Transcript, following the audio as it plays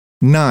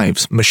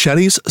Knives,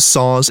 machetes,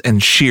 saws,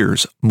 and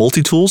shears,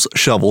 multi-tools,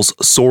 shovels,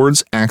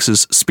 swords,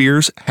 axes,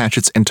 spears,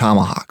 hatchets, and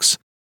tomahawks.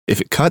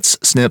 If it cuts,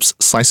 snips,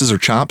 slices, or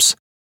chops,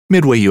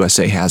 Midway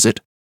USA has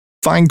it.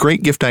 Find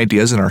great gift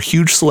ideas in our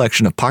huge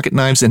selection of pocket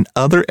knives and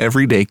other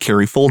everyday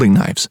carry folding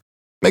knives.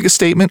 Make a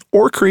statement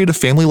or create a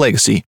family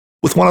legacy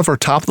with one of our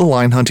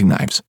top-of-the-line hunting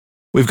knives.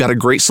 We've got a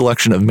great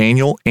selection of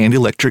manual and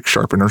electric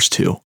sharpeners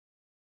too.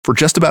 For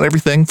just about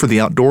everything for the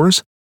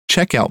outdoors,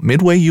 check out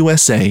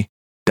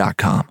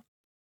MidwayUSA.com.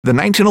 The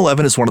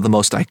 1911 is one of the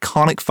most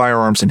iconic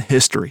firearms in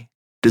history.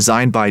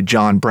 Designed by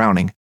John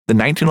Browning, the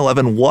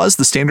 1911 was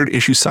the standard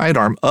issue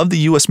sidearm of the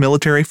U.S.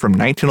 military from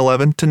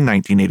 1911 to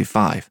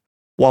 1985.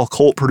 While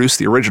Colt produced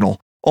the original,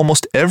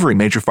 almost every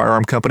major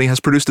firearm company has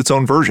produced its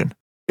own version.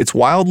 It's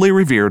wildly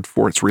revered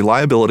for its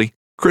reliability,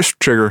 crisp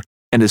trigger,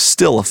 and is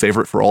still a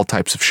favorite for all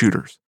types of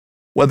shooters.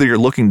 Whether you're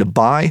looking to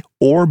buy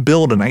or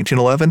build a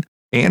 1911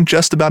 and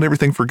just about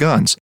everything for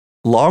guns,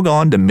 log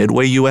on to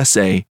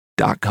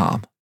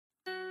MidwayUSA.com.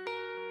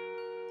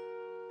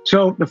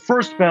 So the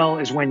first bell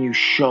is when you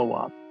show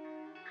up.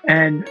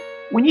 And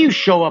when you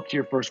show up to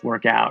your first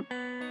workout,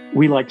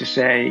 we like to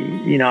say,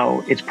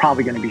 it's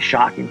probably going to be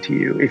shocking to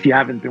you if you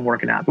haven't been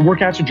working out. The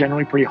workouts are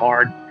generally pretty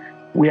hard.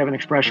 We have an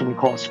expression we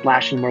call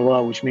splashing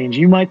Merlot, which means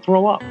you might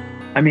throw up.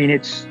 I mean,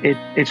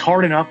 it's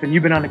hard enough and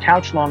you've been on the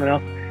couch long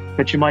enough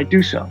that you might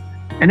do so.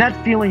 And that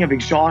feeling of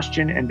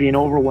exhaustion and being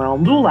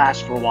overwhelmed will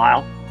last for a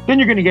while. Then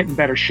you're going to get in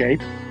better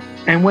shape.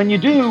 And when you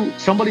do,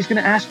 somebody's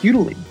going to ask you to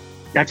lead.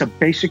 That's a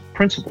basic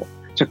principle.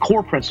 It's a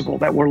core principle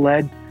that we're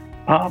led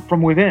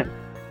from within.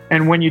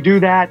 And when you do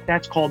that,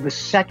 that's called the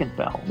second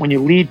bell, when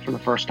you lead for the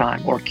first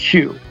time, or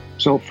cue.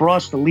 So for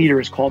us, the leader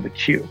is called the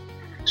cue.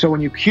 So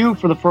when you cue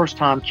for the first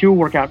time, cue a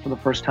workout for the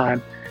first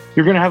time,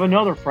 you're going to have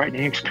another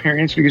frightening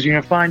experience because you're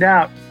going to find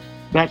out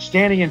that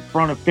standing in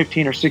front of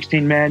 15 or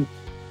 16 men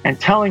and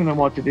telling them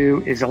what to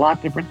do is a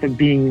lot different than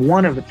being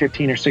one of the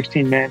 15 or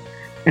 16 men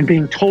and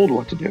being told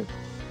what to do.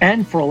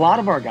 And for a lot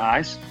of our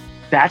guys,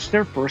 that's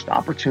their first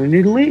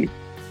opportunity to lead,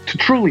 to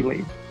truly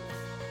lead.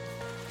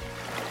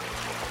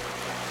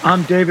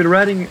 I'm David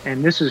Redding,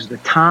 and this is the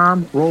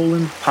Tom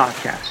Rowland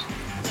Podcast.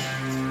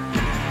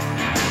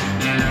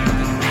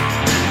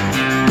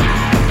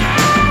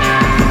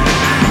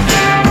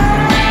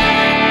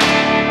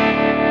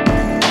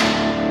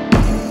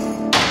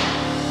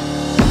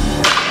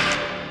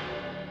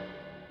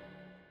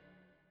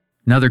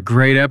 Another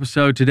great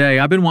episode today.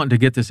 I've been wanting to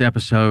get this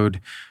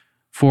episode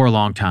for a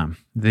long time.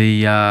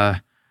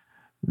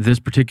 This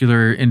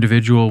particular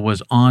individual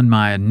was on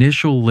my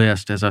initial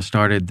list as I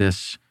started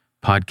this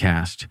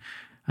podcast.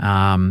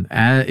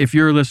 If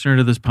you're a listener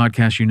to this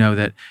podcast, you know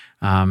that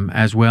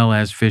as well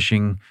as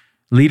fishing,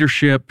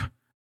 leadership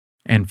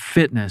and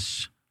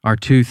fitness are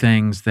two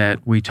things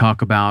that we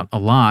talk about a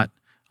lot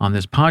on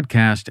this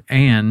podcast,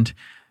 and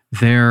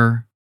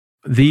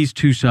these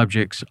two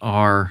subjects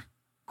are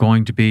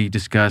going to be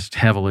discussed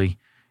heavily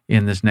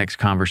in this next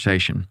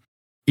conversation.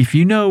 If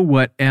you know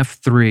what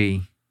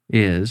F3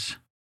 is,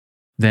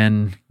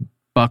 then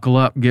buckle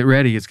up, get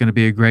ready. It's going to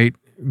be a great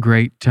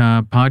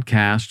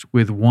podcast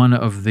with one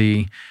of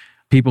the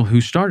people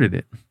who started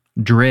it.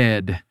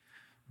 Dread,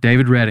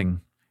 David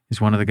Redding, is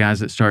one of the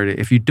guys that started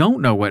it. If you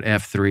don't know what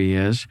F3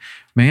 is,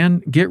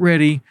 man, get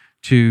ready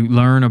to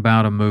learn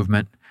about a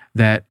movement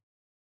that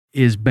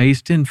is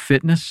based in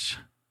fitness,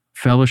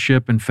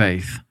 fellowship, and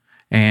faith.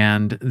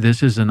 And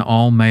this is an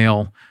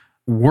all-male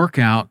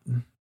workout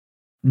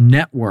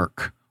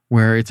network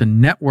where it's a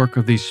network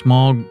of these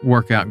small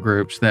workout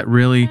groups that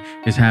really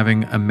is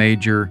having a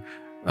major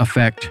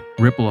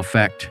ripple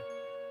effect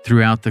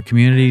throughout the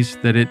communities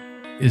that it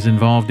is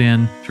involved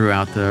in,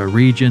 throughout the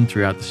region,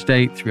 throughout the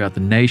state, throughout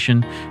the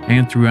nation,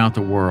 and throughout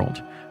the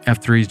world.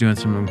 F3 is doing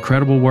some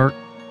incredible work.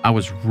 I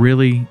was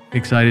really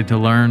excited to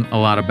learn a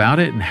lot about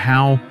it and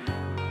how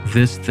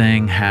this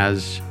thing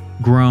has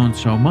grown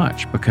so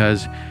much,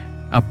 because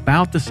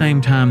about the same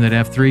time that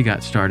F3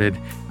 got started,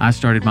 I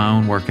started my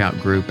own workout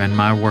group, and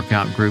my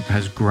workout group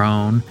has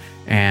grown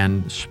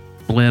and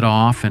split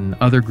off, and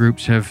other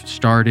groups have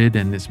started,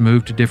 and it's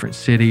moved to different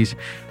cities.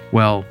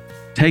 Well,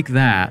 take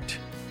that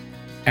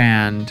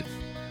and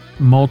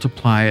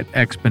multiply it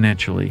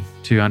exponentially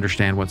to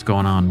understand what's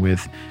going on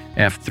with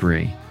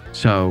F3.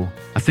 So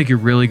I think you're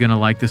really going to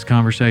like this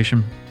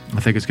conversation. I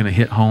think it's going to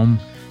hit home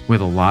with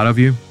a lot of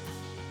you.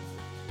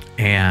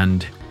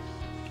 And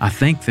I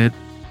think that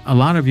a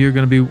lot of you are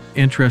going to be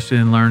interested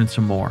in learning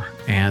some more,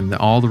 and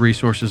all the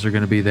resources are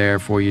going to be there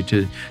for you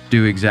to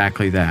do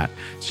exactly that.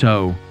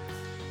 So,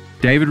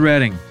 David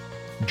Redding,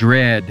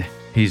 Dread,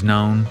 he's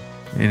known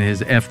in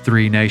his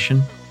F3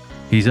 Nation.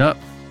 He's up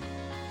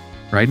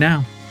right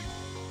now.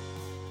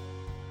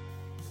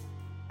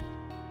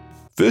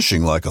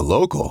 Fishing like a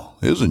local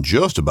isn't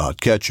just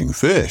about catching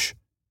fish.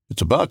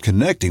 It's about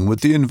connecting with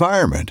the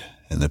environment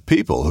and the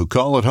people who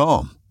call it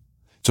home.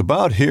 It's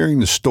about hearing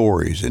the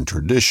stories and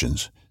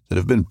traditions that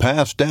have been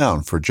passed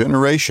down for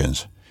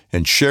generations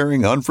and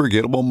sharing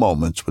unforgettable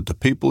moments with the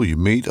people you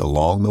meet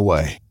along the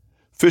way.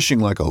 Fishing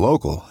like a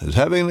local is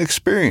having an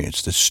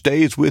experience that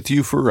stays with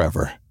you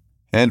forever.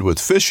 And with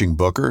Fishing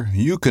Booker,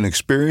 you can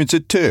experience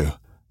it too,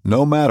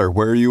 no matter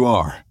where you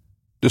are.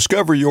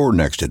 Discover your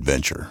next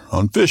adventure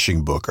on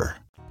Fishing Booker.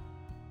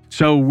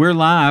 So we're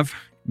live,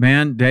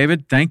 man.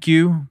 David, thank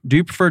you. Do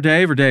you prefer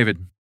Dave or David?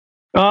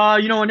 In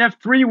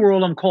F3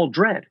 world, I'm called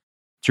Dread.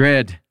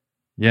 Dread.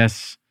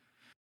 Yes.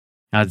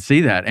 I'd see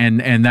that.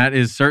 And that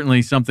is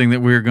certainly something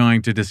that we're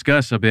going to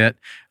discuss a bit,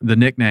 the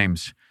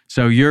nicknames.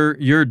 So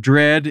you're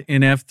Dread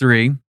in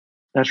F3.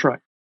 That's right.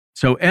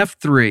 So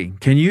F3,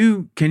 can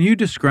you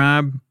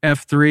describe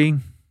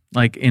F3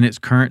 like in its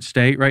current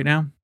state right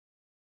now?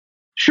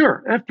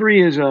 Sure.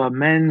 F3 is a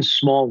men's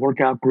small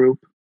workout group.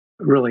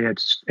 Really,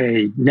 it's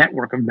a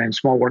network of men's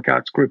small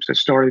workouts groups that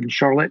started in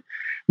Charlotte,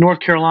 North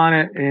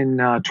Carolina in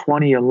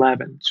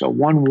 2011. So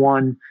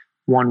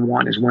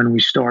 1111 is when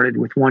we started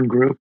with one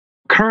group.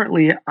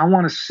 Currently, I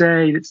want to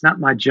say it's not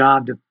my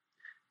job to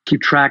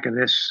keep track of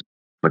this,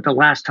 but the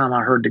last time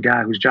I heard the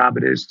guy whose job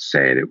it is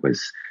say it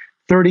was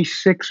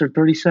 36 or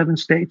 37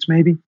 states,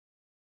 maybe.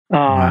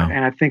 Wow.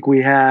 And I think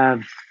we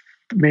have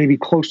maybe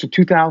close to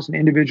 2,000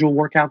 individual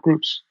workout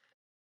groups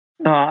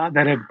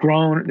that have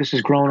grown. This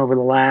has grown over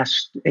the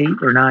last 8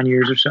 or 9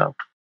 years or so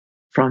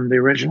from the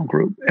original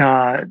group.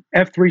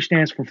 F3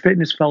 stands for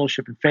Fitness,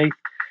 Fellowship, and Faith.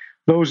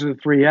 Those are the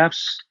 3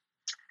 Fs.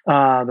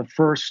 The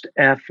first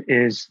F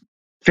is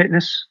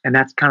fitness, and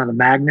that's kind of the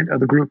magnet of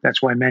the group.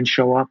 That's why men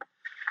show up.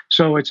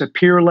 So it's a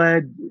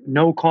peer-led,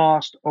 no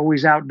cost,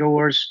 always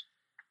outdoors,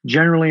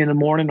 generally in the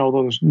morning,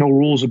 although there's no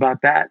rules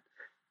about that.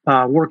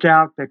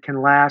 Workout that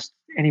can last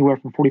anywhere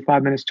from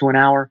 45 minutes to an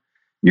hour.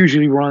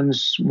 Usually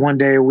runs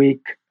every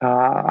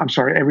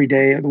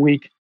day of the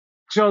week.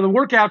 So the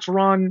workouts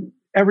run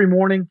every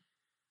morning,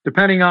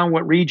 depending on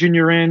what region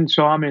you're in.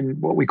 So I'm in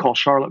what we call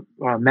Charlotte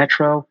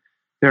Metro.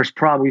 There's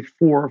probably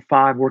 4 or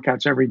 5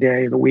 workouts every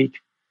day of the week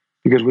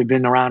because we've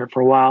been around it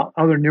for a while.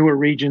 Other newer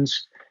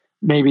regions,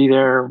 maybe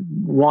they're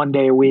 1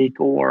 day a week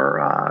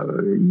or,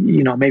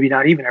 maybe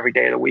not even every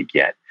day of the week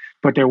yet,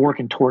 but they're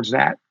working towards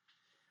that.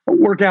 A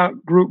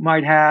workout group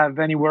might have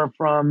anywhere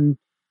from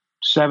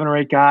 7 or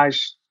 8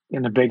 guys,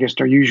 and the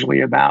biggest are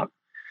usually about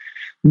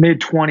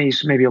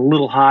mid-20s, maybe a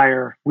little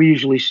higher. We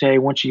usually say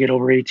once you get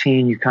over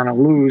 18, you kind of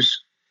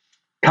lose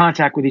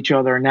contact with each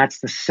other, and that's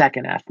the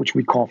second F, which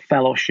we call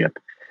fellowship.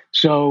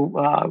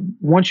 So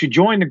once you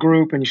join the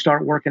group and you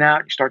start working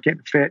out, you start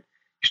getting fit,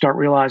 you start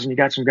realizing you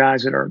got some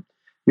guys that are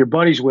your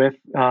buddies with,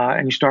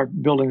 and you start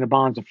building the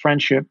bonds of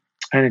friendship,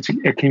 and it's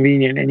a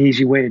convenient and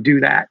easy way to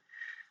do that.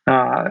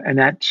 And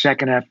that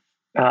second F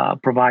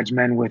provides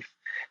men with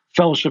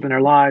fellowship in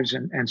their lives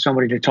and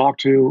somebody to talk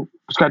to.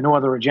 It's got no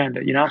other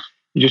agenda, You're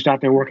just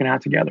out there working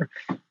out together.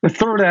 The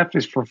third F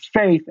is for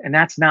faith, and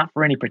that's not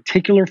for any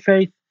particular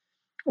faith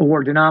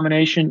or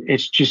denomination.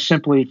 It's just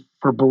simply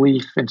for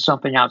belief in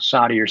something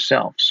outside of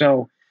yourself.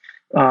 So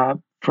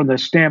from the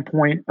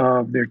standpoint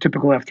of their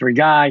typical F3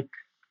 guy,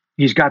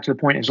 he's got to the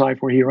point in his life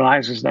where he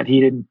realizes that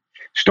he didn't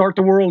start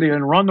the world, he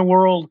didn't run the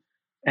world,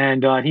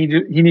 and he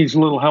needs a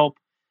little help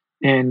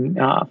in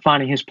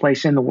finding his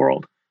place in the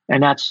world.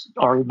 And that's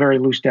our very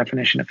loose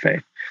definition of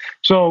faith.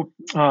 So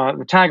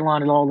the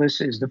tagline of all this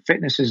is the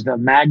fitness is the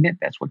magnet.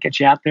 That's what gets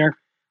you out there.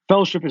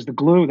 Fellowship is the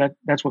glue.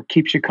 That's what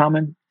keeps you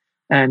coming.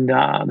 And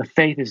the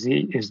faith is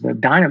the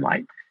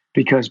dynamite,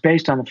 because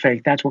based on the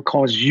faith, that's what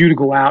causes you to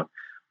go out,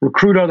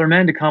 recruit other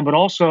men to come, but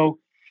also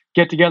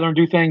get together and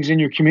do things in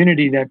your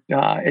community that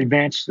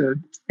advance the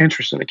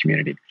interests of the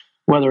community,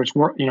 whether it's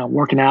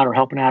working out or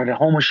helping out at a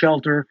homeless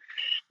shelter,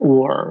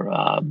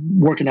 or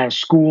working at a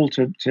school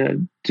to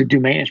do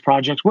maintenance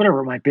projects,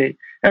 whatever it might be.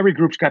 Every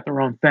group's got their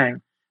own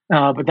thing.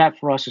 But that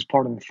for us is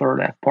part of the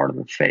third F, part of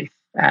the faith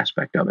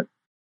aspect of it.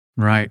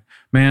 Right.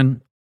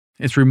 Man,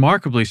 it's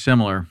remarkably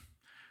similar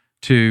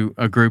to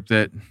a group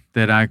that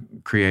I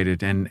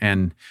created.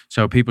 And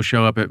so people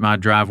show up at my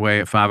driveway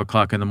at 5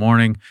 o'clock in the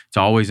morning. It's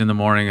always in the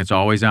morning. It's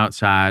always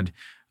outside.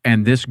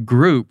 And this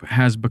group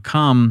has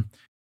become,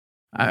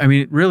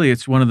 really,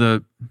 it's one of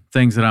the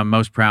things that I'm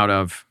most proud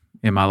of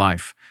in my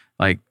life.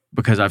 Like,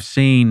 because I've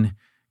seen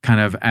kind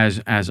of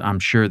as I'm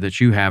sure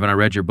that you have, and I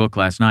read your book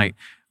last night,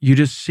 you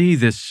just see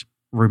this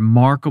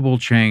remarkable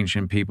change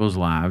in people's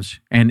lives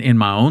and in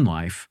my own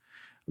life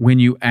when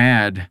you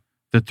add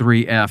the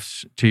 3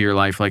 Fs to your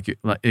life, like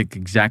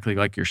exactly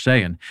like you're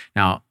saying.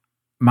 Now,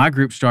 my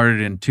group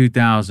started in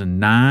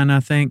 2009, I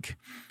think,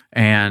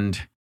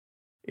 and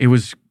it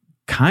was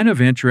kind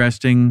of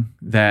interesting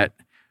that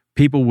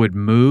people would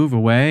move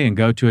away and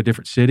go to a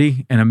different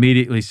city and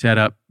immediately set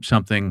up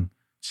something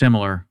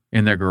similar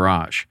in their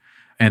garage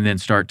and then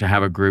start to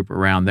have a group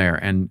around there.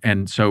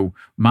 And so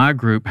my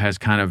group has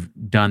kind of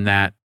done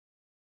that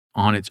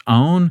on its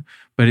own,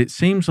 but it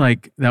seems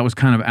like that was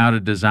kind of out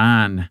of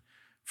design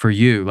for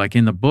you. Like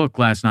in the book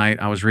last night,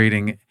 I was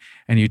reading,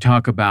 and you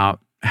talk about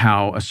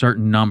how a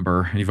certain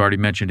number, and you've already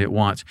mentioned it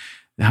once,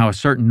 how a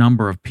certain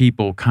number of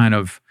people kind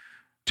of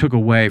took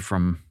away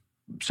from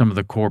some of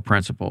the core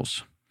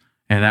principles.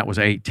 And that was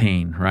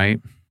 18, right?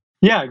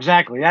 Yeah,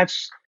 exactly.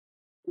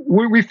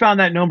 We found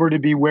that number to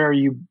be where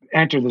you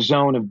enter the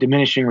zone of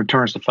diminishing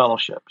returns to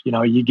fellowship.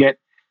 You get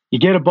You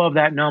get above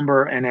that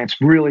number, and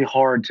it's really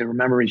hard to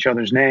remember each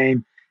other's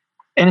name.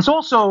 And it's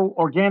also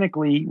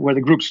organically where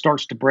the group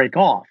starts to break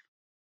off.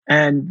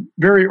 And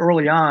very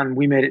early on,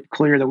 we made it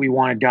clear that we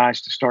wanted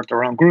guys to start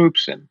their own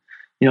groups. And,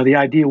 the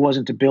idea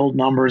wasn't to build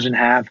numbers and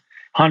have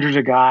hundreds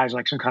of guys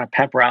like some kind of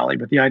pep rally,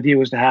 but the idea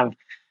was to have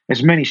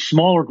as many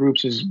smaller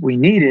groups as we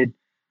needed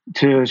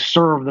to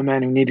serve the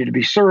men who needed to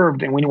be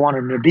served. And we didn't want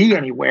them to be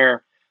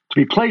anywhere to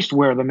be placed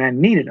where the men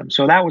needed them.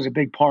 So that was a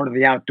big part of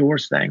the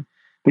outdoors thing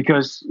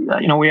because,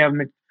 we have them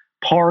at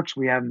parks,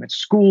 we have them at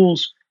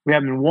schools, we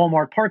have them in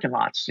Walmart parking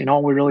lots.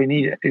 All we really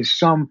need is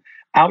some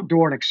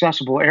outdoor and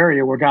accessible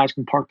area where guys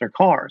can park their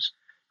cars.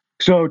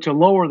 So to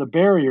lower the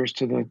barriers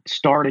to the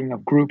starting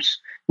of groups,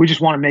 we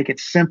just want to make it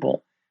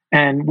simple.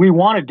 And we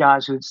wanted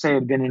guys who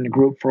had been in the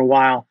group for a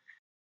while.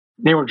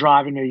 They were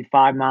driving maybe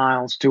 5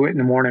 miles to it in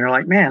the morning. They're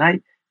like, man,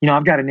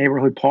 I've got a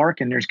neighborhood park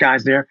and there's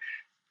guys there.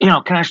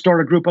 Can I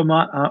start a group of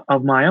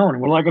my own?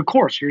 And we're like, of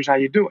course, here's how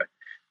you do it.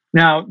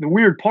 Now, the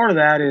weird part of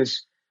that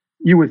is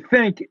you would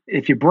think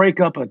if you break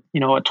up a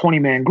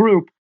 20-man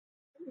group,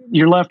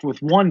 you're left with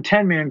one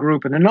 10-man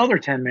group and another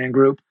 10-man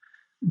group.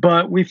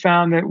 But we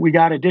found that we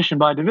got addition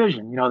by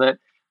division, that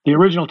the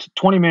original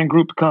 20-man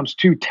group becomes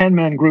 2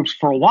 10-man groups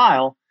for a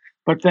while.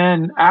 But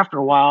then after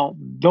a while,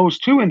 those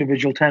 2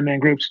 individual 10-man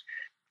groups,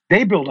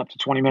 they build up to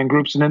 20-man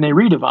groups and then they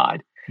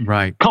redivide.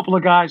 Right. A couple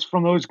of guys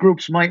from those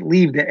groups might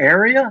leave the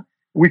area.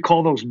 We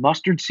call those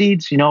mustard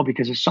seeds,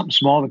 because it's something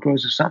small that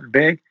grows to something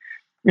big.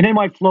 And they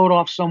might float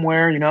off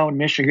somewhere, in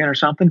Michigan or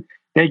something.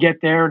 They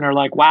get there and they're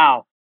like,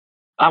 wow,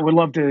 I would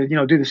love to,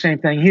 do the same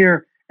thing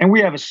here. And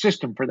we have a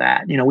system for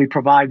that. We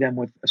provide them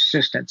with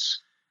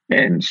assistance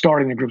in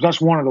starting the groups.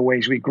 That's one of the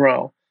ways we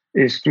grow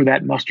is through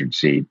that mustard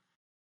seed.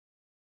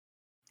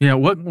 Yeah.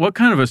 What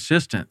kind of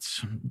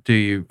assistance do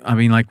you,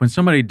 like when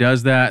somebody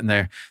does that and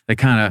they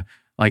kind of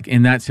like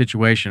in that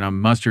situation, a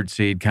mustard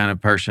seed kind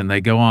of person,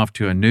 they go off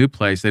to a new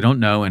place. They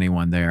don't know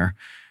anyone there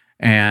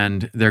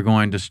and they're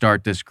going to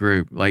start this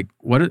group. Like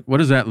what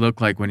does that look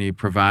like when you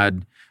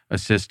provide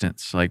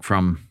assistance, like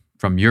from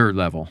your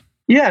level?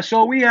 Yeah,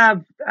 so we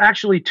have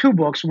actually 2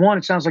 books. One,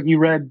 it sounds like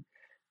the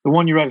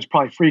one you read is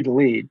probably Free to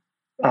Lead.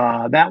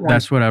 That one.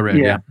 That's what I read.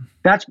 Yeah.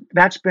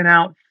 That's been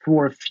out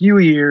for a few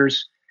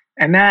years,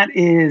 and that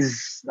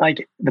is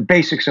like the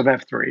basics of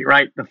F3,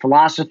 right? The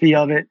philosophy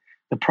of it,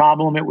 the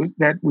problem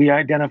that we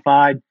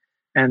identified,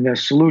 and the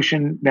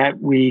solution that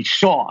we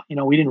saw.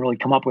 We didn't really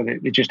come up with it;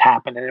 it just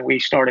happened, and then we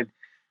started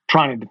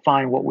trying to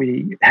define what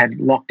we had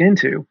lucked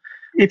into.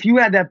 If you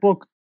had that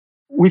book,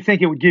 we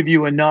think it would give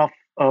you enough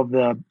of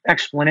the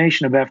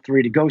explanation of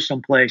F3 to go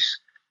someplace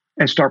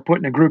and start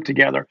putting a group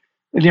together.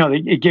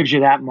 It gives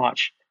you that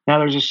much. Now,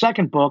 there's a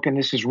second book, and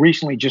this has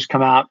recently just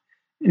come out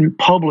in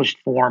published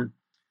form.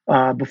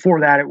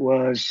 Before that, it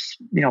was,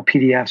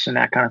 PDFs and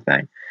that kind of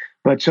thing.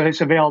 But so it's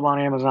available on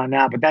Amazon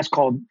now, but that's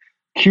called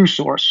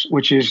Q-Source,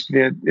 which is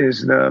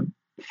the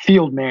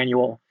field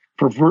manual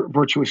for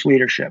virtuous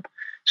leadership.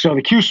 So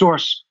the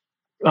Q-Source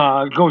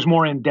goes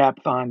more in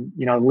depth on,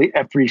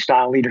 F3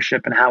 style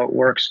leadership and how it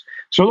works.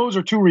 So those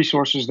are 2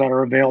 resources that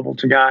are available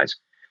to guys.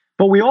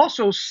 But we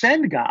also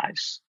send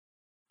guys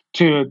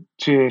to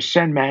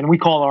send men. We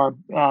call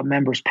our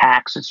members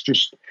PAX. It's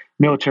just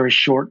military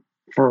short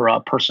for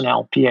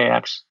personnel,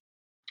 PAX.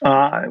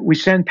 We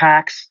send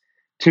PAX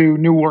to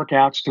new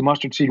workouts, to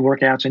mustard seed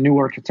workouts and new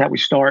workouts that we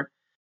start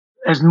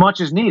as much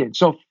as needed.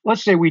 So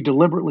let's say we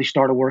deliberately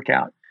start a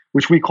workout,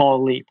 which we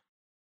call a leap.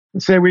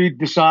 And say we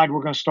decide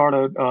we're going to start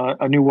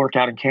a new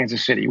workout in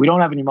Kansas City. We don't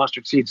have any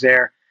mustard seeds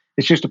there.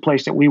 It's just a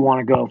place that we want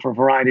to go for a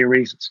variety of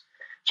reasons.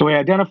 So we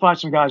identify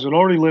some guys that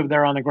already live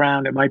there on the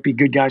ground. It might be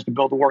good guys to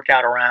build a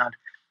workout around.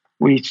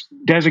 We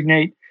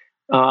designate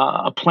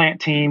a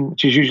plant team,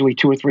 which is usually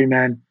 2 or 3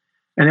 men.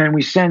 And then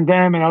we send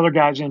them and other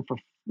guys in for,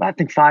 I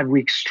think, 5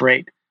 weeks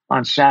straight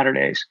on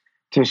Saturdays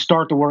to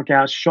start the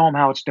workouts, show them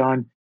how it's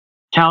done,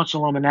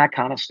 counsel them and that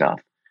kind of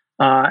stuff.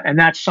 And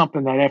that's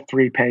something that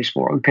F3 pays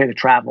for. We pay the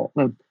travel.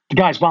 The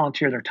guys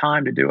volunteer their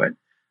time to do it,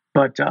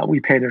 but we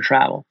pay their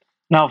travel.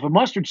 Now, if a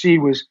mustard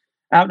seed was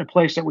out in a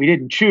place that we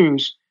didn't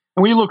choose,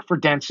 and we looked for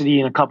density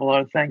and a couple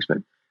other things, but,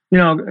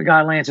 a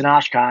guy lands in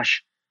Oshkosh,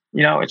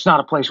 it's not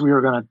a place we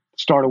were going to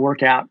start a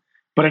workout.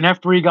 But an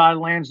F3 guy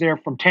lands there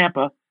from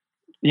Tampa,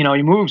 he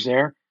moves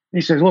there, and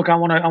he says, look, I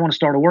want to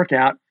start a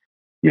workout.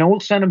 We'll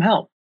send him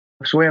help.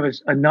 So we have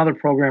another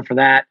program for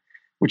that,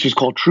 which is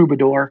called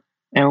Troubadour.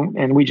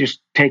 And we just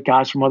take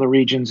guys from other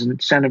regions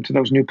and send them to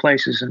those new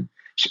places and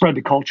spread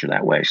the culture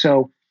that way.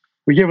 So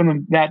we give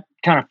them that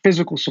kind of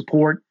physical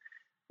support,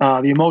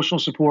 the emotional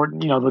support,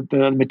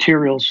 the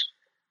materials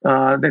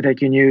that they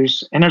can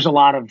use. And there's a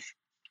lot of,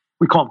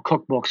 we call them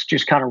cookbooks,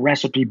 just kind of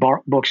recipe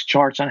books,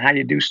 charts on how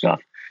you do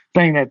stuff,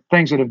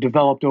 things that have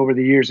developed over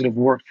the years that have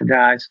worked for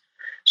guys.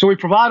 So we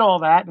provide all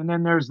that. And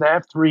then there's the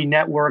F3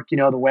 network, the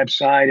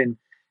website, and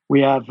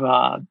we have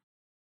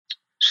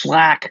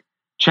Slack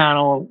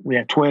channel, we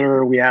have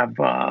Twitter, we have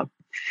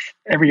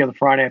every other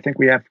Friday, I think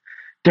we have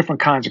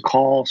different kinds of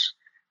calls.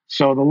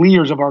 So the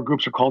leaders of our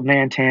groups are called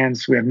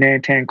Nantans. We have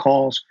Nantan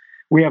calls.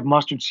 We have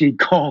mustard seed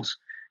calls.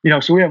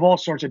 So we have all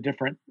sorts of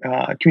different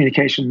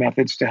communication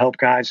methods to help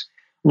guys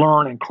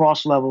learn and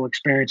cross-level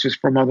experiences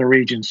from other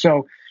regions.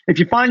 So if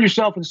you find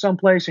yourself in some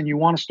place and you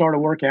want to start a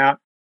workout,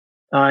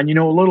 and you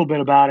know a little bit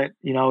about it,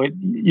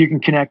 you can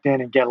connect in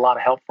and get a lot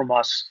of help from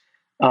us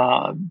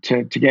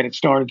to get it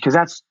started, because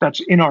that's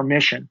in our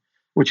mission,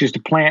 which is to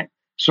plant,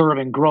 serve,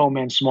 and grow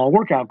men's small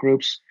workout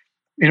groups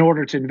in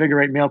order to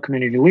invigorate male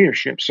community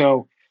leadership.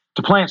 So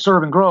to plant,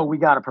 serve, and grow, we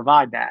got to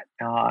provide that,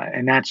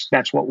 and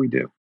that's what we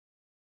do.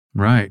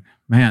 Right,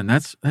 man,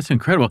 that's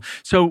incredible.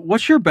 So,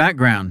 what's your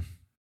background?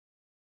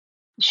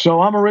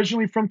 So I'm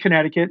originally from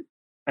Connecticut,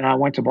 and I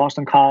went to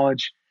Boston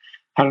College.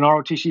 Had an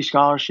ROTC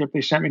scholarship.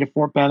 They sent me to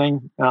Fort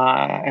Benning,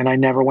 and I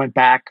never went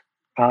back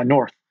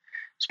north.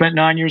 Spent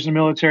 9 years in the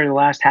military, the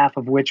last half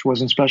of which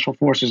was in Special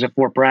Forces at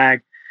Fort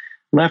Bragg.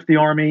 Left the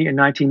Army in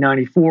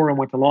 1994 and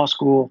went to law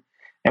school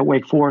at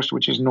Wake Forest,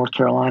 which is in North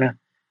Carolina,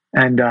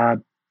 and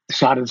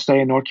decided to stay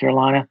in North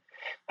Carolina.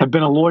 Have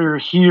been a lawyer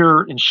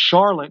here in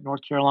Charlotte,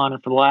 North Carolina,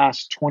 for the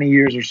last 20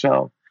 years or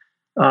so.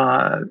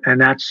 And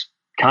that's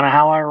kind of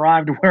how I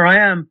arrived where I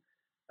am.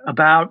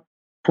 About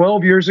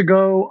 12 years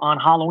ago on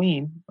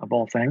Halloween, of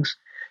all things,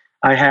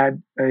 I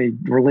had a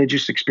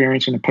religious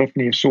experience, an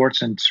epiphany of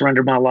sorts, and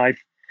surrendered my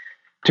life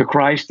to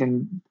Christ.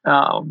 And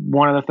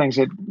one of the things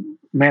that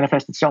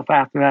manifested itself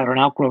after that, or an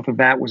outgrowth of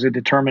that, was a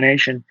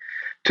determination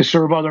to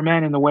serve other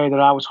men in the way that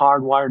I was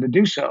hardwired to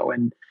do so.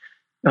 And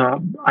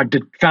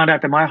found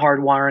out that my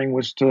hardwiring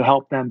was to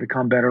help them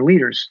become better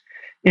leaders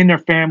in their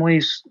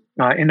families,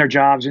 in their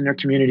jobs, in their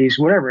communities,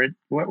 whatever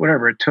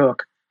it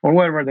took, or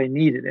whatever they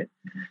needed it.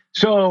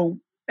 So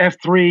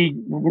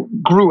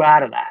F3 grew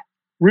out of that.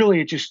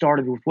 Really, it just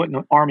started with what in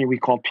the Army we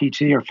call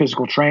PT, or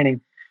physical training,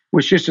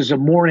 which just is a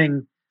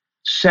morning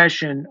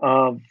session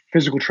of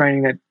physical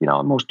training that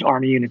most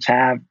Army units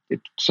have at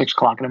 6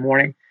 o'clock in the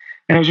morning.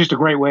 And it was just a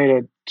great way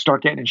to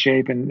start getting in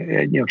shape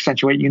and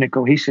accentuate unit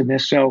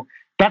cohesiveness. So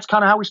that's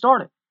kind of how we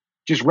started,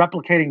 just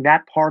replicating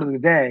that part of the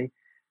day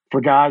for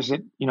guys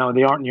that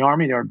they aren't in the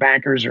Army, they're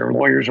bankers or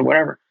lawyers or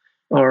whatever,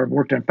 or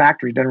worked in a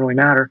factory, doesn't really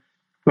matter.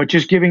 But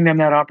just giving them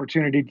that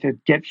opportunity to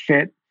get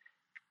fit,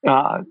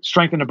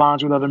 strengthen the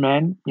bonds with other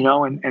men,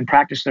 and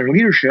practice their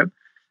leadership.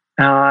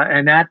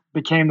 And that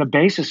became the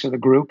basis of the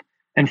group.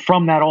 And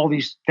from that, all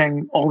these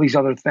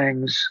other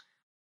things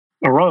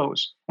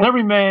arose. And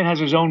every man has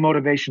his own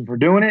motivation for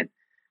doing it.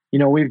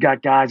 We've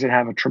got guys that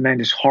have a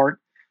tremendous heart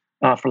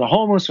for the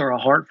homeless, or a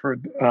heart for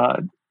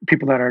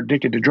people that are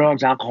addicted to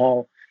drugs,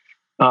 alcohol,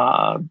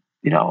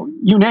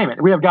 you name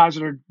it. We have guys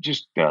that are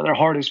just, their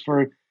heart is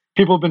for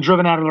people who've been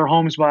driven out of their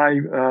homes by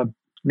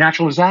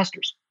natural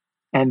disasters.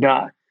 And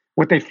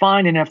what they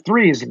find in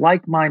F3 is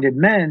like-minded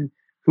men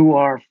who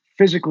are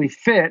physically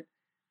fit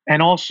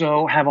and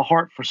also have a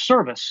heart for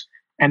service.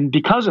 And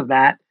because of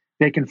that,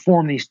 they can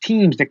form these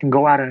teams that can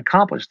go out and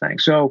accomplish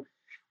things. So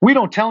we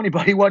don't tell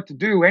anybody what to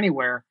do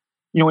anywhere.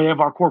 We have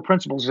our core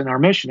principles in our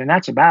mission, and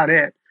that's about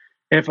it.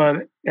 If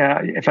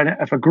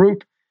a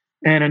group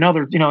and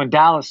another, in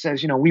Dallas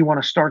says, we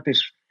want to start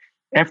this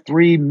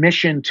F3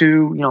 mission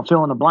to,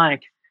 fill in the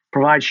blank,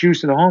 provide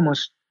shoes to the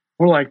homeless,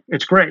 we're like,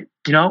 it's great.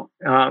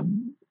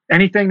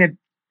 Anything that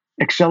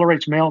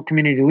accelerates male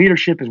community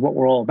leadership is what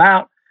we're all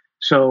about.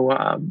 So,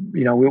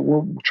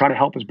 we'll try to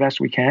help as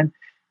best we can.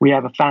 We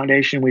have a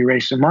foundation. We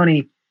raise some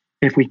money.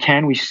 If we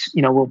can,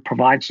 we'll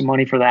provide some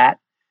money for that,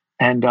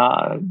 and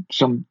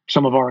some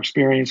of our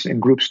experience in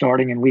group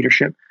starting and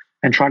leadership,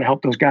 and try to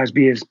help those guys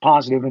be as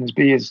positive and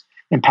be as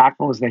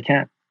impactful as they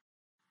can.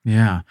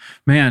 Yeah,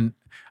 man.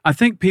 I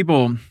think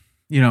people,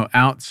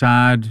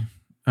 outside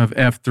of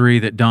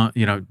F3 that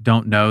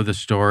don't know the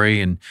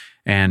story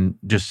and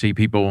just see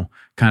people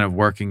kind of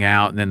working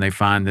out, and then they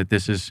find that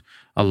this is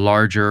a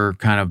larger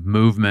kind of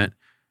movement.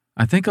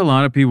 I think a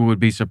lot of people would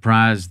be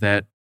surprised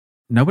that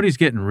nobody's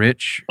getting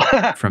rich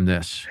from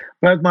this.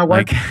 But my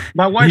wife,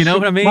 you know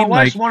what I mean? My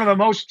wife's one of the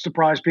most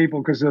surprised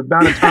people because of the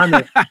amount of time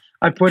that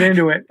I put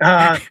into it.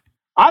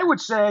 I would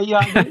say,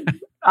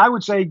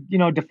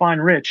 define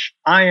rich.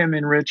 I am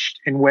enriched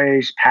in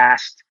ways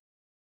past.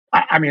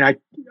 I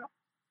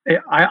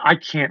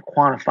can't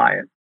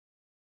quantify it.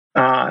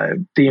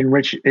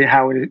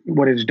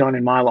 What it has done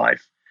in my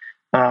life.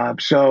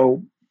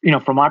 So,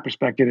 from my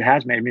perspective, it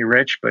has made me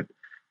rich, but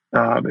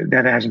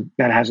that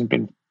hasn't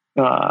been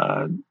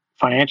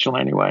financial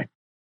anyway.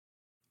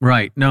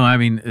 Right. No, I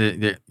mean,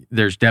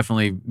 there's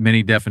definitely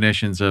many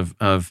definitions of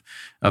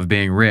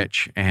being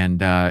rich,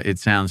 and it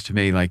sounds to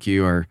me like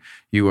you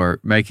are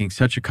making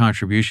such a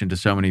contribution to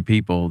so many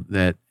people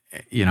that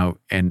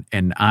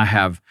and I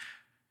have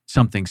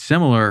something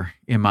similar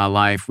in my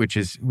life, which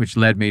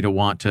led me to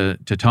want to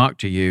talk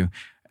to you,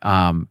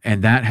 and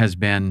that has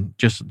been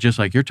just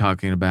like you're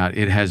talking about.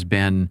 It has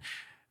been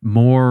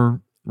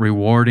more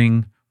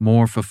rewarding,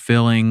 more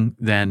fulfilling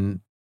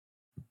than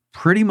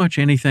pretty much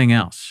anything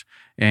else.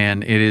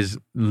 And it is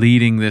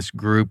leading this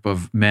group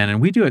of men,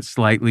 and we do it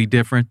slightly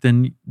different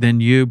than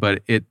you,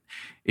 but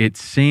it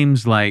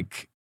seems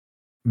like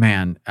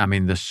man, I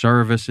mean, the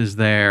service is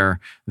there,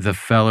 the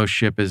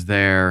fellowship is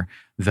there,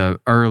 the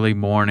early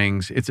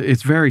mornings.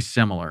 It's very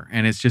similar,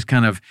 and it's just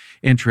kind of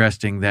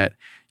interesting that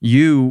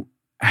you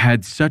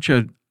had such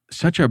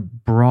a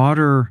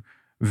broader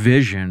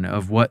vision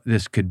of what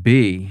this could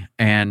be.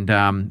 And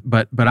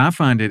but I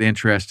find it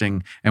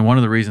interesting, and one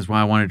of the reasons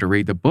why I wanted to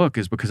read the book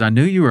is because I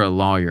knew you were a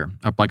lawyer,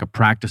 like a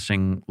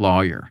practicing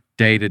lawyer,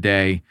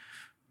 day-to-day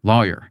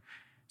lawyer.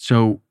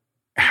 So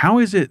how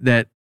is it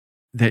that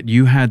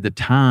you had the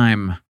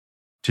time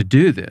to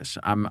do this?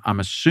 I'm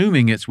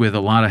assuming it's with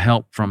a lot of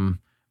help from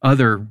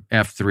other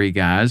F3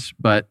 guys,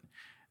 but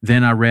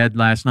then I read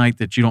last night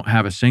that you don't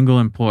have a single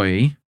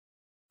employee.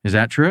 Is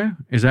that true?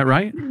 Is that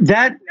right?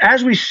 That,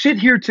 as we sit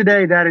here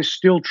today, that is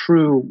still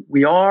true.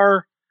 We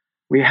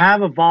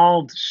have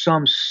evolved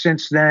some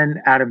since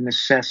then out of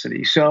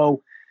necessity.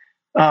 So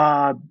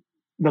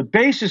the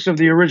basis of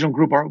the original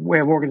group, our way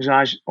of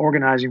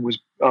organizing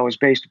was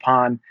based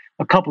upon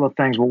a couple of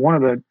things. Well, one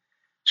of the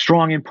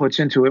strong inputs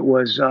into it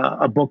was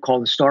a book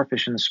called The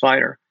Starfish and the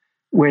Spider,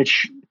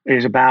 which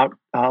is about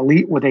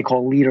what they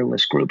call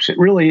leaderless groups.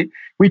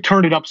 We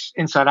turned it up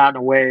inside out in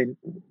a way.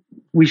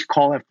 We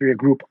call F3 a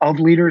group of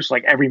leaders,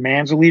 like every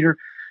man's a leader.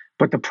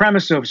 But the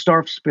premise of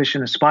Starfish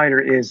and a Spider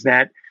is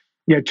that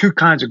you have two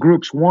kinds of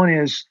groups. One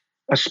is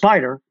a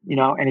spider,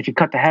 and if you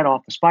cut the head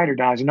off, the spider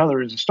dies. Another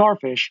is a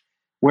starfish,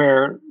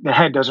 where the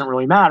head doesn't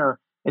really matter.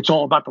 It's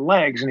all about the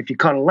legs. And if you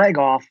cut a leg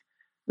off,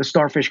 the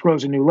starfish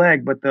grows a new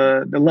leg, but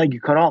the leg you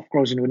cut off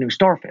grows into a new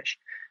starfish.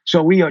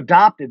 So we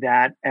adopted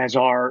that as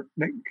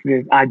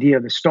the idea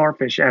of the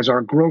starfish as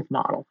our growth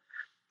model.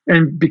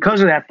 And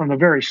because of that, from the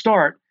very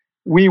start,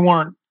 we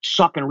weren't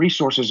sucking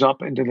resources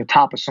up into the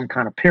top of some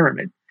kind of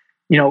pyramid.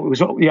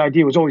 The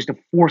idea was always to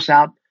force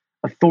out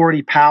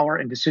authority, power,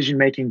 and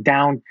decision-making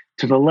down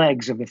to the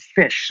legs of the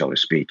fish, so to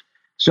speak,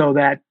 so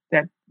that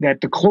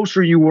the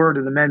closer you were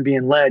to the men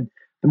being led,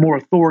 the more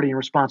authority and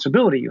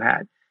responsibility you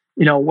had.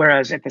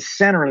 Whereas at the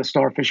center of the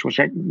starfish, which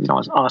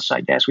is us,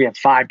 I guess, we have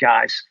 5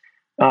 guys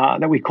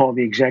that we call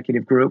the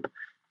executive group,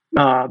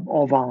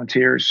 all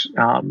volunteers.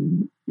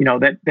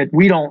 That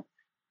we don't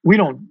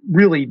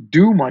really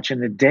do much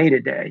in the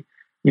day-to-day.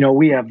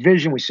 We have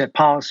vision, we set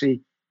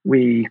policy,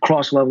 we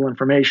cross-level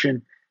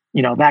information,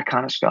 that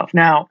kind of stuff.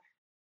 Now,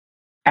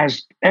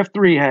 as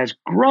F3 has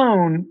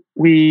grown,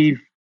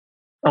 we've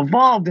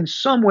evolved in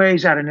some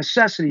ways out of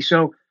necessity.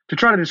 So to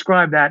try to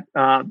describe that,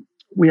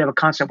 we have a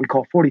concept we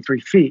call 43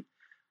 feet,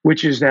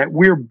 which is that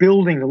we're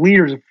building, the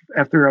leaders of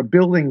F3 are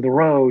building the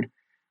road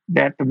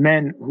that the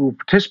men who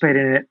participate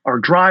in it are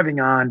driving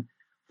on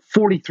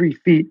 43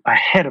 feet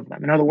ahead of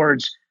them. In other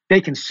words,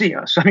 they can see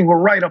us. I mean, we're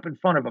right up in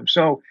front of them.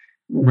 So,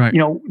 right.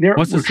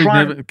 What's the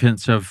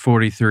significance of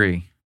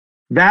 43?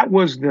 That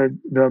was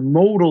the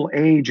modal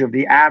age of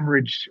the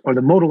average, or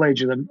the modal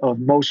age of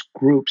most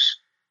groups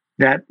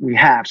that we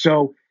have.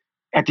 So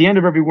at the end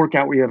of every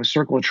workout, we have a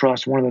circle of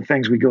trust. One of the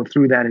things we go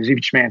through that is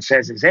each man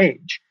says his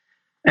age.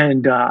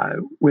 And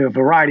we have a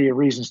variety of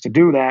reasons to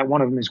do that.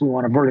 One of them is we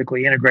want to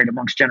vertically integrate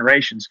amongst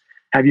generations,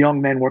 have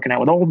young men working out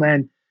with old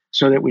men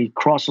so that we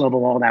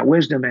cross-level all that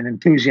wisdom and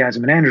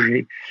enthusiasm and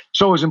energy.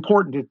 So it was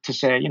important to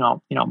say,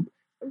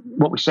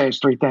 what we say is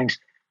 3 things.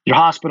 Your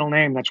hospital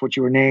name, that's what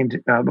you were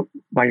named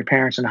by your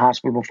parents in the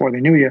hospital before they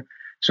knew you.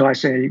 So I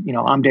say,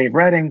 I'm Dave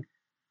Redding.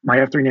 My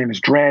F3 name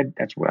is Dread.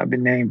 That's what I've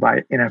been named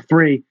by in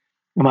F3.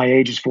 My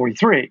age is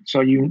 43.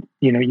 So you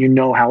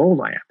know how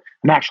old I am.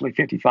 I'm actually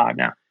 55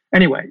 now.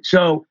 Anyway,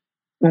 so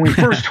when we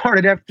first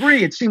started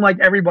F3, it seemed like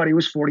everybody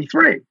was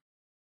 43.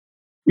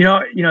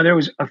 There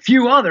was a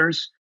few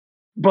others,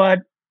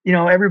 but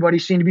everybody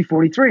seemed to be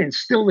 43, and it's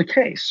still the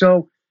case.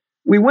 So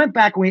we went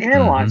back and we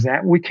analyzed that.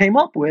 And we came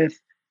up with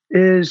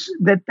is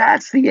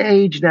that's the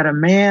age that a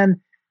man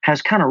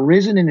has kind of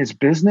risen in his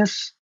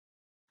business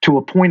to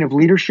a point of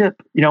leadership.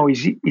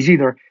 He's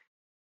either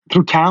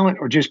through talent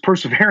or just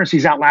perseverance,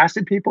 he's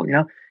outlasted people.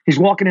 He's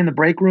walking in the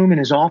break room in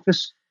his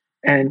office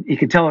and he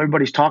can tell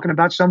everybody's talking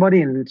about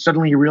somebody, and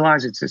suddenly you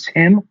realize it's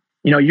him.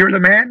 You're the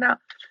man now.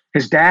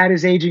 His dad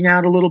is aging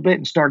out a little bit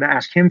and started to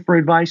ask him for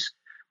advice.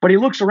 But he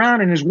looks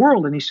around in his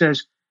world and he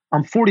says,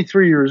 I'm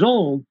 43 years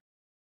old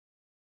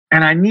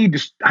and I need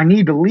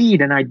to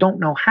lead, and I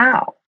don't know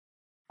how.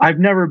 I've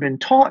never been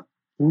taught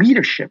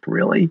leadership,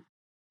 really.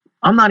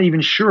 I'm not even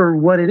sure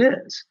what it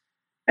is.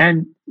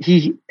 And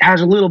he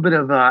has a little bit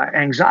of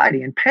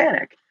anxiety and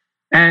panic.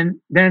 And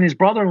then his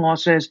brother-in-law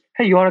says,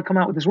 hey, you ought to come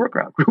out with this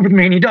workout group with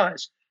me. And he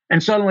does.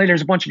 And suddenly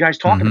there's a bunch of guys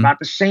talking about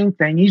the same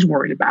thing he's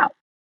worried about.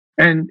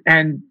 And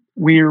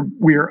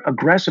we're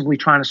aggressively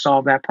trying to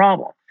solve that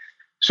problem.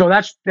 So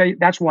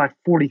that's why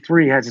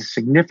 43 has a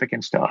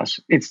significance to us.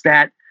 It's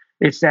that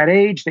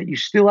age that you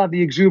still have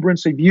the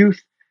exuberance of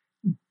youth,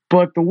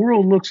 but the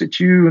world looks at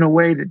you in a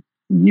way that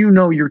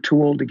you're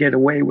too old to get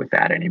away with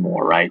that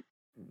anymore, right?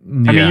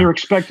 Yeah. I mean, you're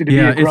expected to be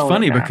a grown-up. It's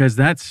funny because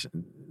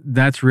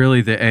that's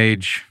really the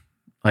age.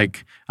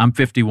 Like, I'm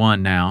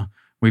 51 now.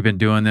 We've been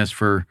doing this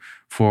for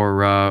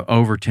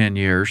over 10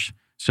 years.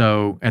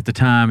 So at the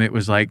time it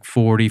was like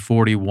 40,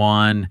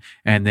 41,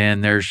 and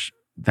then there's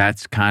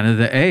that's kind of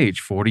the age,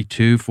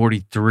 42,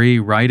 43,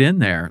 right in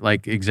there,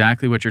 like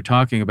exactly what you're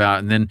talking about.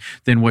 And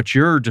then what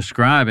you're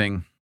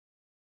describing,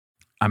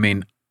 I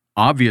mean,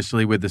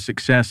 obviously with the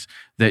success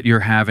that you're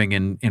having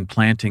in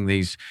planting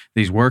these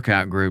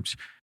workout groups,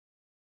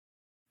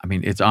 I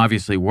mean, it's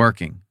obviously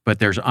working, but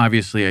there's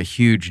obviously a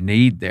huge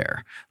need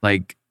there,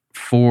 like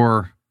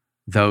for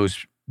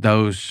those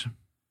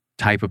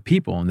type of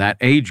people in that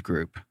age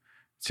group.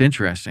 It's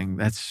interesting.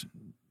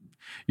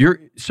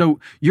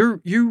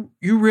 You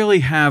really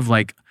have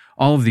like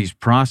all of these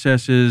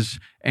processes,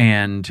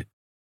 and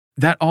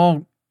that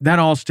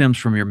all stems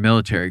from your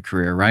military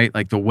career, right?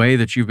 Like the way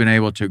that you've been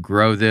able to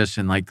grow this,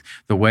 and like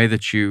the way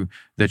that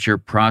you're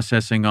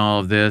processing all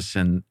of this,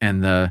 and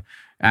the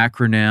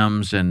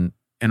acronyms and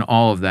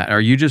all of that.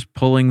 Are you just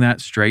pulling that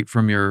straight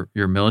from your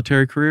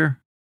military career?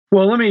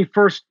 Well, let me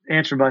first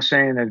answer by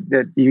saying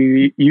that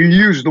you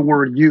use the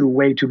word "you"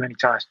 way too many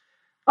times.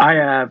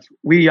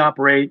 We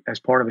operate as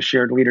part of a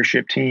shared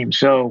leadership team.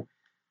 So,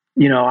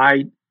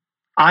 I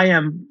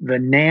am the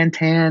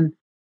Nantan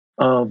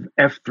of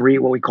F3,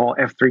 what we call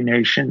F3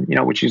 Nation,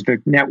 which is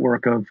the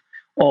network of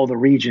all the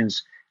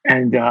regions.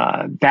 And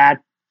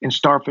that in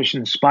Starfish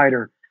and the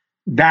Spider,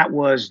 that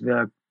was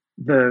the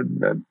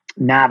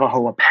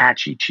Navajo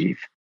Apache chief.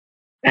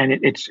 And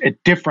it's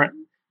different.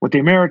 What the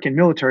American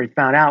military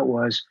found out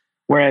was,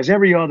 whereas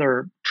every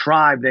other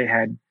tribe they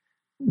had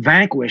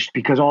vanquished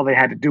because all they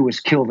had to do was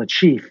kill the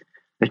chief,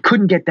 they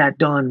couldn't get that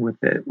done with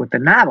the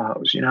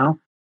Navajos,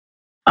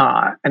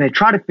 and they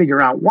tried to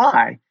figure out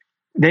why.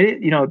 Their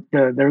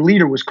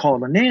leader was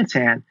called a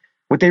Nantan.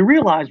 What they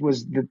realized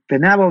was that the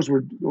Navajos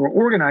were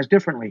organized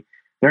differently.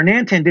 Their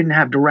Nantan didn't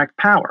have direct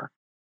power.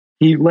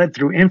 He led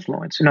through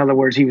influence. In other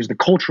words, he was the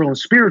cultural and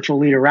spiritual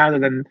leader rather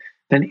than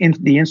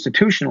the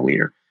institutional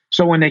leader.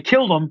 So when they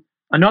killed him,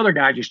 another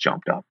guy just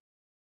jumped up.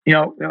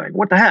 They're like,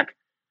 what the heck?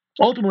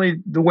 Ultimately,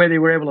 the way they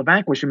were able to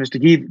vanquish him is to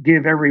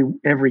give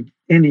every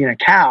Indian a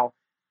cow,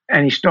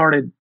 and he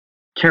started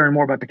caring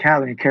more about the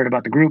cow than he cared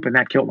about the group, and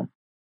that killed him.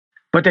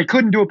 But they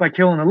couldn't do it by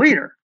killing the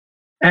leader,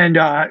 and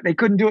they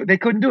couldn't do it. They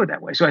couldn't do it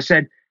that way. So I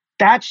said,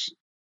 that's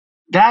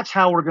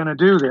how we're going to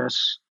do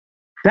this.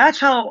 That's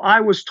how I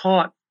was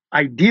taught,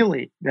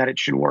 ideally, that it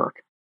should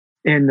work.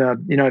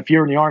 If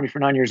you're in the Army for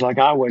 9 years like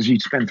I was,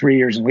 you'd spend 3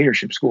 years in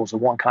leadership schools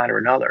of one kind or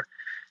another.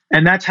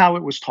 And that's how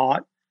it was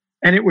taught.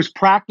 And it was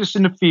practiced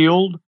in the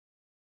field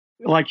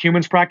like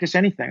humans practice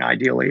anything,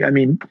 ideally. I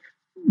mean,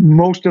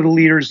 most of the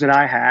leaders that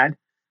I had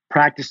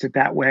practiced it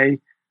that way.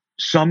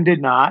 Some did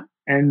not,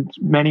 and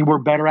many were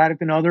better at it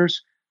than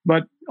others.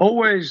 But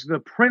always the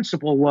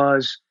principle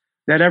was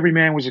that every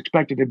man was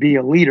expected to be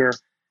a leader,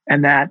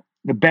 and that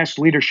the best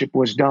leadership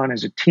was done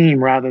as a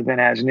team rather than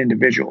as an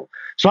individual.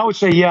 So I would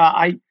say, yeah,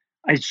 I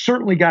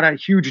certainly got a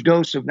huge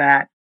dose of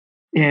that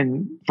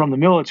from the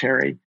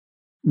military.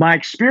 My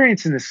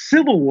experience in the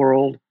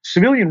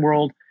civilian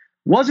world,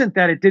 wasn't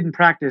that it didn't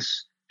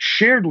practice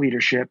shared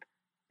leadership.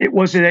 It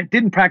was that it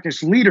didn't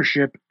practice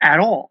leadership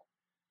at all,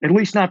 at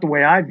least not the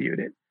way I viewed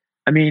it.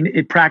 I mean,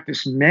 it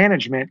practiced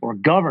management or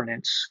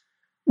governance,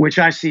 which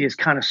I see as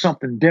kind of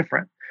something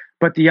different.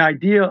 But the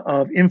idea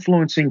of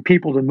influencing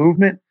people to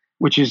movement,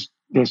 which is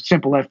the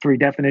simple F3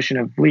 definition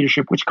of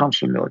leadership, which comes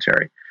from the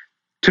military,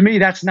 to me,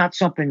 that's not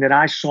something that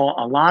I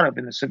saw a lot of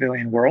in the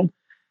civilian world.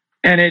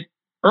 And it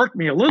irked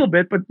me a little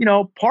bit, but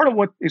part of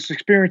what this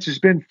experience has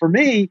been for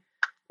me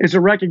is a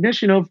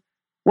recognition of,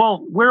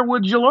 well, where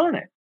would you learn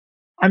it?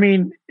 I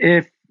mean,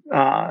 if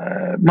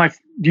my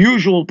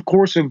usual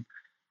course of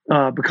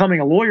becoming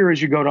a lawyer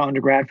is you go to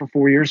undergrad for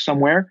 4 years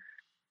somewhere,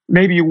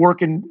 maybe you're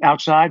working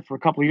outside for a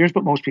couple of years,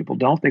 but most people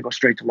don't. They go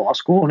straight to law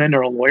school and then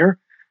they're a lawyer.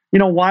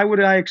 Why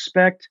would I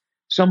expect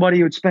somebody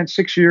who had spent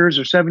 6 years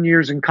or 7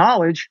 years in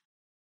college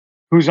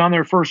who's on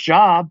their first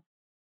job,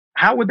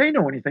 how would they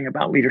know anything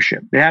about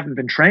leadership? They haven't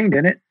been trained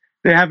in it.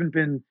 They haven't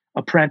been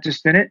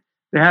apprenticed in it.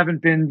 They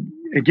haven't been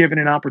given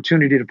an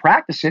opportunity to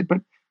practice it. But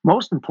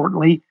most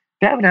importantly,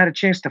 they haven't had a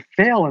chance to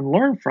fail and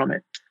learn from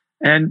it.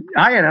 And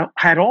I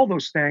had all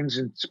those things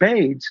in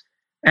spades.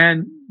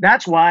 And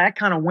that's why I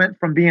kind of went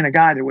from being a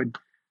guy that would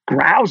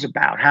grouse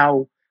about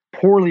how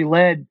poorly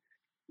led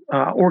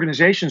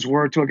organizations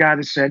were to a guy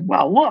that said,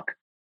 well, look,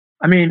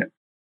 I mean,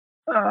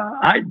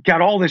 I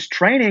got all this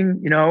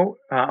training,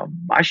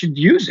 I should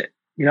use it,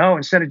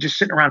 instead of just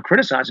sitting around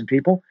criticizing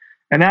people.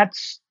 And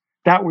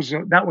that was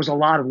a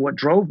lot of what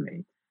drove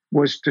me,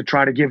 was to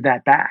try to give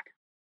that back.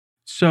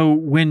 So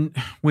when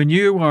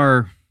you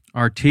are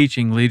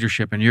teaching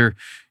leadership and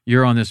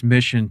you're on this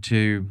mission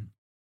to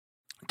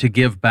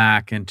give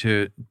back and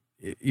to,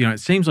 it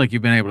seems like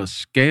you've been able to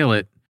scale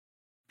it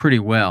pretty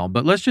well.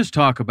 But let's just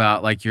talk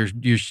about like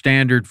your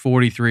standard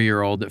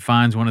 43-year-old that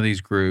finds one of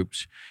these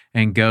groups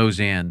and goes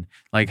in.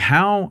 Like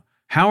how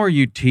are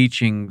you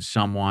teaching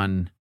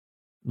someone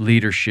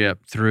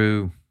leadership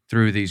through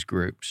these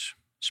groups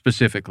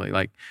specifically?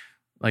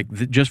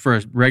 Just for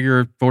a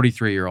regular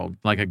 43-year-old,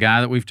 like a guy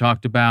that we've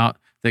talked about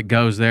that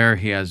goes there,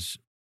 he's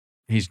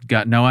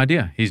got no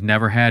idea. He's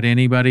never had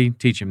anybody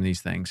teach him these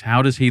things.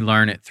 How does he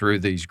learn it through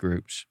these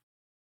groups?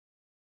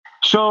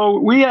 So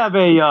we have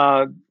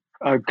a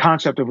a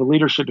concept of a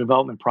leadership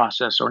development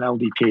process, or an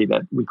LDP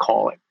that we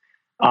call it.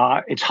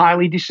 It's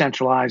highly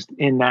decentralized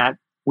in that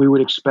we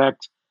would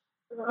expect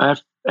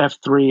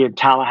F3 in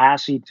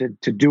Tallahassee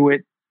to do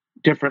it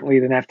differently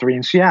than F3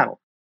 in Seattle.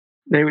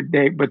 They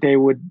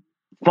would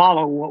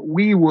follow what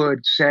we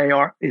would say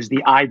is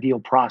the ideal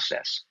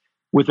process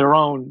with their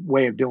own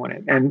way of doing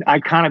it. And I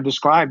kind of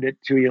described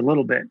it to you a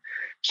little bit.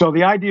 So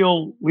the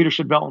ideal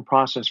leadership development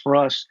process for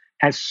us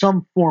has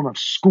some form of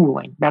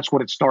schooling. That's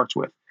what it starts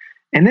with.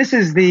 And this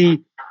is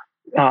the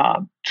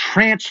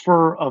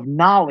transfer of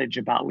knowledge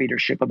about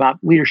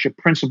leadership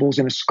principles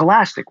in a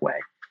scholastic way.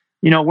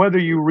 Whether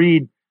you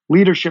read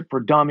Leadership for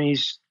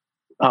Dummies,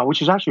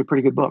 which is actually a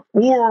pretty good book,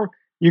 or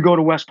you go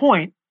to West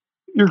Point,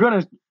 you're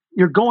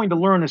going to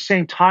learn the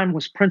same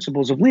timeless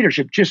principles of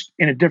leadership, just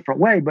in a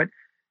different way, but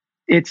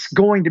it's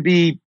going to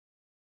be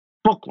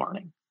book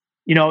learning.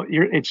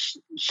 It's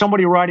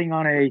somebody writing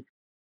on a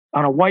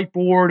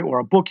whiteboard, or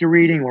a book you're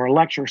reading, or a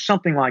lecture, or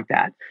something like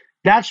that.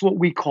 That's what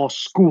we call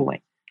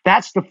schooling.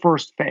 That's the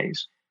first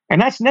phase.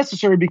 And that's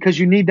necessary because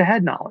you need the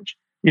head knowledge.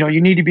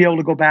 You need to be able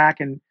to go back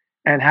and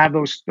have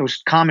those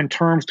common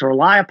terms to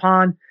rely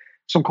upon,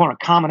 some kind of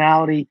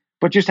commonality,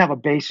 but just have a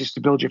basis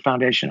to build your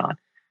foundation on.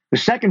 The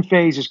second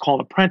phase is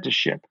called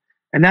apprenticeship.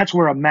 And that's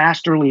where a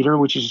master leader,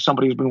 which is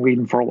somebody who's been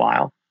leading for a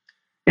while,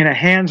 in a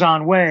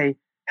hands-on way,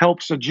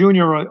 helps a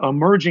junior,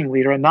 emerging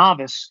leader, a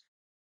novice,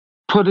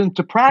 put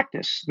into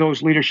practice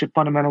those leadership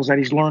fundamentals that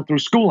he's learned through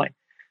schooling.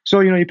 So,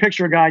 you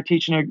picture a guy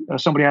teaching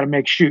somebody how to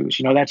make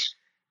shoes.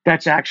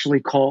 That's actually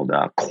called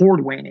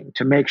cordwaining,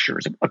 to make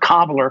shoes. A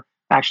cobbler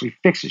actually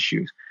fixes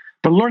shoes.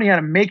 But learning how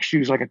to make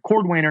shoes like a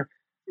cordwainer,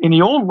 in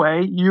the old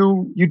way,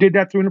 you did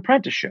that through an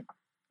apprenticeship.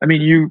 I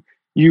mean,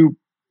 you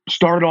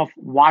started off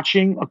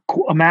watching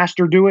a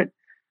master do it,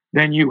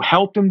 then you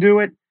helped him do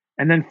it,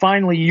 and then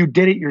finally you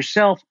did it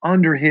yourself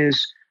under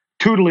his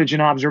tutelage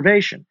and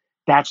observation.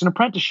 That's an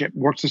apprenticeship.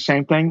 Works the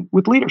same thing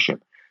with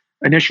leadership.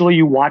 Initially,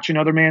 you watch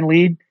another man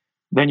lead,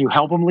 then you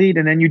help him lead,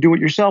 and then you do it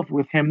yourself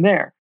with him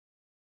there.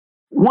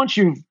 Once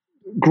you've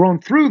grown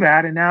through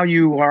that, and now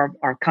you are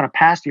kind of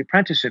past the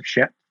apprenticeship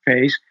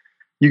phase,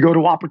 you go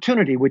to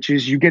opportunity, which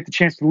is you get the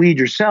chance to lead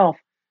yourself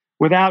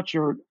without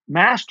your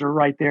master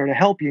right there to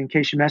help you in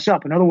case you mess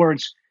up. In other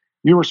words,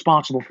 you're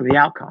responsible for the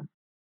outcome.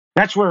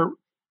 That's where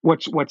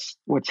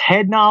what's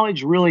head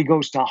knowledge really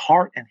goes to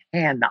heart and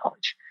hand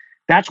knowledge.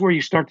 That's where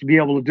you start to be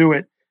able to do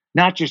it,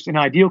 not just in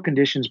ideal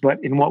conditions, but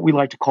in what we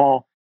like to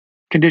call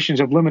conditions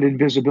of limited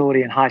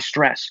visibility and high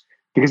stress,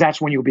 because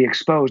that's when you'll be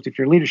exposed if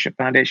your leadership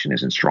foundation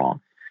isn't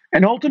strong.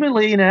 And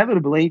ultimately,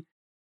 inevitably,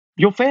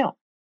 you'll fail.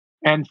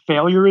 And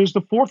failure is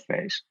the fourth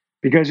phase,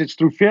 because it's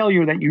through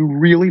failure that you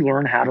really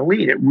learn how to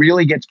lead. It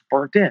really gets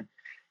burnt in.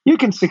 You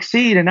can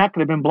succeed, and that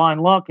could have been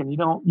blind luck, and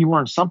you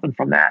learn something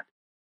from that.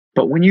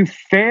 But when you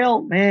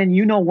fail, man,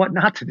 you know what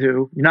not to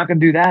do. You're not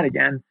going to do that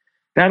again.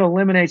 That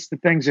eliminates the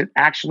things that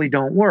actually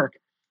don't work.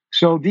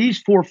 So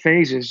these four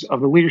phases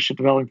of the leadership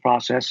development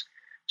process,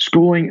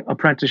 schooling,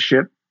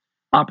 apprenticeship,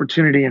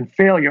 opportunity, and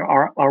failure,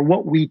 are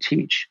what we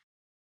teach.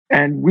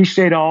 And we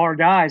say to all our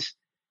guys,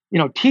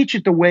 teach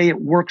it the way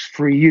it works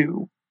for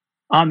you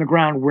on the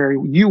ground where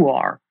you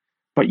are,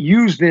 but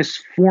use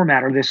this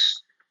format, or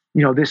this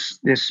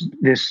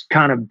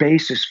kind of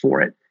basis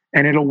for it,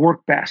 and it'll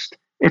work best.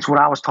 It's what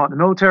I was taught in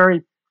the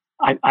military.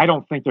 I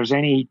don't think there's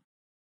any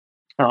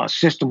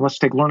system. Let's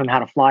take learning how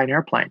to fly an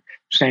airplane.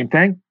 Same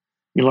thing.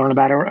 You learn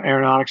about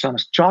aeronautics on a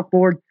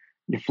chalkboard.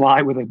 You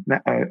fly with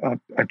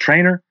a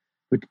trainer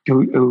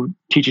who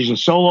teaches you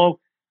solo.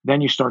 Then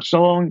you start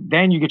soloing.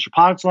 Then you get your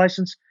pilot's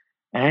license,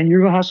 and you're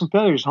going to have some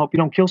failures. Hope you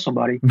don't kill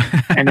somebody.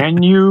 And then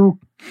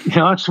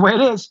that's the way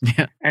it is.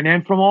 Yeah. And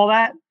then from all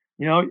that,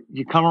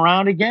 you come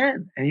around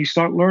again and you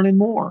start learning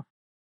more.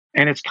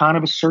 And it's kind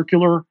of a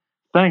circular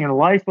thing. In the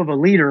life of a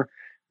leader,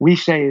 we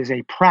say is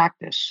a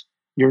practice.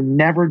 You're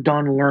never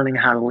done learning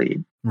how to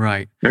lead.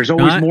 Right. There's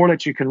always more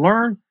that you can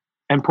learn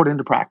and put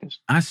into practice.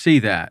 I see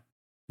that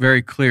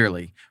very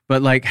clearly.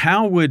 But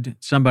how would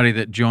somebody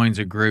that joins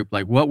a group,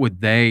 what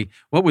would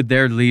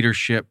their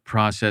leadership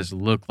process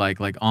look like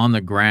on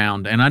the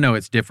ground? And I know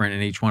it's different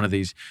in each one of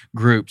these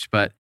groups,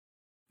 but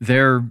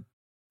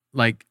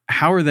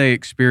how are they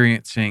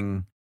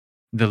experiencing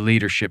the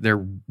leadership?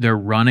 They're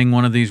running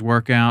one of these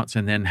workouts,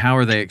 and then how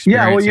are they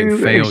experiencing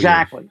failure?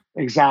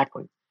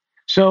 Exactly.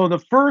 So the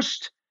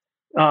first,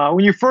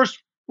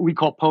 we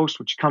call post,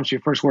 which comes to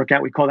your first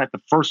workout, we call that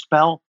the first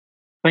bell.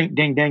 Ding,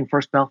 ding, ding,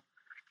 first bell.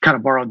 Kind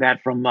of borrowed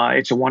that from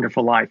It's a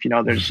Wonderful Life.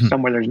 There's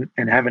somewhere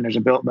in heaven, there's a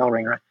bell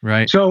ring, right?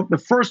 Right. So the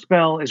first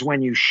bell is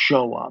when you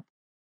show up.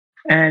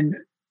 And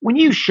when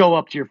you show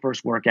up to your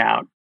first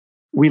workout,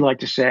 we like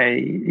to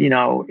say,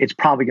 it's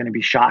probably going to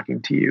be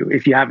shocking to you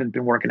if you haven't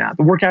been working out.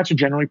 The workouts are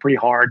generally pretty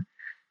hard.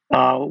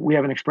 We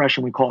have an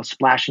expression we call it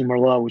splashing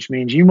Merlot, which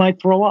means you might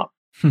throw up.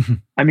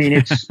 I mean,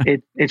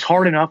 it's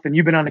hard enough, and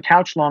you've been on the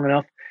couch long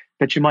enough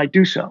that you might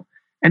do so.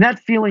 And that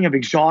feeling of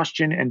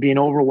exhaustion and being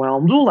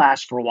overwhelmed will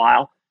last for a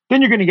while.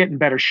 Then you're going to get in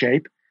better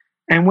shape.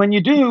 And when you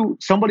do,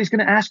 somebody's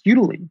going to ask you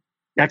to lead.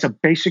 That's a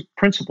basic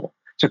principle.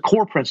 It's a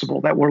core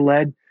principle that we're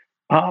led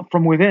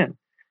from within.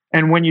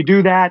 And when you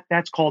do that,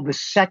 that's called the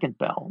second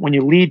bell, when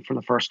you lead for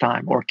the first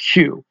time, or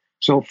cue.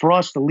 So for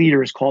us, the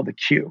leader is called the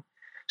cue.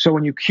 So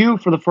when you cue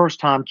for the first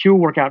time, cue a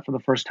workout for the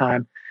first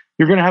time,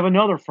 you're going to have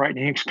another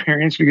frightening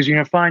experience, because you're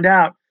going to find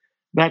out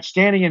that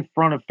standing in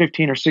front of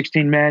 15 or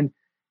 16 men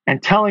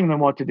and telling them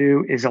what to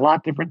do is a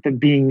lot different than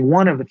being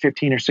one of the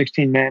 15 or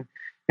 16 men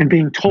and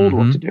being told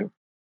what to do.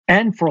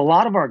 And for a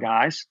lot of our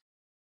guys,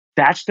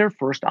 that's their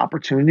first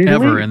opportunity to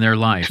ever lead, in their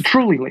life, to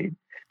truly lead.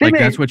 Like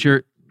that's what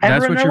you're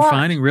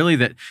finding, really,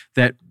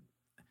 that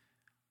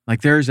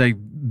like there's a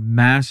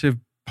massive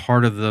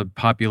part of the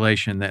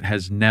population that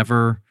has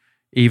never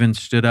even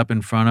stood up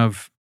in front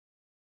of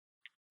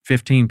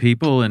 15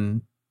 people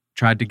and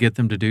tried to get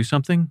them to do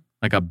something,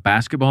 like a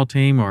basketball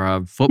team or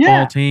a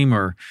football team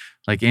or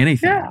like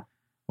anything. Yeah.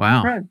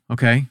 Wow. Right.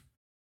 Okay.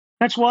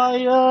 That's why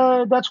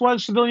the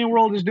civilian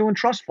world is doing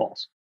trust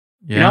falls.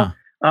 Yeah.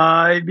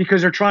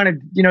 Because they're trying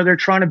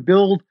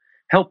to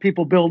help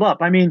people build up.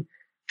 I mean,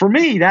 for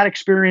me, that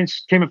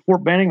experience came at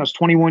Fort Benning. I was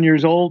 21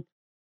 years old.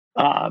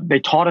 They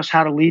taught us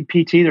how to lead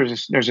PT.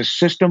 There's a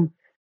system.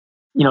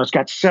 It's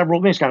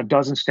got a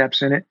dozen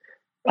steps in it.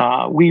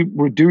 We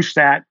reduced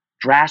that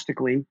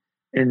drastically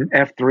in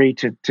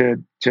F3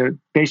 to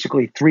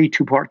basically 3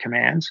 2-part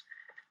commands.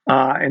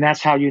 And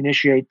that's how you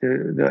initiate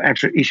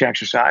each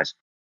exercise.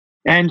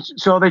 And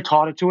so they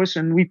taught it to us,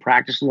 and we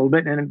practiced a little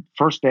bit. And the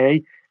first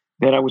day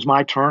that it was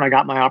my turn, I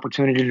got my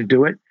opportunity to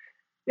do it.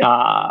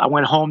 I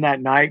went home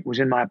that night, was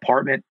in my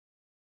apartment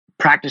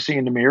practicing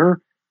in the mirror.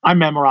 I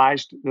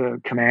memorized the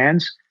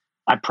commands.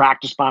 I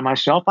practiced by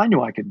myself. I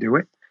knew I could do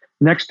it.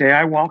 Next day,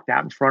 I walked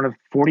out in front of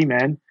 40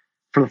 men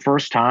for the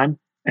first time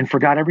and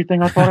forgot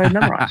everything I thought I had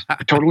memorized.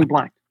 Totally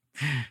blanked.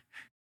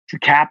 The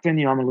captain,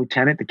 I'm a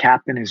lieutenant. The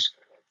captain is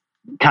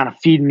kind of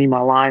feeding me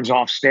my lines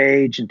off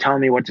stage and telling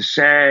me what to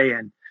say.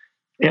 And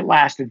it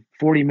lasted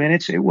 40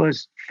 minutes. It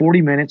was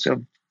 40 minutes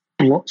of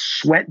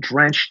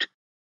sweat-drenched,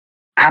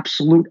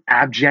 absolute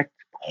abject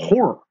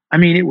horror. I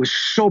mean, it was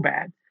so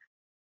bad.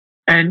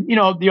 And,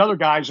 the other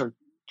guys are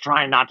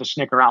trying not to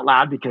snicker out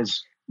loud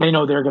because they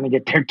know they're going to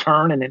get their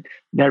turn, and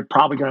they're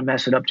probably going to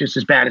mess it up just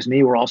as bad as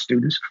me. We're all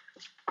students.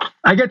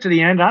 I get to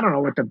the end. I don't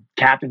know what the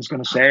captain's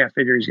going to say. I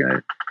figure he's going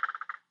to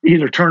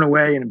either turn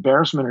away in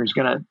embarrassment or he's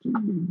going to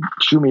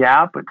chew me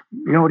out. But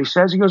you know what he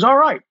says? He goes, "All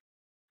right,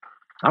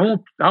 I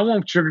won't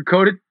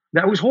sugarcoat it.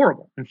 That was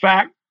horrible. In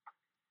fact,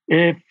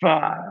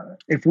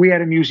 if we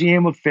had a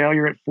museum of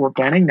failure at Fort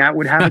Benning, that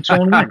would have its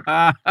own wing.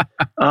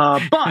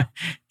 But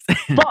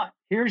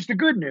here's the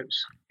good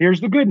news. You're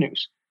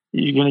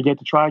going to get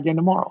to try again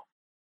tomorrow."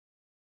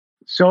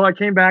 So I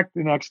came back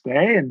the next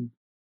day, and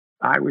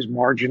I was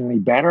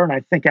marginally better. And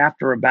I think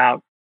after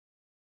about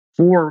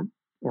 4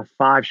 or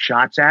 5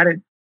 shots at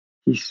it,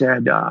 he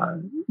said,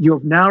 "You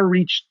have now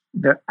reached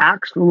the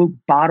absolute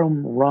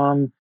bottom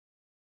rung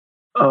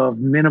of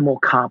minimal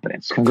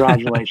competence.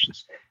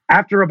 Congratulations."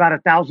 After about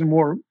 1,000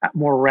 more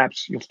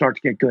reps, you'll start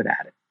to get good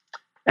at it.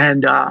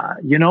 And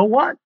you know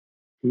what?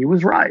 He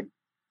was right.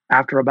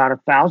 After about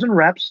 1,000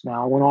 reps,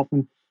 now I went off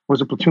and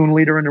was a platoon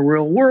leader in the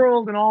real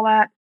world and all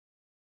that,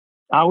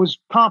 I was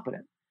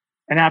competent.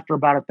 And after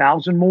about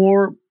 1,000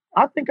 more,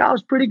 I think I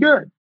was pretty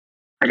good.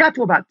 I got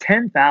to about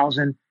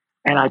 10,000,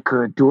 and I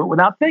could do it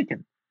without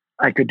thinking.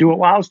 I could do it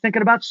while I was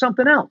thinking about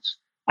something else.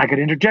 I could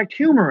interject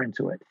humor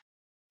into it.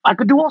 I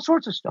could do all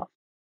sorts of stuff.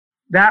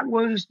 That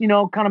was,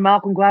 kind of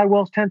Malcolm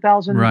Gladwell's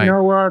 10,000, right.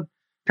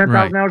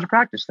 10,000 hours of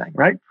practice thing,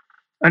 right?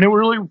 And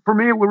for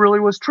me, it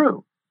really was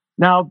true.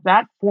 Now,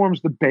 that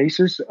forms the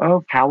basis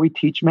of how we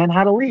teach men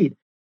how to lead.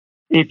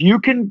 If you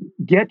can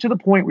get to the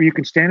point where you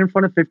can stand in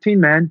front of 15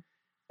 men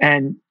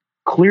and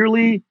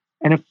clearly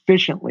and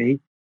efficiently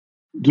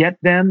get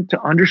them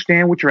to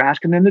understand what you're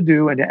asking them to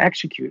do and to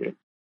execute it,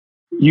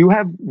 you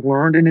have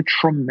learned a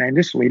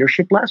tremendous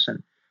leadership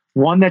lesson,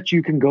 one that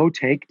you can go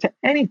take to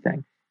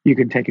anything. You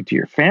can take it to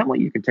your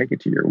family. You can take it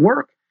to your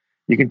work.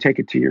 You can take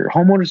it to your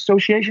homeowners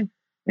association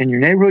in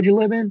your neighborhood you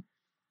live in.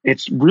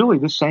 It's really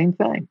the same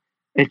thing.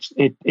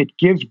 It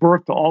gives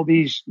birth to all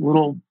these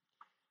little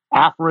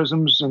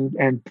aphorisms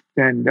and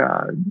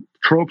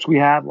tropes we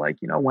have, like,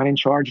 when in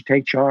charge,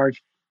 take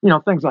charge,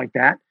 things like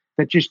that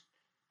just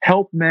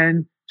help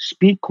men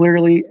speak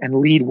clearly and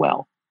lead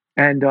well.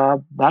 And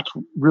that's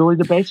really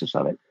the basis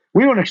of it.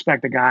 We don't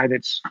expect a guy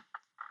that's,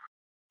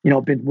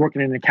 been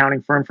working in an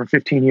accounting firm for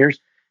 15 years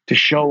to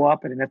show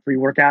up at an F3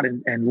 workout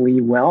and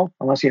lead well,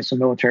 unless he has some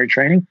military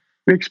training.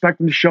 We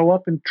expect him to show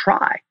up and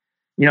try,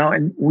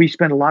 and we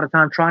spend a lot of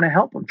time trying to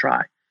help him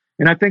try.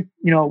 And I think,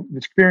 the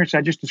experience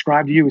I just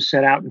described to you was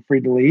set out and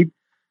Free to Lead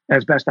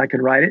as best I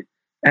could write it.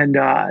 And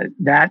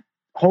that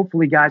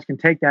hopefully guys can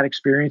take that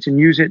experience and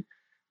use it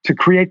to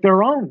create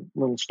their own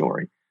little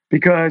story,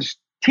 because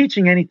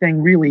teaching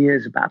anything really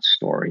is about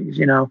stories.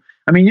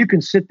 I mean, you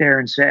can sit there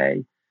and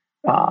say,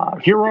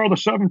 here are the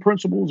 7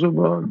 principles of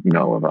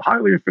a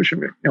highly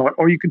efficient,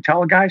 or you can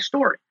tell a guy's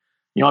story.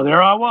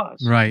 There I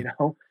was, right.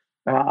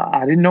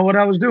 I didn't know what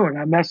I was doing.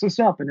 I messed this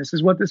up, and this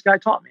is what this guy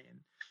taught me.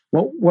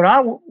 Well,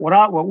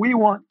 what we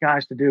want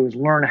guys to do is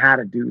learn how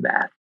to do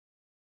that.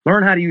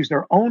 Learn how to use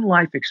their own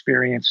life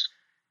experience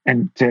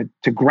and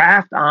to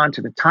graft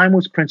onto the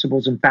timeless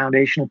principles and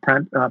foundational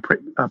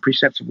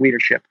precepts of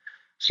leadership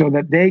so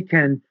that they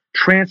can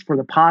transfer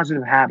the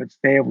positive habits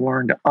they have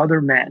learned to other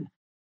men.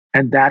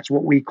 And that's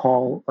what we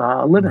call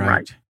living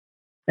right.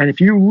 And if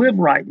you live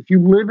right, if you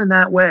live in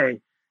that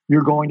way,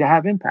 you're going to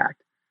have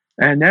impact.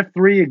 And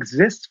F3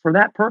 exists for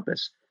that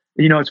purpose.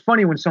 You know, it's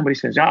funny when somebody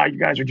says, you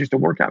guys are just a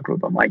workout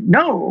group. I'm like,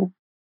 no,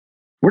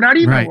 we're not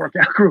even a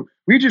workout group.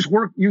 We just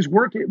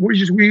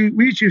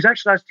use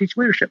exercise to teach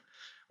leadership.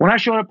 When I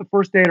showed up the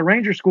first day at a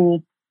Ranger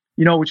school,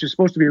 you know, which is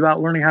supposed to be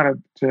about learning how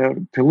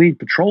to lead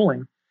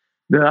patrolling,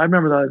 I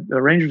remember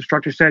the Ranger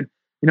instructor said,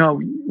 you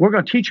know, we're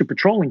going to teach you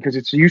patrolling because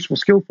it's a useful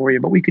skill for you,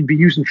 but we could be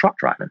using truck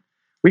driving.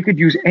 We could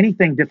use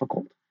anything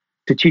difficult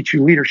to teach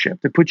you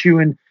leadership, to put you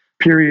in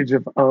periods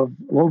of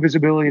low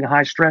visibility and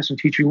high stress and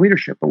teach you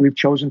leadership. But we've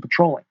chosen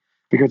patrolling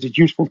because it's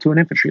useful to an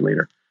infantry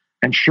leader.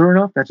 And sure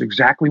enough, that's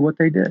exactly what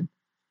they did.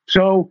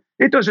 So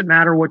it doesn't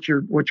matter what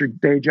your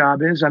day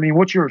job is. I mean,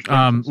 what's yours?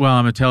 Well,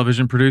 I'm a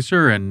television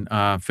producer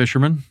and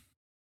fisherman,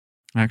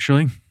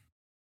 actually.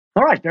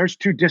 All right,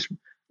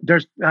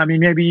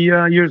 maybe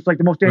you're like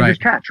the most dangerous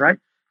catch, right?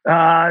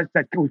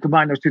 That we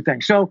combine those two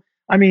things. So,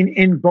 I mean,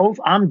 in both,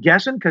 I'm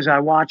guessing because I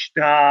watched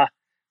the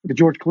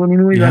George Clooney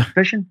movie about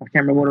fishing. I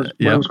can't remember what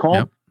it was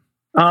called.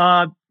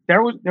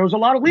 There was a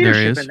lot of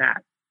leadership in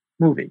that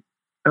movie.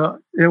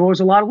 There was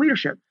a lot of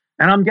leadership.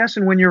 And I'm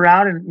guessing when you're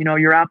out and, you know,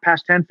 you're out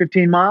past 10,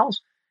 15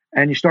 miles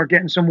and you start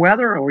getting some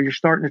weather or you're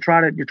trying to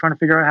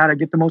figure out how to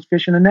get the most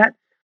fish in the net.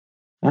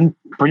 And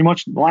pretty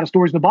much a lot of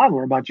stories in the Bible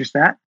are about just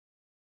that.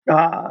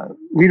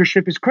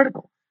 Leadership is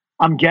critical.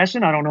 I'm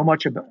guessing, I don't know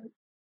much about it.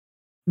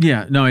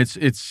 Yeah, no,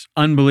 it's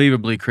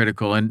unbelievably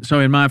critical. And so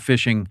in my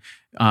fishing,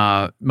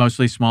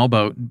 mostly small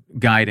boat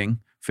guiding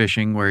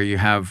fishing where you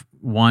have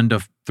 1 to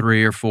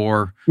 3 or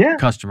 4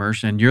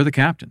 customers and you're the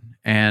captain.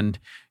 And,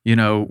 you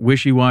know,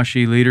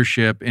 wishy-washy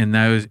leadership in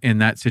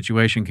that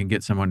situation can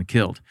get someone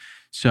killed.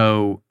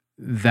 So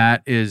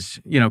that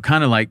is, you know,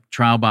 kind of like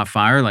trial by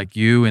fire, like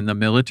you in the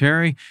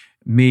military.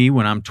 Me,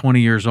 when I'm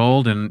 20 years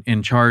old and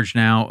in charge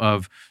now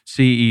of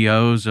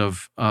CEOs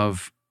of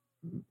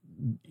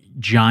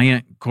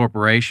giant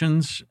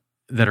corporations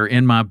that are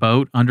in my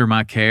boat under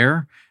my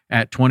care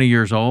at 20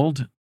 years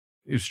old,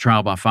 it's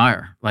trial by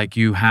fire. Like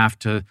you have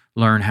to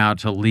learn how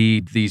to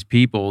lead these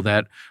people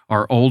that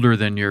are older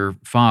than your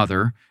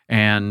father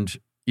and,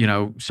 you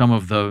know, some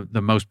of the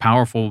most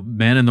powerful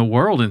men in the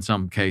world in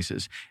some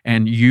cases.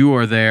 And you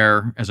are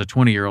there as a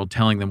 20-year-old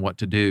telling them what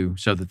to do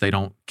so that they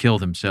don't kill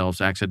themselves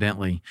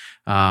accidentally,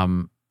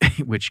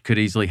 which could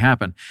easily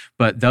happen.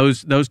 But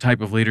those type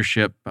of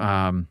leadership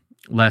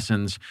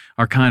lessons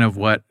are kind of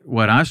what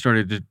I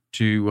started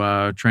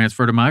to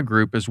transfer to my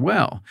group as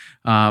well.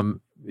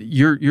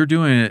 You're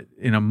doing it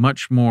in a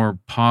much more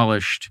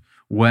polished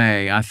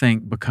way, I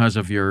think, because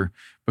of your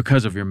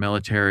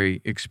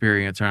military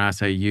experience. And I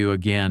say you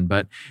again,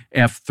 but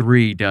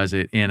F3 does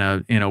it in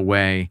a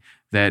way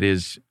that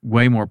is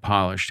way more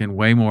polished and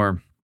way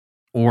more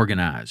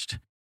organized.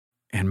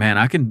 And man,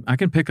 I can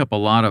pick up a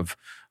lot of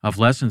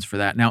lessons for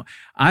that. Now,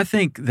 I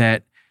think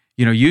that,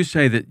 you know, you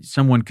say that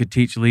someone could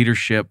teach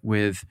leadership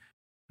with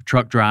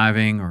truck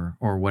driving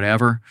or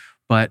whatever,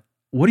 but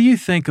what do you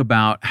think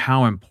about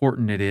how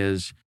important it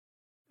is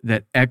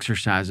that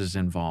exercise is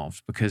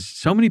involved? Because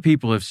so many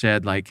people have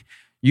said, like,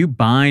 you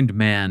bind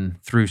men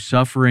through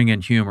suffering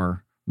and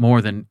humor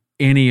more than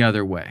any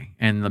other way.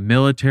 And the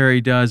military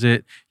does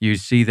it. You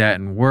see that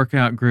in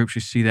workout groups.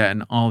 You see that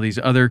in all these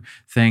other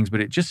things.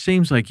 But it just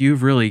seems like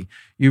you've really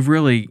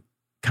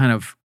kind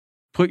of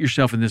put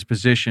yourself in this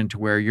position to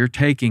where you're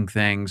taking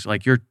things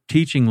like you're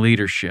teaching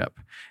leadership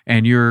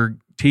and you're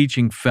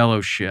teaching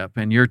fellowship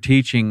and you're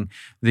teaching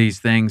these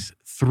things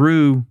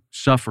through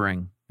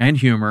suffering and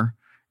humor.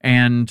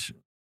 And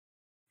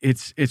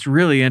it's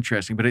really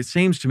interesting, but it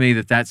seems to me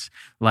that that's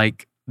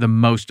like the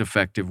most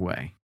effective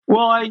way.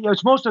 Well,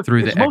 it's most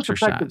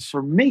effective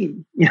for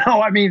me. You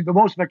know, I mean, the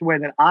most effective way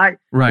that I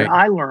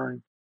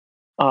learn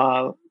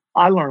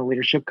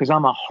leadership because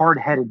I'm a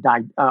hard-headed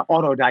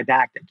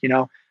autodidactic. You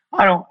know,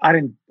 I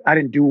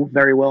didn't do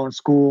very well in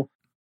school.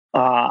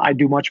 I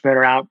do much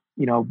better out.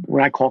 You know,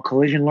 what I call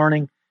collision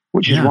learning,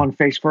 which is run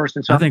face first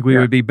and stuff. I think we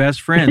would be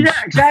best friends.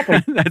 Yeah,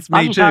 exactly. That's me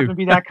I just too. happen to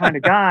be that kind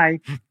of guy.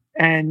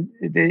 And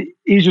the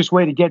easiest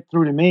way to get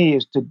through to me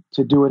is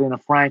to do it in a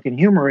frank and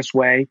humorous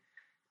way.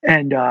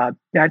 And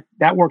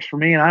that works for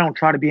me. And I don't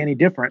try to be any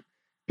different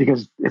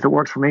because if it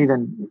works for me,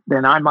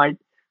 then I might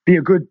be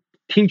a good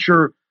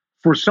teacher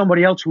for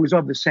somebody else who is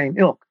of the same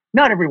ilk.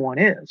 Not everyone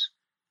is.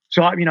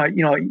 So, you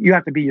know, you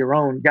have to be your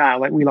own guy.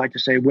 Like we like to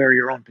say, wear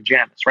your own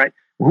pajamas, right?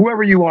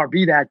 Whoever you are,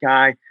 be that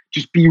guy.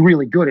 Just be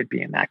really good at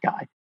being that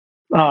guy.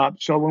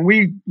 So when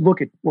we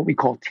look at what we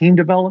call team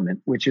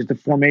development, which is the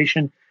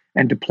formation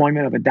and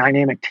deployment of a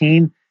dynamic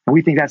team, and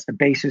we think that's the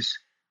basis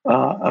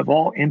of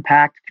all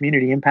impact,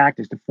 community impact,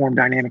 is to form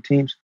dynamic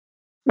teams,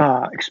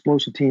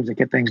 explosive teams that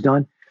get things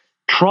done.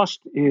 Trust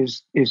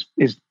is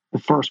the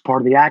first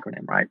part of the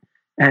acronym, right?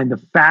 And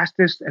the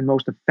fastest and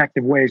most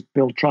effective ways to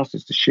build trust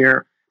is to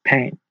share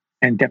pain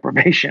and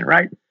deprivation,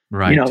 right?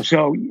 Right.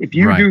 So if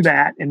you do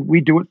that, and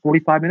we do it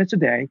 45 minutes a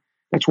day,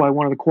 that's why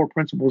one of the core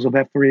principles of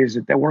F3 is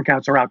that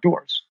workouts are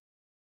outdoors.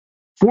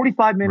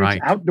 45 minutes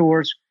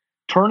outdoors,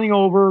 turning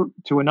over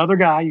to another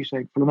guy. You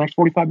say, for the next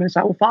 45 minutes,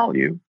 I will follow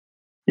you,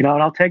 and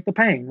I'll take the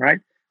pain, right?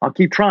 I'll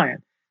keep trying.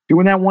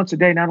 Doing that once a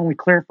day not only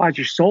clarifies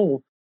your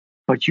soul,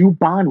 but you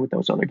bond with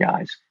those other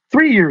guys.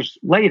 3 years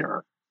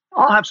later,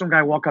 I'll have some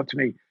guy walk up to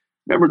me.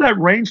 Remember that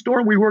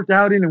rainstorm we worked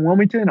out in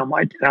Wilmington? I'm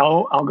like,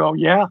 no. I'll go,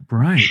 yeah,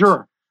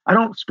 sure. I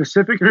don't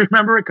specifically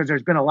remember it because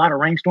there's been a lot of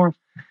rainstorms,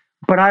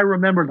 but I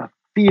remember the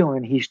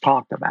feeling he's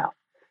talked about.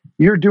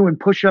 You're doing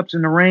push-ups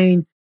in the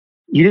rain.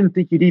 You didn't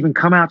think you'd even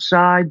come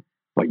outside,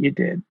 but you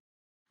did.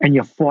 And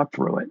you fought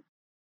through it.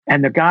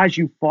 And the guys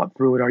you fought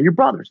through it are your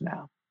brothers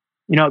now.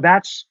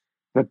 That's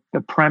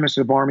the premise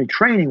of Army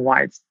training,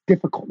 why it's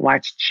difficult, why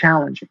it's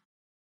challenging.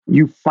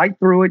 You fight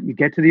through it, you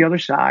get to the other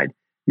side,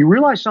 you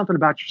realize something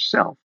about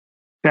yourself,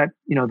 that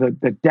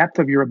the depth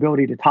of your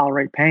ability to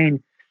tolerate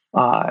pain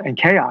and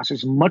chaos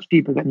is much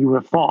deeper than you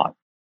would have thought.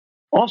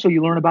 Also,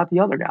 you learn about the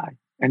other guy,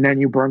 and then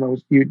you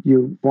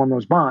form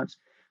those bonds.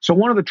 So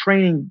one of the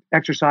training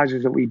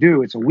exercises that we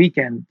do, it's a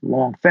weekend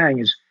long thing,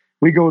 is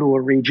we go to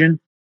a region,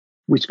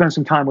 we spend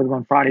some time with them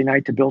on Friday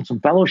night to build some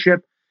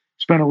fellowship,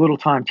 spend a little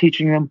time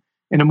teaching them.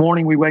 In the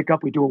morning, we wake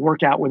up, we do a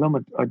workout with them.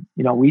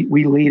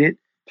 We lead it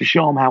to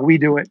show them how we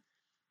do it.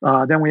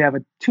 Then we have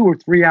a 2 or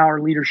 3 hour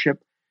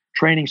leadership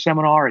training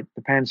seminar. It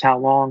depends how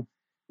long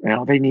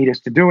they need us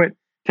to do it.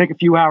 Take a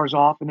few hours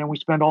off, and then we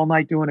spend all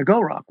night doing a go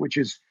ruck, which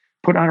is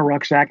put on a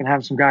rucksack and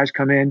have some guys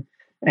come in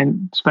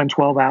and spend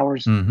 12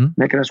 hours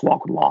making us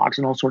walk with logs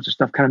and all sorts of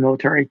stuff, kind of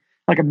military,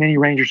 like a mini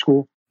ranger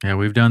school. Yeah,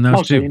 we've done those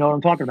too. So you know what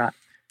I'm talking about.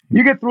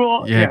 You get through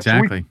all. Yeah,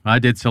 exactly. I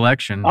did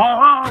selection.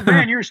 Oh,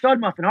 man, you're a stud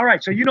muffin. All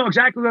right, so you know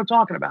exactly what I'm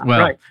talking about. Well,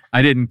 right.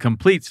 I didn't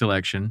complete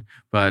selection,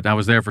 but I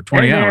was there for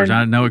 20 hours.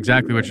 I know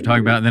exactly what you're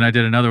talking about. And then I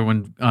did another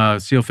one,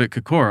 SEAL Fit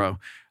Kokoro.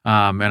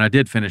 And I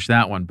did finish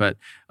that one, but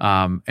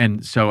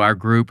and so our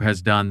group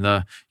has done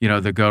the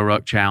Go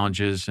Ruck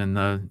challenges and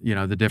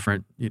the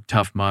different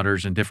Tough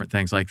Mudders and different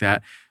things like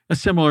that. A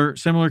similar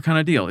kind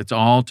of deal. It's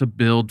all to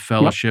build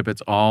fellowship.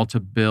 It's all to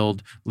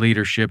build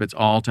leadership. It's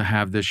all to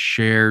have this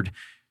shared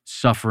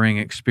suffering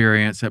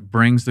experience that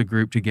brings the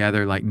group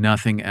together like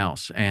nothing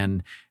else.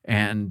 And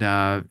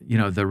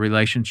the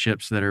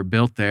relationships that are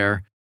built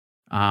there.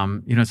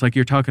 It's like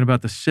you're talking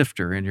about the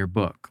sifter in your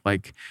book,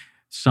 like.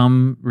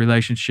 Some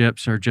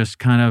relationships are just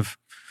kind of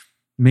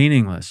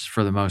meaningless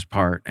for the most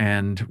part.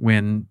 And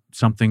when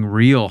something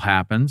real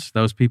happens,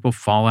 those people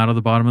fall out of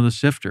the bottom of the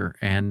sifter.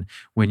 And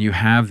when you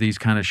have these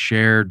kind of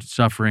shared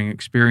suffering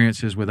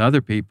experiences with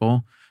other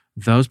people,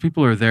 those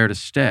people are there to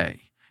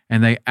stay.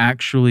 And they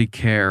actually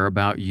care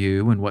about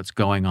you and what's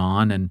going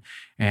on.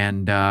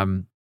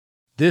 And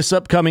this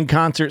upcoming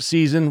concert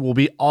season will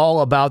be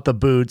all about the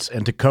boots,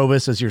 and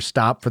Tecovas is your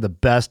stop for the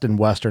best in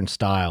Western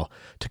style.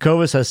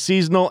 Tecovas has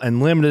seasonal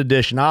and limited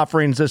edition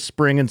offerings this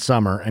spring and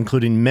summer,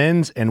 including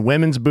men's and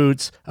women's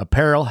boots,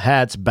 apparel,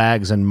 hats,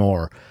 bags, and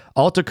more.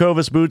 All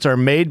Tecovas boots are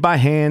made by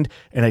hand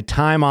in a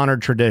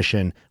time-honored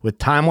tradition with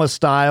timeless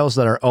styles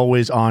that are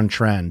always on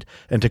trend.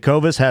 And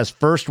Tecovas has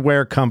first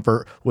wear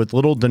comfort with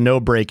little to no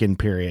break-in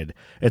period.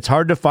 It's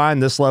hard to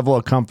find this level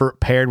of comfort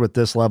paired with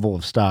this level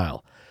of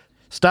style.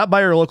 Stop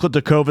by your local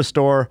Tecovas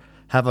store,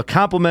 have a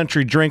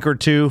complimentary drink or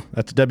two,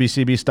 that's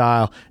WCB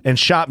style, and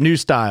shop new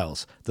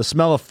styles. The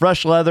smell of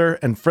fresh leather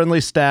and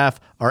friendly staff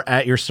are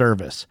at your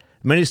service.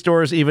 Many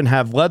stores even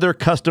have leather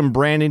custom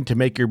branding to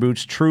make your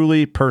boots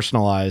truly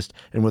personalized.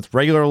 And with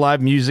regular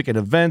live music and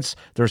events,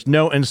 there's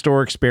no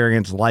in-store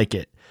experience like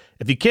it.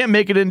 If you can't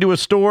make it into a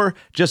store,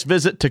 just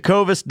visit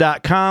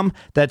tecovas.com.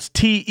 That's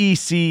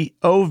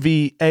TECOVAS.com.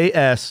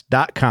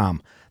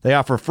 They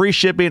offer free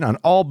shipping on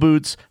all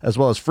boots, as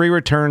well as free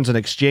returns and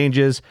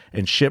exchanges,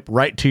 and ship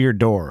right to your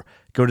door.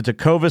 Go to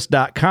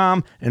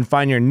tecovas.com and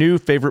find your new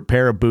favorite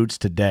pair of boots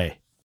today.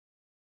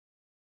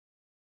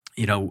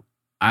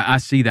 I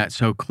see that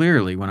so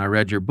clearly when I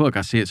read your book.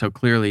 I see it so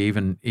clearly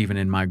even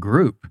in my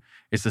group.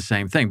 It's the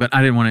same thing. But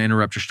I didn't want to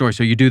interrupt your story.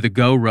 So you do the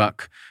Go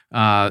Ruck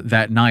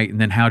that night, and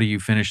then how do you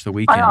finish the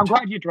weekend? I'm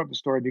glad you interrupted the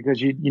story because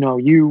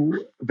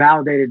you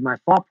validated my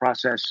thought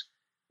process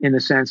in the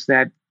sense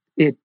that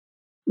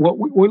what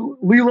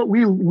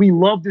we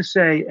love to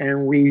say,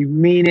 and we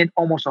mean it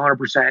almost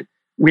 100%.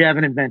 We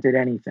haven't invented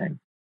anything.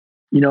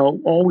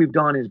 All we've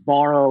done is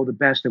borrow the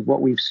best of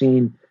what we've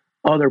seen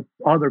other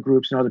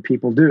groups and other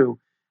people do,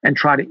 and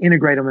try to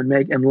integrate them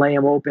and lay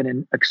them open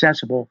and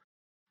accessible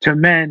to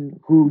men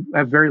who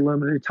have very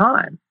limited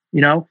time.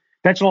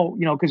 That's all.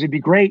 Because it'd be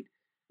great.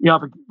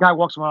 If a guy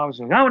walks around and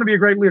says, "I want to be a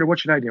great leader. What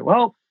should I do?"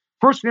 Well,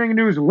 first thing you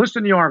do is enlist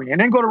in the Army, and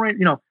then go to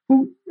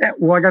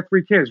Well, I got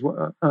 3 kids.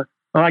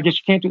 I guess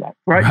you can't do that,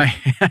 right?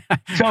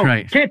 So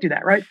can't do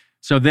that, right?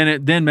 So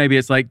then maybe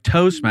it's like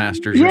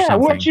Toastmasters or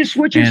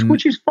something.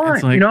 which is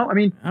fine. Like,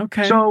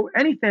 okay. So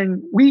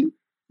anything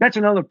that's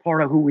another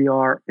part of who we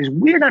are is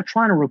we're not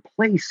trying to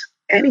replace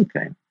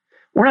anything.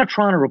 We're not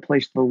trying to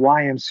replace the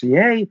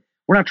YMCA.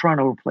 We're not trying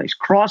to replace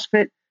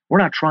CrossFit. We're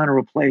not trying to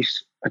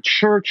replace a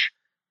church.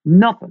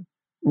 Nothing.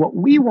 what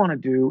we want to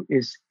do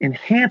is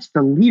enhance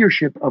the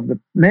leadership of the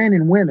men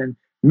and women,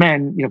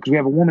 because we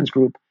have a women's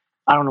group.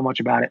 I don't know much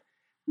about it,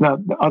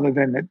 other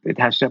than that it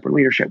has separate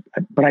leadership.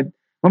 But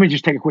let me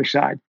just take a quick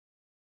side.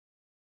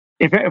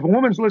 If a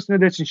woman's listening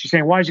to this and she's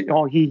saying, why is it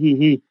all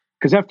he,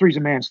 because F3 is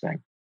a man's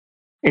thing.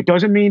 It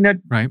doesn't mean that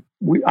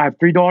I have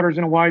 3 daughters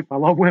and a wife. I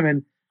love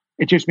women.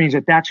 It just means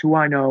that that's who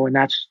I know. And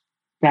that's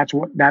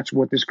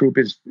what this group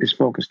is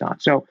focused on.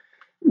 So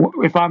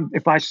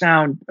if I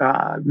sound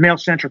male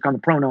centric on the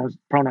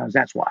pronouns,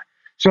 that's why.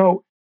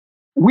 So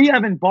we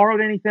haven't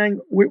borrowed anything,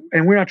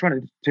 and we're not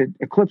trying to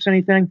eclipse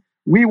anything.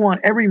 We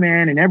want every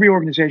man in every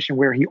organization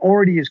where he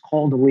already is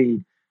called to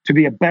lead to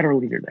be a better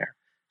leader there.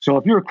 So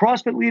if you're a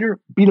CrossFit leader,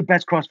 be the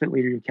best CrossFit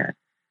leader you can.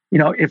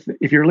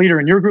 If you're a leader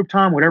in your group,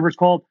 Tom, whatever it's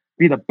called,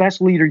 be the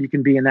best leader you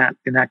can be in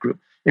that group.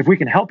 If we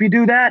can help you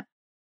do that,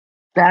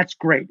 that's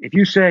great. If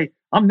you say,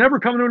 I'm never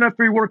coming to an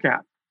F3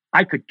 workout,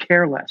 I could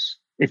care less.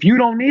 If you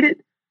don't need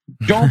it,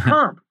 don't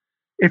come.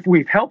 If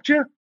we've helped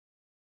you,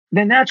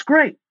 then that's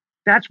great.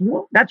 That's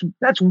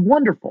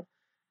wonderful.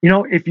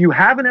 If you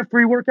have an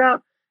F3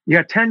 workout, you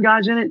got 10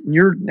 guys in it, and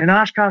you're in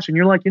Oshkosh, and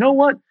you're like, you know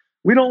what?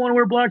 We don't want to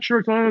wear black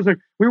shirts. I was like,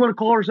 we want to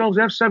call ourselves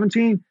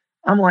F17.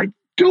 I'm like,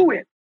 do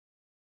it.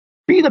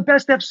 Be the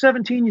best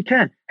F17 you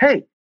can.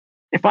 Hey,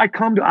 if I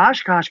come to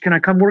Oshkosh, can I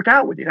come work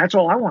out with you? That's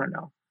all I want to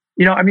know.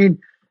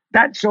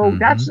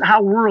 That's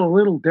how we're a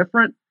little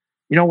different.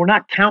 We're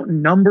not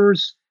counting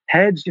numbers,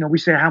 heads. We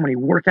say how many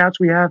workouts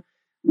we have.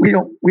 We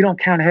don't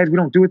count heads. We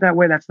don't do it that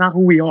way. That's not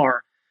who we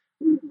are.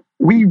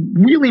 We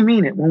really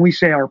mean it when we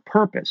say our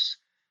purpose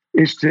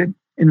is to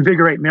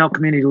invigorate male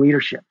community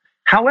leadership.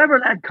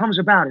 However that comes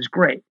about is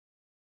great.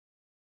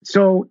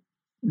 So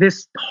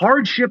this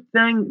hardship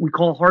thing we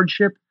call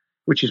hardship,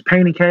 which is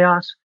pain and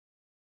chaos,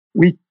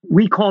 we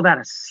call that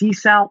a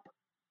CSALP,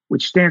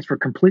 which stands for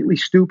completely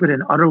stupid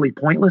and utterly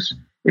pointless.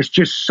 It's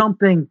just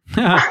something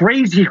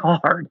crazy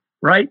hard,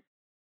 right?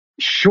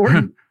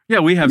 Short. Yeah,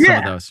 we have some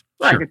of those.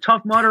 Like sure. A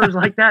Tough Mudder is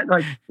like that.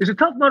 Like, is a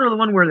Tough Mudder the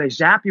one where they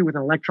zap you with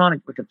an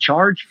electronic, with a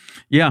charge?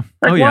 Yeah.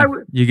 Like,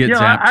 You get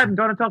zapped. I haven't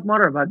done a Tough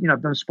Mudder, but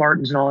I've done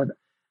Spartans and all of that.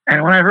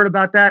 And when I heard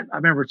about that, I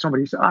remember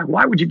somebody said,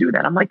 why would you do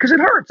that? I'm like, because it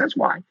hurts. That's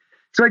why.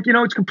 It's like,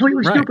 it's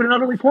completely stupid and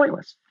utterly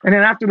pointless. And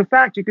then after the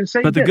fact, you can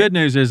say, but the good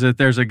news is that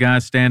there's a guy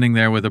standing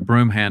there with a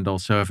broom handle.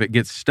 So if it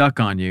gets stuck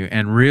on you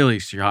and really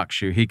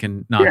shocks you, he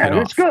can knock it off.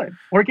 Yeah, it's good.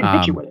 Or he can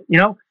hit you with it,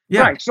 Yeah.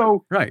 Right.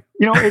 So,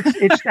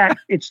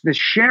 it's the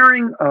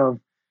sharing of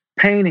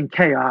pain and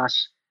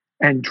chaos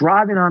and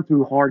driving on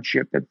through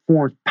hardship that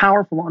forms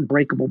powerful,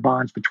 unbreakable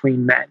bonds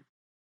between men.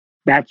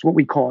 That's what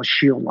we call a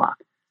shield lock.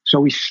 So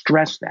we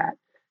stress that.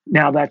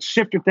 Now, that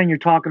shifter thing you're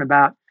talking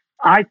about,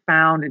 I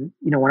found, and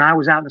when I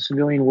was out in the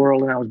civilian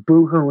world and I was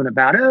boo-hooing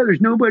about, there's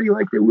nobody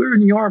like that, we're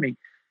in the Army.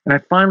 And I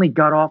finally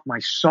got off my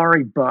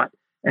sorry butt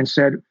and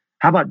said,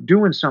 how about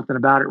doing something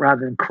about it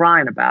rather than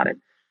crying about it?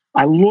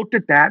 I looked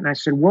at that and I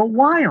said, well,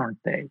 why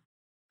aren't they?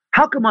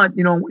 How come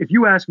if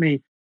you ask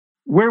me,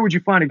 where would you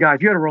find a guy?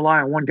 If you had to rely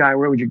on one guy,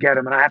 where would you get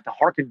him? And I have to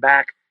harken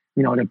back,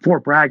 to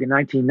Fort Bragg in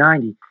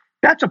 1990.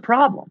 That's a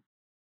problem.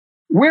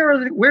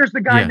 Where's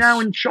the guy now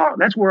in Charlotte?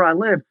 That's where I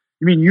live.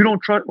 You mean you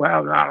don't trust?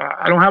 Well,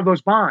 I don't have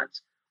those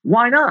bonds.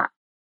 Why not?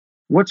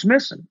 What's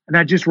missing? And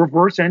I just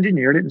reverse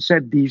engineered it and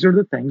said, these are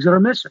the things that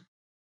are missing.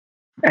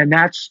 And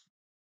that's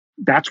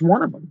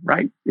one of them,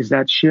 right? Is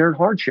that shared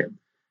hardship.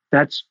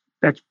 That's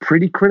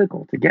pretty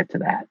critical to get to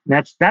that.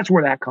 And that's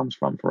where that comes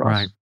from for us.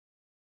 Right.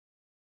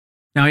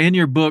 Now, in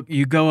your book,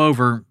 you go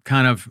over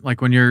kind of like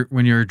when you're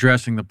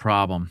addressing the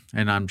problem,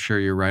 and I'm sure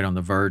you're right on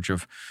the verge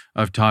of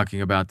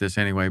talking about this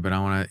anyway, but I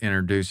want to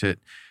introduce it.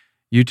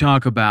 You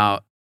talk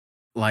about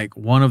like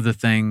one of the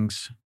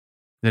things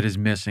that is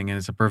missing, and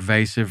it's a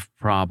pervasive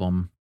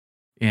problem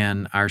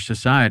in our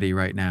society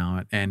right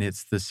now, and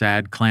it's the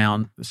sad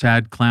clown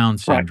syndrome.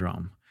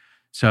 Right.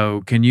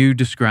 So can you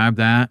describe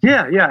that?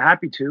 Yeah,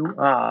 happy to.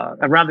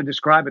 I'd rather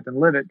describe it than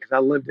live it because I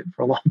lived it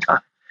for a long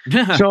time.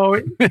 So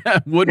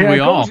wouldn't we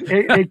all?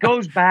 It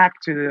goes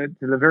back to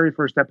the very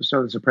first episode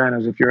of The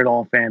Sopranos, if you're at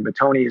all a fan, but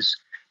Tony is...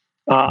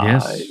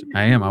 yes,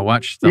 I am. I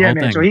watched the whole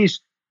thing. So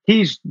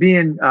he's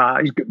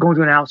going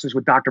through analysis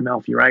with Dr.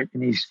 Melfi, right?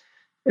 And he's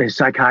a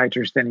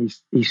psychiatrist, and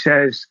he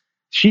says,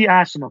 she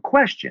asks him a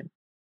question.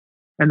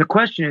 And the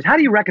question is, how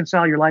do you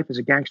reconcile your life as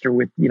a gangster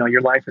with,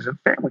 your life as a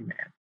family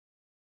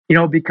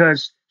man?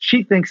 Because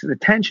she thinks that the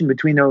tension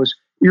between those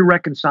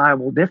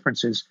irreconcilable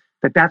differences,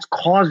 that's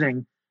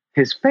causing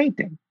his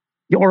fainting,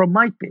 or it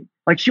might be.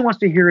 Like, she wants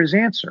to hear his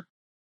answer.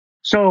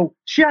 So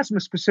she asks him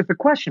a specific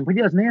question, but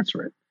he doesn't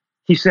answer it.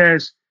 He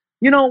says,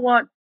 you know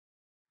what?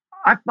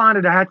 I find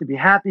it I have to be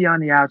happy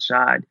on the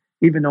outside,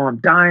 even though I'm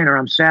dying or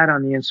I'm sad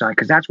on the inside,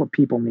 because that's what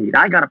people need.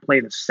 I got to play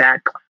the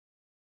sad clown.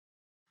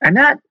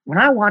 And when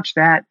I watched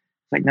that,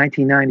 it's like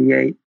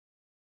 1998,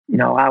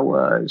 I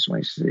was,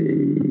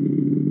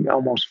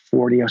 almost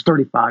 40. I was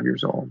 35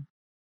 years old.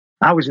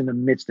 I was in the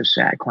midst of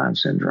sad clown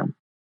syndrome.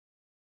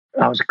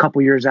 I was a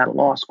couple years out of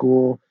law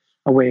school.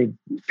 I weighed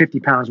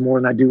 50 pounds more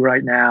than I do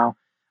right now.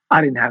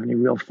 I didn't have any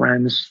real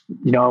friends,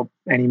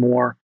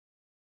 anymore.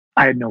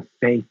 I had no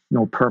faith,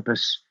 no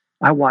purpose.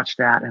 I watched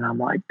that and I'm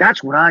like,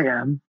 that's what I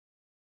am.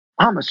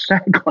 I'm a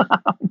sad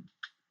clown.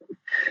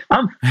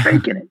 I'm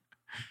faking it.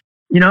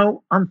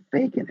 I'm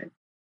faking it.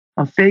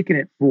 I'm faking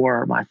it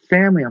for my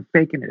family. I'm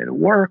faking it at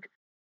work.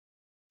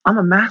 I'm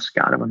a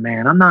mascot of a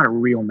man. I'm not a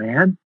real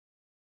man.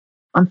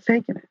 I'm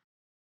faking it.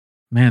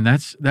 Man,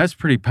 that's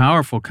pretty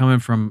powerful coming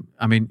from,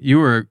 I mean,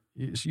 you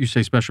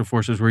say Special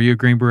Forces, were you a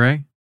Green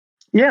Beret?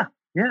 Yeah.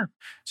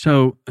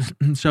 So,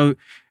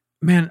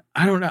 man,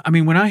 I don't know. I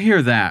mean, when I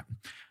hear that,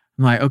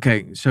 I'm like,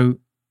 okay, so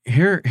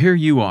here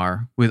you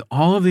are with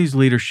all this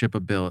leadership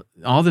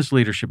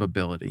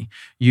ability.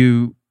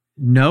 You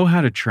know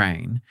how to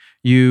train.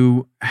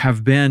 You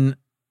have been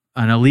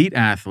an elite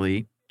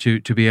athlete to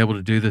be able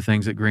to do the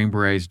things that Green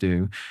Berets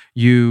do.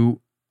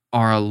 You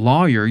are a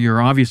lawyer.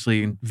 You're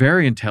obviously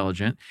very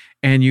intelligent,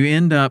 and you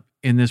end up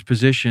in this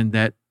position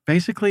that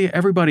basically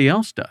everybody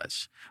else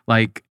does.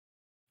 Like,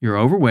 you're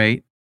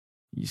overweight,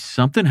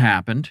 something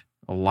happened,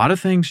 a lot of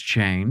things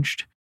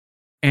changed,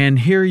 and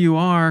here you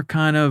are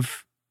kind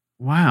of,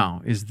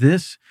 wow, is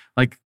this,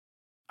 like,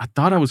 I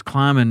thought I was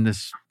climbing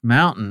this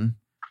mountain,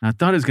 and I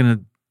thought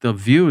the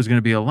view is going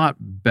to be a lot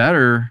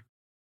better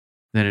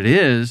than it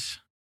is,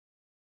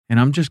 and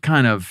I'm just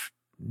kind of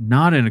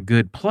not in a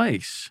good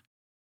place.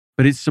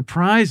 But it's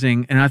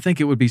surprising, and I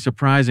think it would be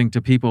surprising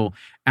to people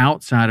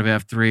outside of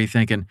F3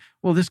 thinking,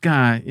 well, this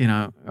guy,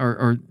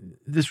 or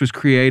this was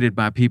created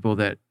by people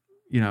that,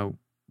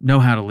 know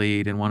how to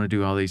lead and want to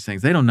do all these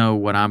things. They don't know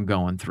what I'm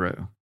going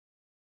through.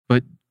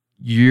 But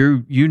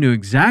you knew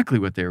exactly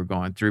what they were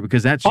going through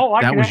because that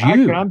was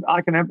you.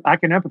 I can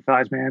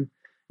empathize, man.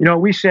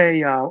 We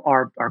say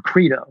our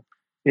credo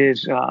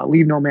is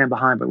leave no man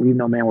behind, but leave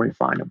no man where you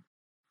find him.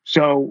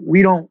 So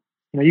we don't,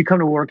 you come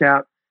to work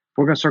out,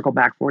 we're going to circle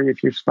back for you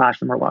if you're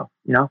splashing or low,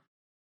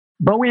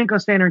 But we ain't going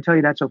to stand there and tell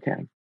you that's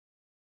okay.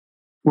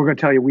 We're going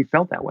to tell you we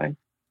felt that way.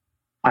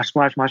 I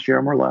splashed my share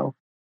of Merlot,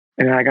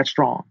 and then I got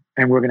strong.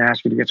 And we're going to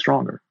ask you to get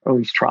stronger, or at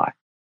least try.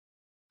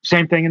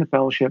 Same thing in the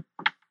fellowship.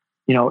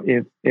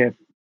 If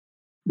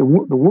the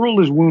world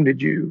has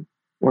wounded you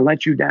or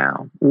let you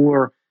down,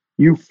 or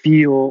you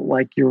feel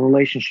like your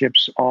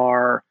relationships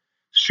are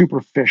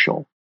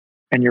superficial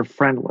and you're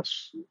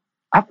friendless,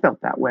 I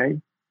felt that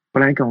way,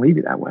 but I ain't going to leave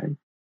you that way.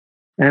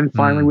 And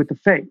finally, with the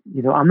faith,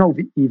 I'm no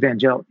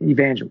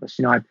evangelist.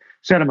 I've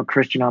said I'm a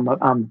Christian.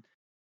 I'm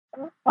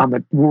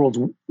the world's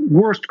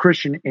worst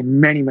Christian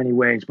in many, many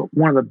ways. But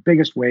one of the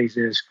biggest ways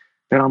is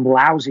that I'm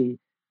lousy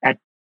at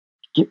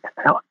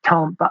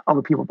telling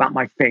other people about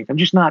my faith. I'm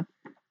just not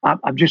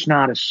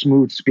a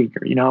smooth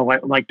speaker.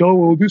 Like, oh,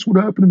 well, this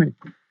would happen to me.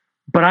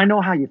 But I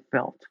know how you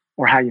felt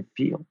or how you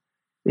feel.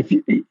 And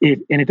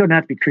it doesn't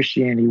have to be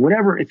Christianity,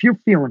 whatever. If you're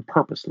feeling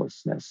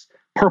purposeless,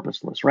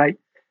 right?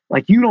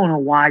 Like, you don't know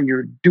why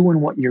you're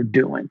doing what you're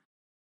doing.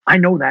 I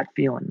know that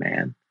feeling,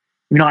 man.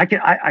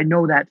 I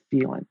know that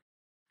feeling.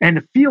 And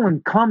the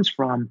feeling comes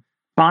from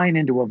buying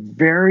into a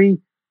very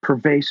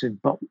pervasive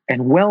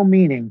and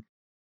well-meaning,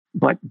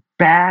 but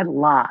bad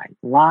lie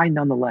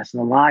nonetheless.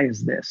 And the lie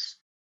is this,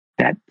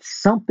 that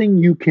something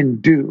you can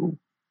do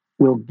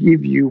will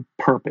give you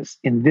purpose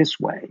in this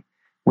way.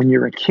 When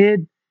you're a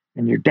kid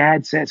and your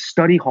dad says,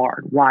 study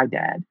hard. Why,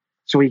 Dad?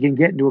 So you can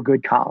get into a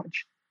good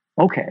college.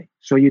 Okay,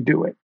 so you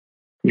do it.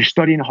 You're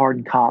studying hard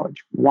in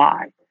college.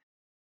 Why?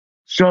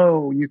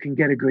 So you can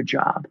get a good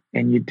job,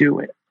 and you do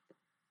it.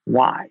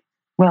 Why?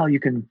 Well, you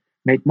can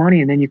make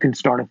money, and then you can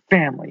start a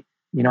family,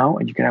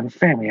 and you can have a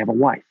family, have a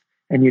wife,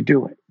 and you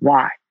do it.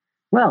 Why?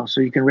 Well, so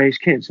you can raise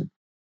kids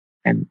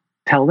and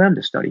tell them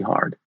to study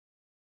hard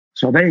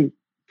so they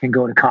can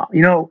go to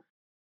college.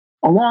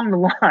 Along the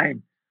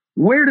line,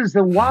 where does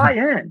the why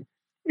end?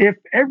 If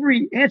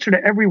every answer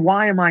to every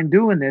why am I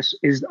doing this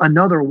is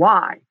another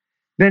why,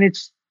 then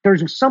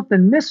there's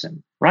something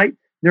missing, right?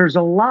 There's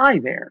a lie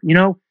there.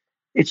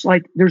 It's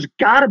like there's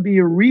got to be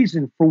a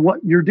reason for what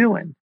you're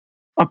doing,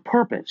 a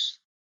purpose,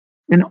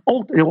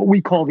 what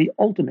we call the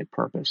ultimate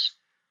purpose.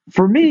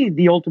 For me,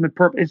 the ultimate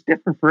purpose is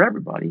different for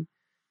everybody,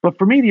 but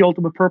for me, the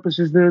ultimate purpose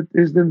is the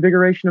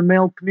invigoration of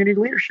male community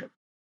leadership.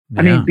 Yeah.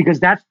 I mean,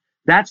 because that's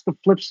the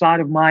flip side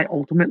of my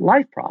ultimate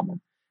life problem.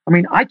 I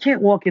mean, I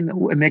can't walk in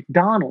a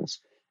McDonald's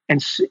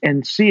and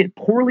see it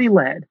poorly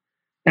led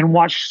and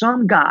watch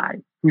some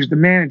guy who's the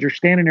manager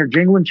standing there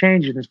jingling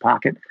change in his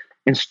pocket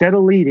instead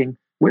of leading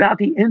without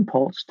the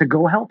impulse to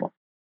go help him.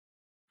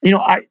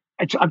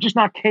 I'm just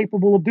not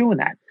capable of doing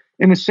that.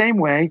 In the same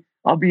way,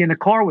 I'll be in the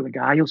car with a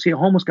guy. You'll see a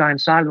homeless guy on the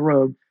side of the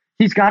road.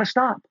 He's got to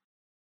stop.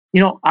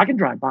 I can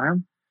drive by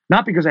him,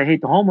 not because I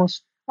hate the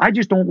homeless. I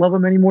just don't love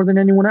him any more than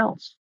anyone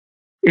else.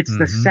 It's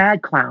the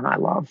sad clown I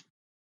love.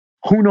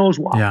 Who knows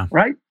why,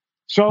 right?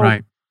 So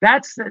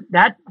that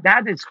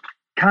is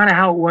kind of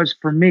how it was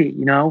for me.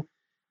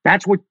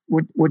 That's what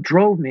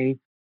drove me.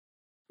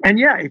 And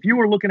yeah, if you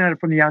were looking at it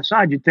from the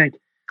outside, you'd think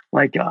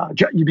like,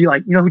 you'd be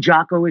like, who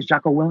Jocko is?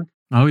 Jocko Willink?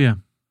 Oh yeah.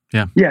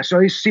 Yeah. Yeah. So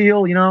he's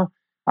SEAL,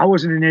 I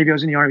wasn't in the Navy, I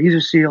was in the Army. He's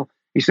a SEAL.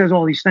 He says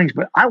all these things,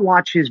 but I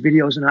watch his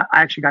videos, and I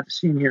actually got to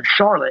see him here in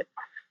Charlotte.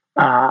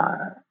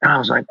 And I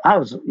was like,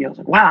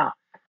 wow.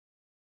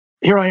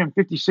 here I am,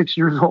 56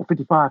 years old,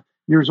 55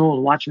 years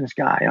old, watching this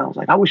guy. I was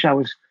like, I wish I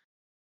was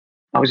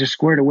as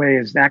squared away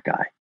as that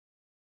guy.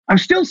 I'm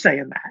still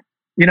saying that,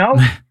 you know?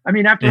 I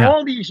mean, after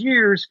all these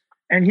years,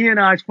 and he and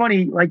I, it's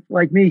funny,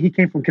 like me, he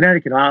came from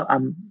Connecticut.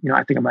 I'm, you know,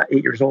 I think I'm about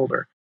 8 years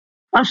older.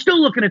 I'm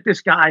still looking at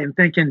this guy and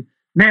thinking,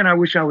 man, I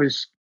wish I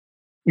was,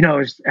 you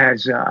know,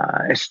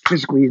 as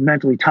physically and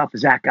mentally tough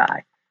as that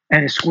guy,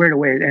 and as squared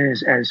away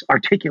and as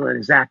articulate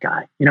as that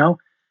guy, you know?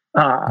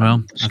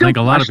 Well, I think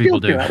a lot of people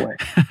do. That way.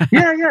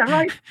 Yeah,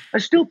 right. I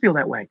still feel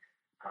that way.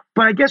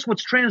 But I guess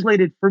what's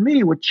translated for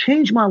me, what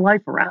changed my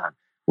life around,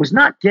 was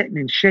not getting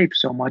in shape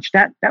so much.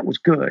 That was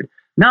good.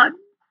 Not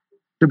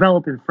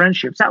developing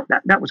friendships.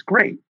 That was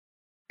great.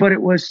 But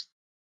it was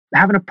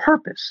having a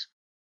purpose,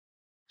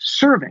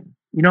 serving.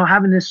 You know,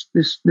 having this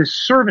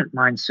servant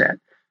mindset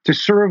to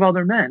serve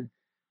other men.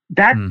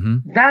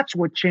 That's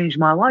what changed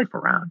my life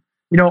around.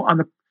 You know, on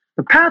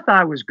the path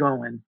I was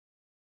going,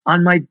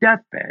 on my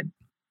deathbed,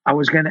 I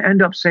was going to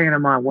end up saying to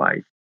my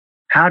wife,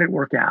 how'd it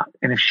work out?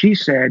 And if she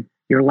said,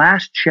 your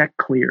last check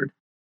cleared,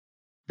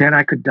 then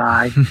I could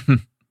die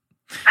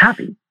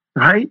happy,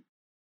 right?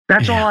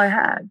 That's all I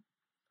had.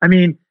 I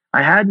mean,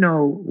 I had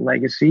no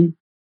legacy.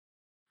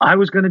 I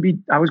was going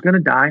to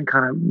die and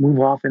kind of move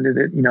off into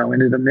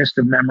the mist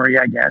of memory,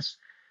 I guess.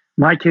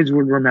 My kids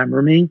would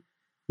remember me,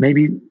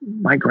 maybe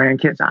my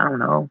grandkids, I don't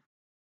know.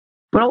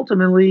 But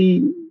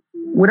ultimately,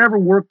 whatever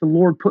work the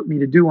Lord put me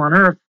to do on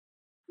earth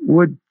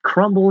would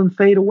crumble and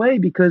fade away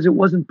because it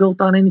wasn't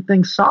built on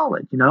anything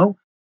solid, you know?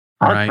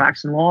 I was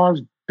practicing law, I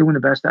was doing the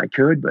best I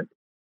could, but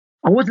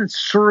I wasn't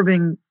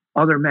serving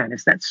other men.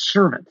 It's that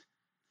servant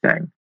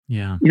thing.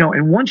 Yeah. You know,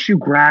 and once you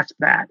grasp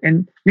that,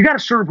 and you got to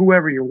serve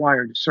whoever you're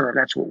wired to serve.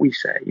 That's what we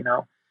say, you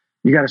know.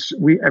 You got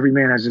to, every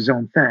man has his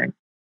own thing.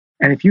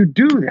 And if you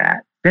do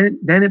that, then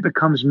it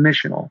becomes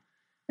missional.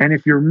 And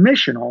if you're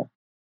missional,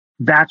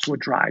 that's what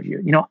drives you.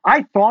 You know,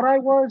 I thought I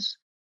was.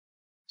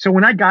 So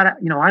when I got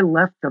out, you know, I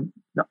left the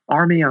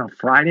Army on a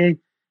Friday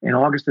in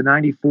August of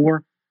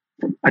 94.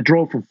 I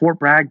drove from Fort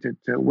Bragg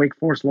to Wake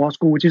Forest Law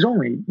School, which is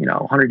only, you know,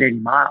 180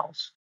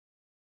 miles.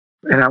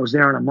 And I was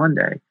there on a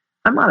Monday.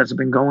 I might as have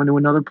been going to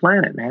another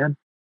planet, man.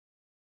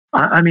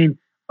 I mean,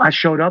 I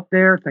showed up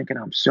there thinking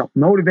I'm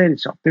self-motivated,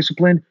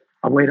 self-disciplined.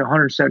 I weighed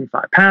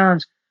 175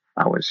 pounds.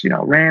 I was, you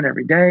know, ran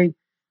every day.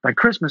 By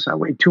Christmas, I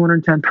weighed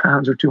 210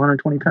 pounds or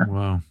 220 pounds.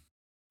 Wow.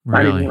 Really?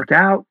 I didn't work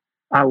out.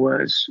 I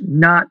was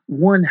not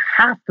one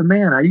half the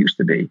man I used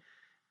to be.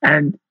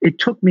 And it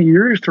took me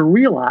years to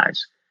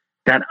realize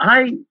that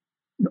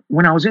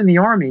when I was in the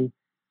Army,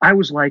 I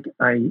was like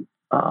a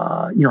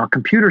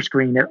computer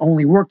screen that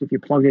only worked if you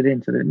plugged it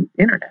into the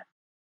internet.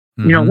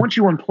 You know, once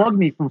you unplugged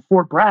me from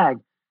Fort Bragg,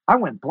 I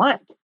went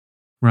blank.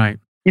 Right.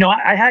 You know,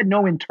 I had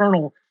no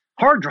internal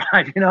hard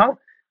drive, you know?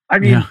 I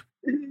mean,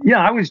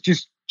 I was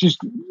just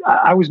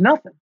I was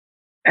nothing.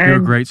 And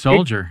you're a great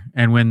soldier.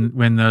 And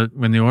when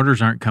the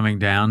orders aren't coming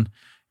down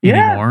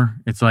anymore,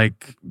 it's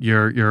like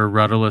you're a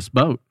rudderless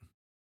boat.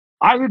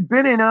 I had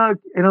been in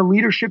a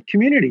leadership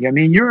community. I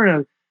mean, you're in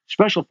a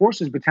special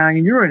forces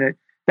battalion,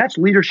 that's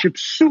leadership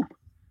soup.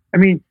 I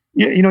mean,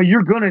 you know,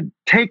 you're going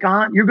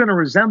to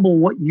resemble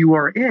what you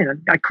are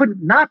in. I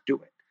couldn't not do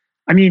it.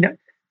 I mean,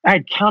 I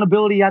had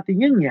accountability at the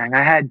yin yang.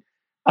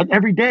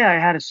 Every day I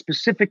had a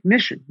specific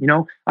mission. You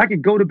know, I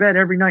could go to bed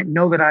every night and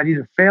know that I'd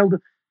either failed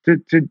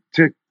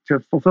to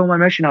fulfill my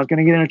mission. I was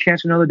going to get a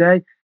chance another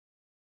day,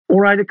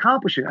 or I'd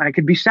accomplish it. I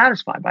could be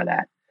satisfied by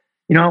that.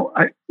 You know,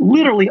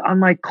 literally on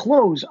my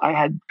clothes, I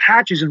had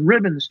patches and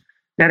ribbons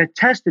that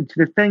attested to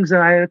the things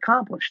that I had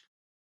accomplished.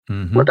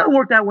 Well, it doesn't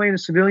work that way in the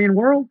civilian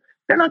world.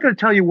 They're not going to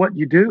tell you what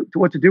to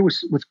do with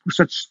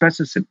such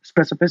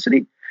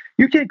specificity.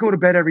 You can't go to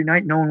bed every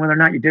night knowing whether or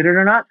not you did it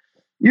or not.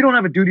 You don't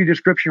have a duty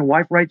description your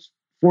wife writes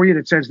for you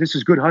that says this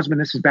is good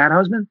husband, this is bad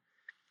husband.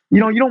 You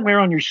know, you don't wear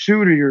on your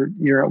suit or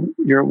your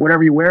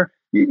whatever you wear.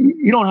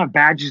 You don't have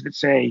badges that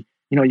say,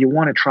 you know, you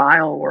won a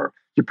trial or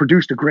you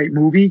produced a great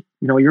movie.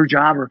 You know, your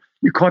job, or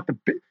you caught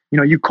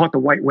the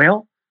white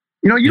whale.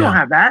 You know, you don't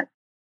have that.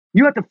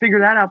 You have to figure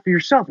that out for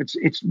yourself.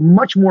 It's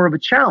much more of a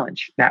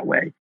challenge that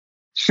way.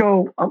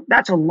 So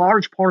that's a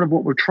large part of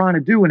what we're trying to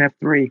do in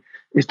F3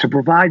 is to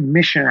provide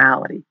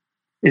missionality,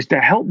 is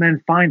to help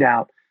men find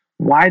out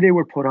why they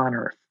were put on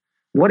earth,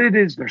 what it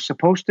is they're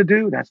supposed to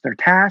do, that's their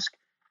task,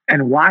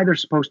 and why they're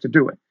supposed to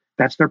do it.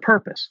 That's their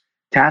purpose.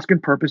 Task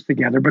and purpose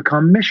together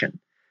become mission.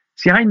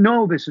 See, I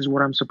know this is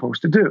what I'm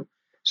supposed to do.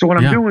 So what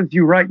I'm doing with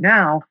you right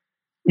now,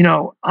 you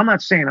know, I'm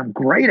not saying I'm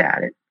great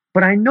at it,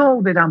 but I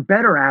know that I'm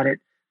better at it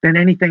than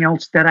anything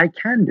else that I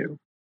can do.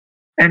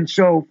 And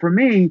so for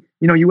me,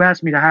 you know, you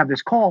asked me to have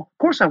this call. Of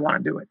course I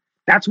want to do it.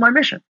 That's my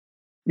mission.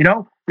 You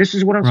know, this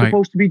is what I'm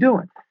supposed to be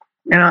doing.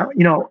 And,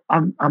 you know,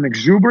 I'm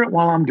exuberant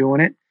while I'm doing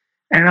it.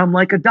 And I'm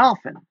like a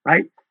dolphin,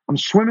 right? I'm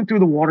swimming through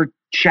the water,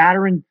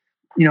 chattering,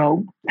 you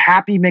know,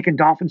 happy, making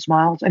dolphin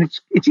smiles. And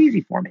it's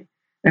easy for me.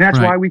 And that's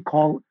why we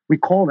call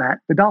that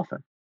the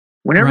dolphin.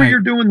 Whenever you're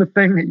doing the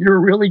thing that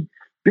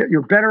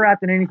you're better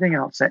at than anything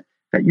else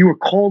that you are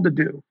called to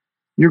do,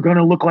 you're going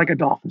to look like a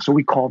dolphin. So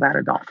we call that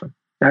a dolphin.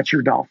 That's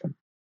your dolphin.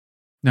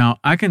 Now,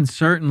 I can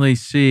certainly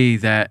see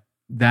that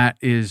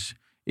is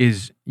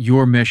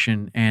your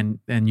mission, and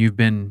you've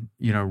been,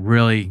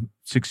 really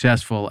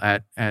successful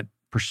at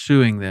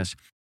pursuing this.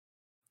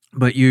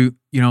 But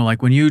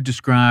like when you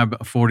describe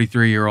a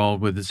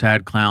 43-year-old with the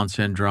sad clown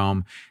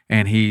syndrome,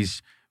 and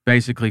he's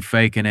basically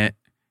faking it,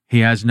 he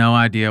has no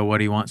idea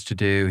what he wants to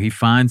do. He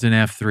finds an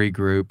F3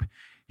 group.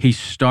 He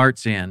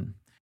starts in.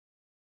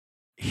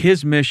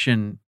 His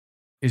mission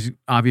is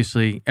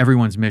obviously,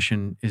 everyone's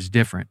mission is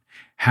different.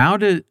 How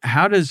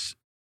does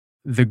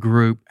the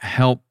group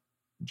help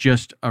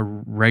just a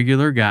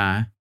regular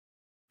guy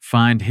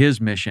find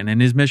his mission?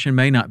 And his mission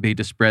may not be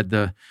to spread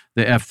the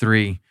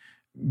F3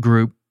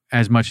 group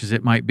as much as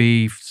it might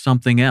be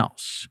something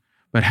else.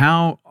 But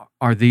how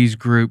are these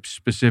groups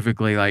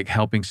specifically like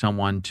helping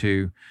someone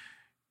to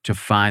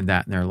find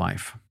that in their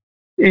life?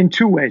 In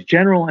two ways,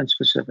 general and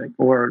specific,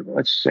 or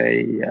let's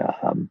say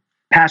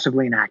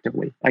passively and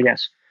actively, I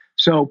guess.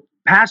 So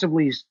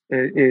passively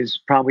is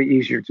probably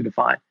easier to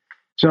define.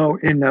 So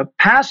in the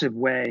passive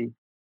way,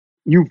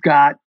 you're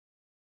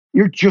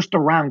just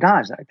around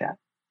guys like that,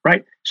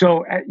 right?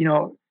 So,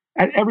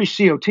 at every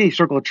COT,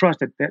 Circle of Trust,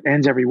 that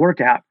ends every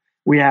workout,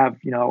 we have,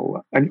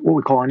 what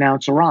we call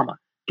announcerama.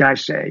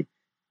 Guys say,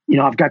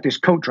 I've got this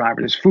coat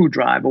driver, this food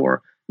drive,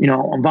 or,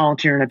 I'm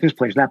volunteering at this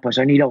place, that place.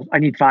 I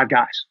need 5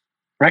 guys,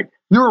 right?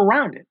 You're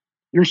around it.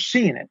 You're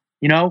seeing it,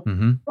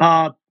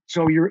 Mm-hmm.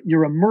 So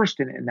you're immersed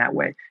in it in that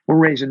way. We're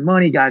raising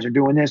money. Guys are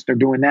doing this. They're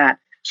doing that.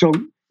 So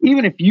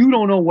even if you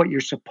don't know what you're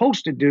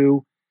supposed to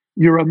do,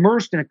 you're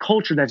immersed in a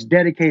culture that's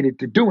dedicated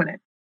to doing it.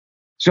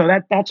 So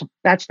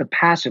that's the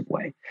passive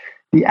way.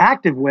 The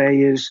active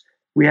way is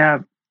we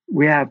have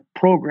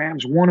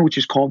programs, one which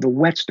is called the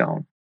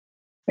Whetstone.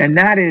 And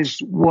that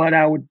is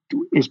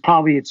is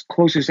probably its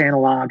closest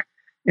analog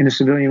in the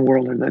civilian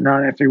world or the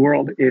non-F3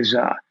 world is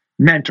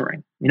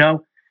mentoring,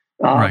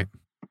 Right.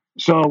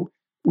 So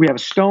we have a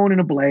stone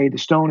and a blade. The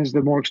stone is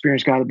the more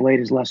experienced guy. The blade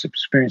is less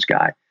experienced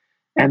guy.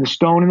 And the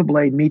stone and the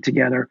blade meet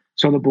together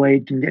so the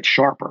blade can get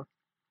sharper,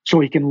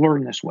 so he can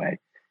learn this way.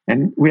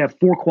 And we have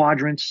 4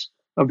 quadrants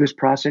of this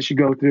process you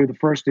go through. The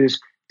first is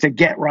to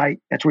get right.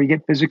 That's where you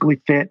get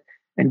physically fit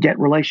and get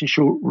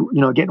relational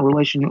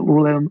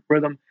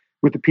rhythm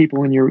with the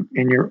people in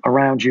your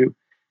around you.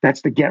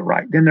 That's the get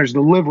right. Then there's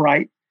the live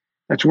right.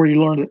 That's where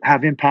you learn to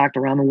have impact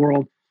around the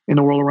world, in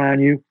the world around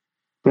you.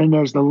 Then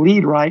there's the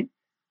lead right.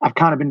 I've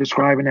kind of been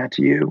describing that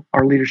to you,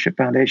 our leadership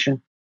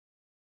foundation.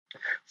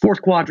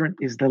 4th quadrant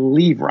is the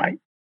leave right.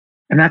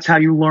 And that's how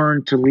you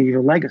learn to leave a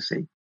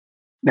legacy.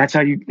 That's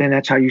how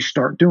you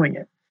start doing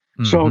it.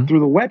 Mm-hmm. So through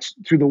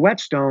the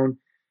Whetstone,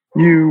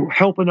 you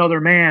help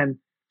another man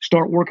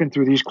start working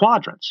through these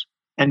quadrants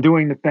and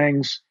doing the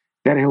things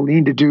that he'll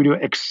need to do to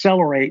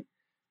accelerate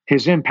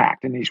his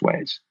impact in these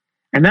ways.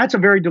 And that's a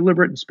very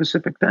deliberate and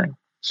specific thing.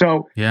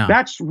 So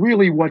That's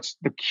really what's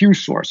the Q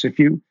source. If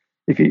you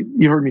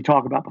heard me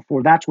talk about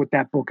before, that's what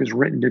that book is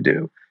written to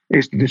do,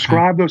 is to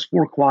describe those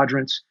 4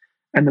 quadrants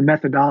and the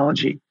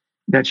methodology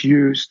that's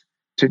used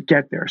to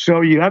get there.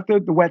 So you have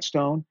the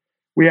Whetstone.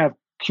 We have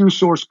Q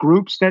source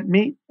groups that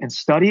meet and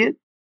study it,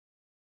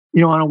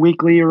 on a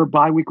weekly or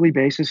bi-weekly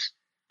basis.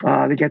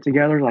 They get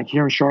together. Like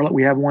here in Charlotte,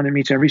 we have one that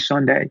meets every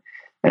Sunday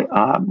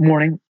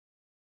morning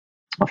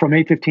from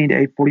 8:15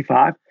 to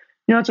 8:45.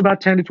 It's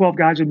about 10 to 12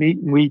 guys that meet,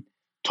 and we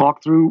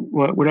talk through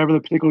whatever the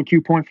particular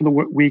Q point for the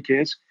week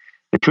is.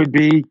 It could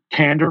be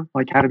candor,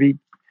 like how to be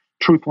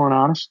truthful and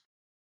honest.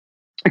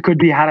 It could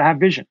be how to have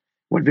vision,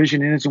 what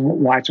vision is and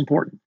why it's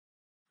important.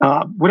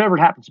 Whatever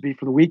it happens to be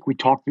for the week, we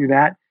talk through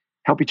that,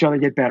 help each other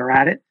get better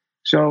at it.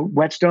 So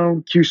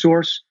Whetstone, Q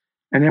source,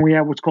 and then we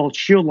have what's called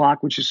Shield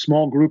Lock, which is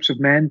small groups of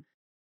men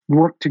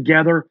work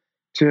together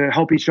to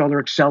help each other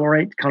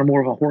accelerate, kind of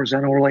more of a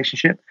horizontal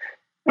relationship.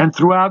 And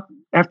throughout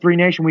F3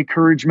 Nation, we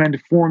encourage men to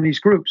form these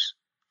groups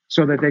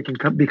so that they can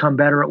become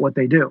better at what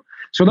they do.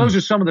 So those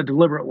are some of the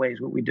deliberate ways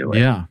that we do it.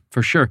 Yeah,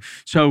 for sure.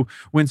 So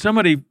when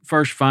somebody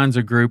first finds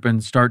a group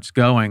and starts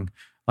going,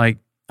 like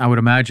I would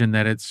imagine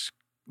that it's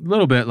a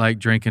little bit like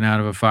drinking out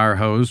of a fire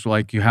hose.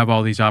 Like you have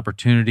all these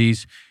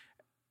opportunities.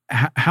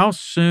 How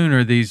soon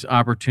are these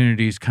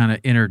opportunities kind of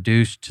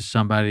introduced to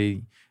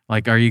somebody?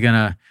 Like, are you going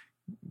to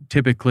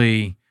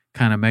typically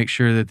kind of make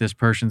sure that this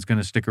person's going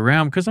to stick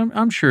around? Because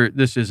I'm sure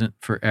this isn't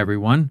for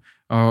everyone,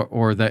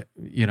 or that,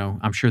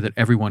 I'm sure that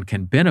everyone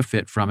can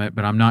benefit from it,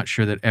 but I'm not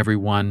sure that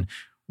everyone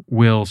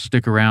will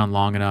stick around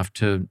long enough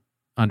to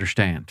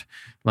understand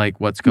like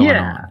what's going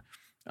on.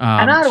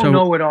 And I don't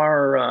know what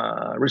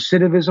our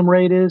recidivism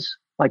rate is.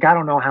 Like, I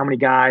don't know how many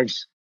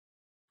guys,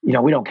 we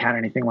don't count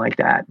anything like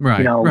that.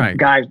 Right. Right.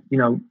 Guys,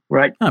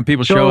 right.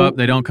 People show up,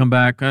 they don't come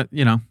back,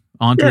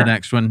 on to the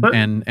next one,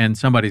 and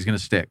somebody's going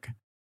to stick.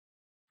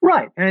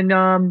 Right.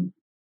 And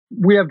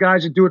we have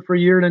guys that do it for a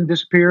year and then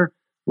disappear.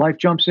 Life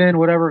jumps in,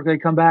 whatever, they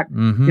come back.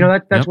 Mm-hmm.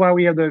 That's why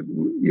we have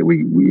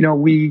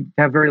we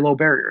have very low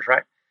barriers,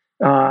 right?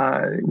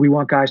 We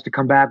want guys to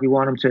come back. We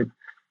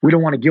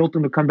don't want to guilt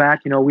them to come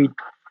back. We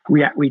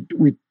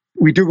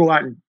do go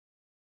out and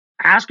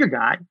ask a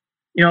guy,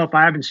 if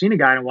I haven't seen a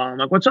guy in a while, I'm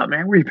like, what's up,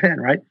 man? Where you been?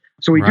 Right.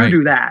 So we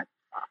do that.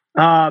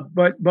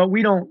 But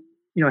we don't,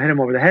 hit them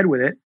over the head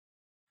with it.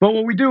 But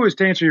what we do is,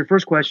 to answer your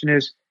first question,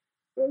 is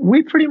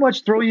we pretty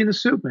much throw you in the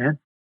soup, man.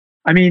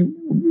 I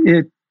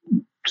mean,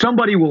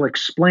 somebody will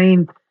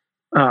explain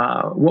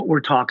what we're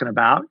talking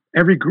about.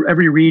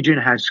 Every region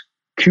has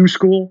Q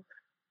school,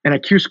 and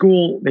at Q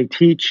school they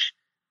teach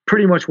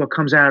pretty much what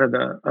comes out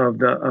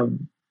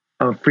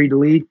of Free to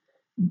Lead,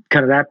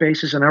 kind of that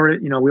basis. And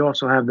we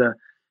also have the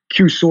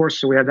Q source,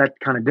 so we have that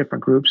kind of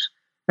different groups,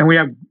 and we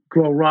have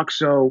Grow Ruck,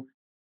 so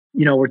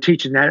we're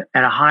teaching that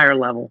at a higher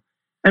level.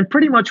 And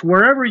pretty much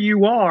wherever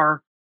you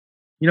are,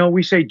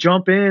 we say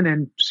jump in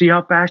and see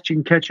how fast you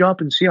can catch up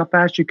and see how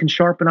fast you can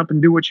sharpen up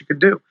and do what you can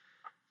do.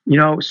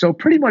 So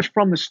pretty much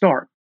from the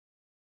start,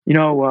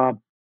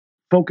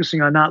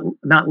 focusing on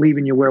not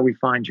leaving you where we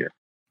find you.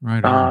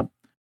 Right on.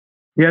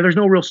 Yeah, there's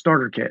no real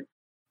starter kit.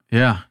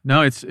 Yeah,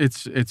 no,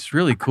 it's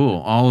really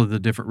cool. All of the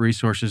different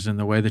resources and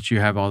the way that you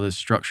have all this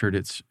structured,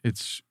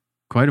 it's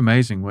quite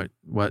amazing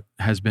what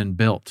has been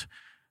built.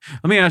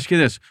 Let me ask you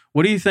this.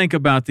 What do you think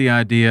about the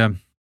idea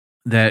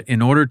that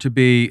in order to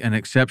be an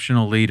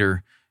exceptional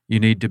leader, you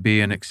need to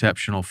be an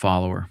exceptional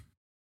follower?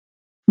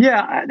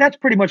 Yeah, that's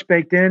pretty much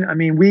baked in. I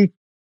mean, we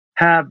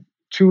have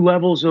two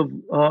levels of,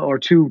 or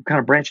two kind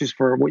of branches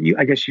for what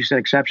I guess you said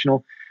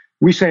exceptional.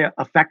 We say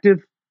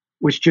effective,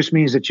 which just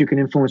means that you can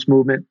influence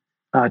movement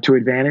to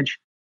advantage.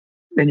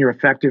 Then you're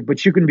effective,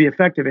 but you can be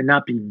effective and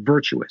not be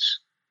virtuous.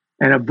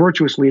 And a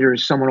virtuous leader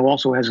is someone who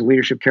also has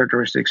leadership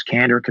characteristics: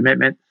 candor,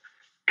 commitment,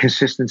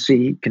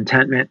 consistency,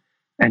 contentment,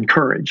 and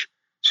courage.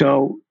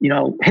 So,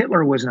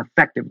 Hitler was an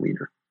effective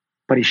leader,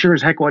 but he sure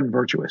as heck wasn't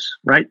virtuous,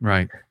 right?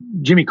 Right.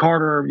 Jimmy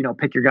Carter,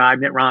 pick your guy,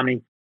 Mitt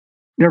Romney,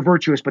 they're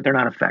virtuous, but they're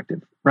not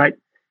effective, right?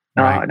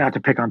 Right. Not to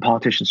pick on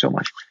politicians so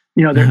much.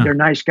 They're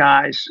nice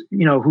guys,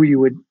 who you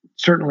would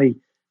certainly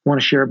want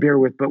to share a beer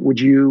with, but would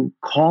you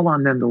call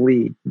on them to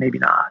lead? Maybe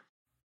not.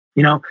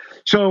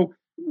 So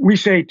we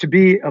say to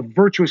be a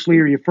virtuous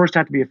leader, you first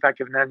have to be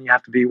effective, and then you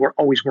have to be, we're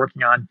always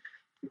working on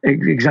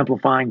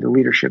exemplifying the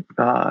leadership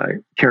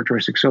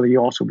characteristics so that you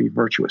also be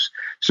virtuous.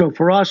 So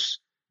for us,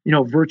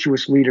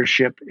 virtuous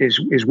leadership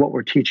is what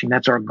we're teaching.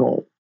 That's our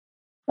goal.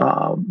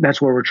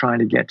 That's where we're trying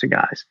to get to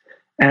guys.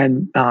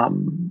 And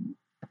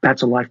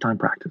that's a lifetime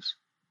practice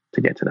to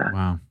get to that.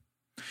 Wow.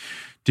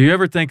 Do you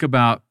ever think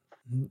about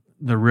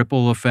the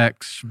ripple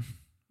effects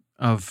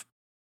of,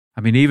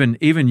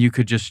 even you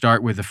could just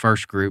start with the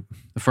first group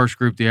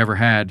that you ever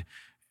had,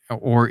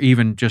 or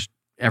even just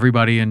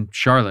everybody in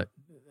Charlotte,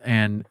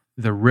 and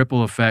the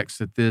ripple effects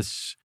that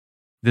this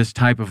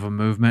type of a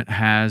movement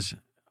has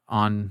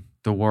on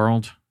the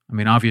world?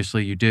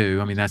 Obviously you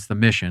do. That's the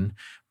mission,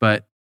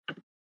 but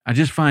I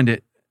just find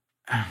it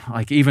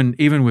like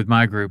even with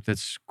my group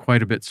that's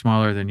quite a bit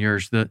smaller than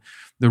yours, the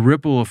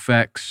ripple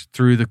effects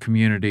through the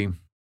community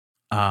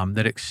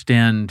that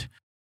extend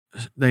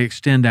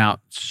out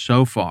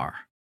so far.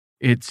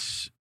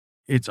 It's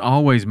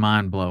always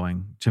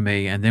mind-blowing to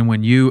me. And then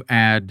when you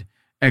add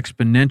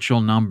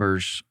exponential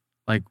numbers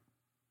like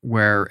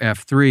where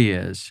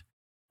F3 is,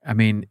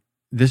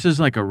 this is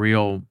like a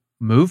real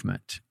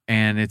movement,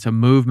 and it's a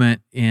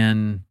movement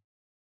in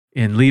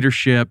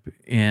leadership,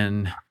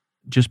 in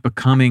just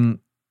becoming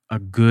a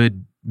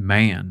good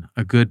man,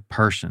 a good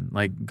person.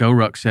 Like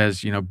GoRuck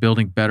says,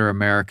 building better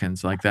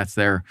Americans, like that's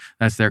their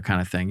kind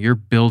of thing. You're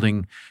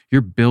building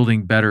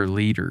better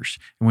leaders.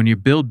 And when you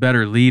build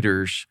better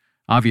leaders,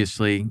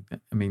 obviously,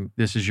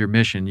 this is your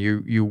mission.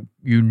 You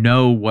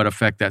know what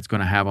effect that's going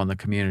to have on the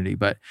community.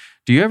 But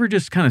do you ever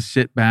just kind of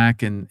sit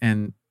back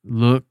and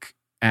look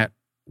at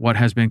what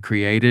has been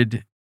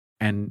created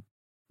and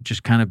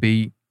just kind of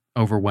be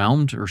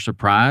overwhelmed or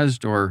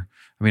surprised? Or,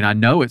 I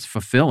know it's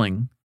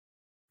fulfilling,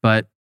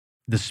 but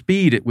the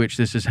speed at which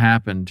this has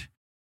happened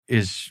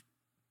is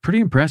pretty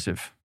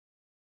impressive.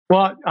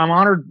 Well, I'm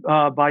honored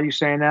by you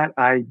saying that.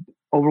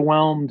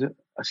 Overwhelmed,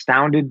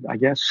 astounded, I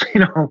guess,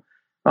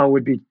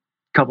 would be a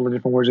couple of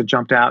different words that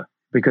jumped out,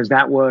 because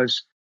that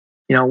was,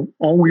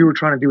 all we were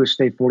trying to do is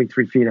stay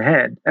 43 feet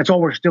ahead. That's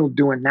all we're still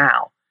doing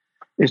now,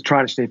 is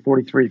try to stay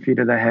 43 feet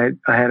ahead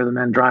of the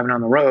men driving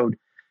on the road.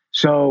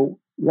 So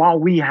while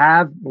we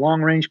have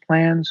long range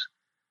plans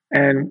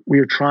and we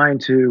are trying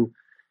to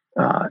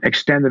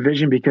extend the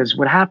vision, because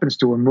what happens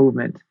to a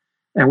movement,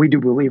 and we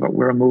do believe that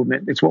we're a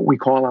movement, it's what we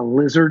call a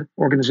lizard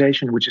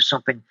organization, which is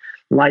something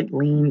light,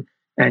 lean,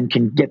 and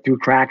can get through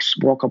cracks,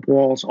 walk up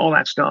walls, all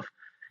that stuff.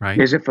 Right.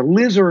 Is if a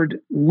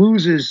lizard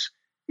loses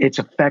its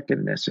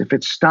effectiveness, if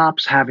it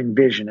stops having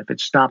vision, if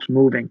it stops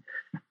moving,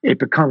 it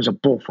becomes a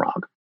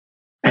bullfrog.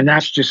 And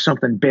that's just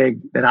something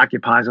big that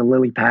occupies a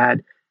lily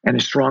pad and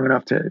is strong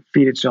enough to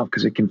feed itself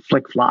because it can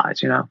flick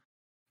flies,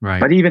 Right.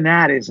 But even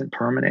that isn't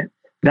permanent.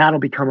 That'll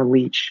become a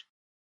leech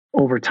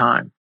over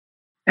time.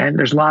 And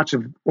there's lots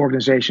of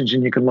organizations,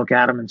 and you can look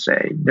at them and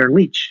say they're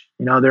leech.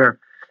 They're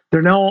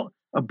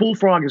a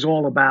bullfrog is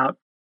all about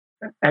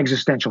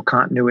existential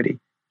continuity,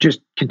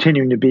 just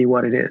continuing to be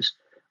what it is.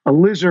 A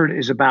lizard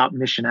is about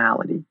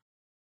missionality,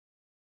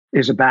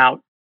 is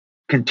about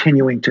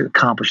continuing to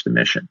accomplish the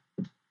mission.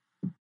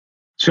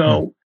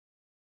 So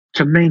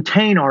to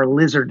maintain our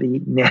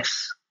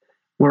lizardiness,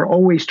 we're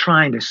always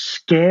trying to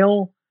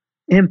scale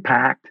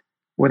impact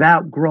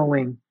without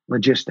growing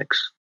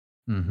logistics.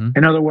 Mm-hmm.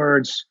 In other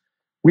words,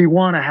 we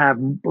want to have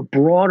a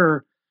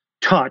broader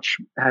touch,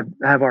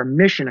 have our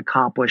mission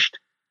accomplished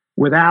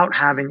without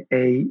having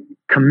a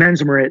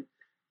commensurate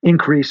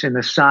increase in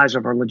the size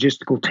of our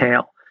logistical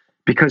tail.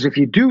 Because if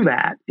you do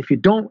that, if you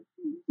don't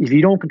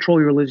control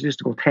your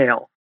logistical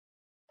tail,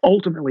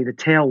 ultimately the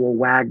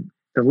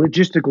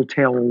logistical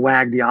tail will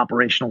wag the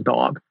operational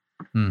dog.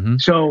 Mm-hmm.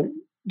 So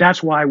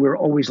that's why we're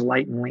always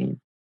light and lean.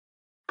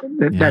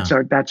 That's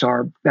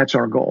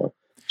our goal.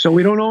 So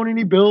we don't own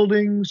any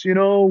buildings, we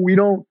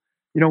own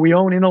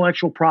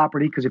intellectual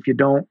property, because if you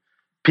don't,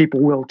 people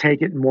will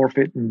take it and morph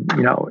it, and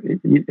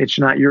it's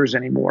not yours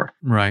anymore.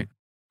 Right.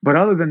 But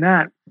other than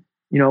that,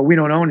 we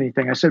don't own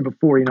anything. I said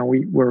before,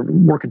 we're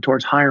working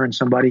towards hiring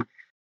somebody.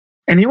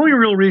 And the only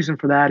real reason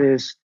for that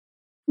is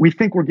we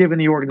think we're giving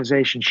the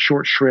organization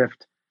short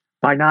shrift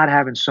by not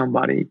having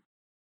somebody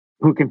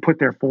who can put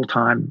their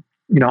full-time,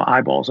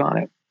 eyeballs on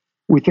it.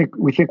 We think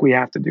we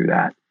have to do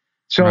that.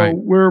 So right.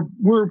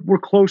 we're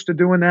close to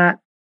doing that.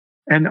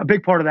 And a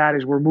big part of that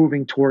is we're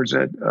moving towards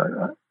a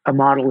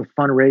model of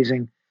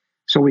fundraising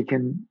so we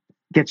can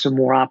get some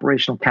more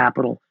operational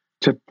capital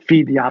to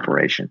feed the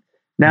operation.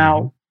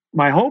 Now,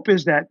 my hope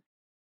is that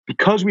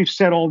because we've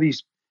set all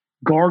these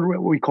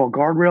what we call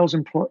guardrails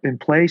in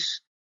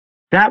place,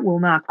 that will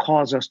not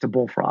cause us to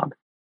bullfrog.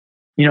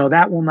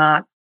 That will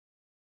not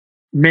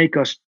make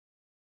us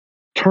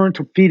turn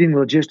to feeding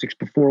logistics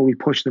before we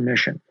push the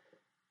mission.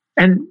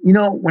 And,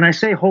 when I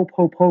say hope,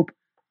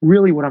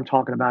 really what I'm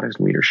talking about is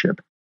leadership.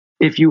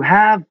 If you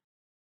have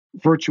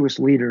virtuous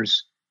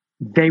leaders,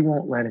 they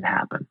won't let it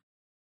happen.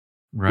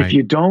 Right. If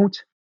you don't,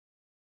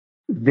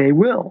 they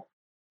will.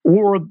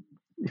 Or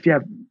if you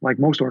have, like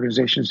most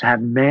organizations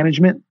have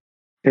management,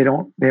 they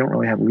don't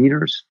really have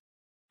leaders.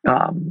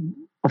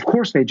 Of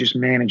course, they just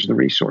manage the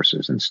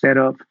resources instead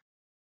of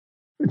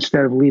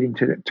leading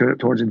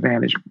towards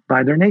advantage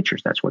by their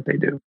natures. That's what they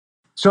do.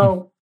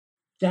 So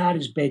that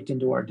is baked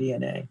into our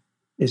DNA,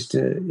 is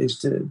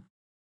to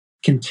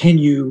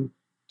continue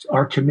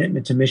our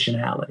commitment to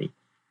missionality.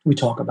 We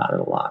talk about it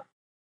a lot.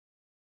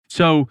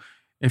 So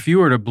if you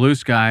were to blue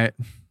sky it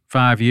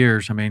 5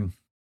 years,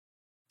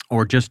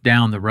 or just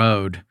down the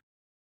road,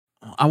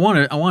 I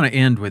want to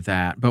end with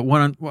that. But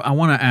I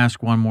want to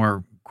ask one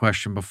more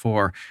question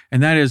before,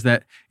 and that is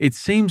that it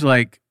seems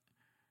like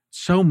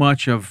so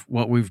much of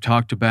what we've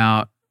talked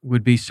about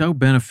would be so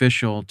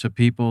beneficial to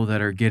people that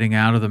are getting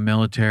out of the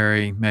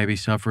military, maybe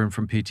suffering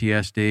from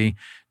PTSD.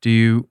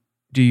 Do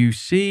you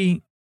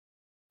see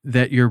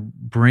that you're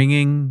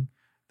bringing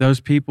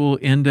those people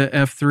into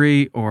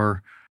F3,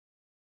 or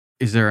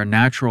is there a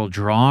natural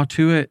draw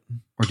to it,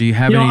 or do you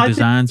have any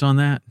designs on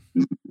that?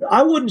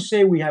 I wouldn't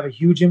say we have a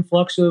huge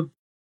influx of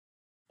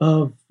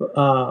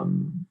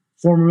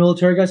former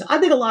military guys. I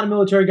think a lot of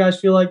military guys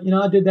feel like,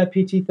 I did that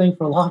PT thing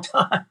for a long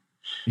time.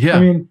 Yeah.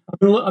 I've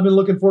been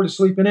looking forward to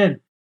sleeping in.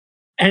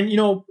 And,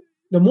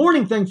 the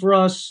morning thing for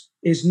us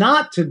is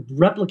not to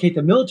replicate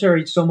the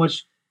military so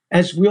much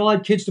as we all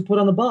had kids to put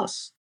on the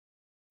bus.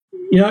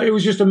 It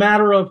was just a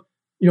matter of,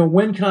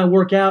 when can I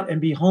work out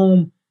and be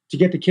home to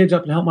get the kids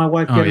up and help my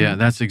wife get them.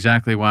 That's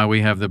exactly why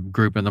we have the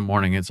group in the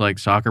morning. It's like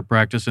soccer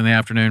practice in the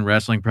afternoon,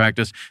 wrestling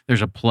practice.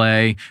 There's a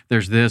play.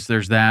 There's this,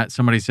 there's that.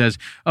 Somebody says,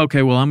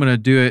 okay, well, I'm going to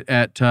do it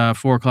at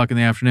 4 o'clock in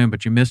the afternoon,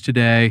 but you missed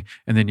today,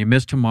 and then you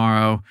missed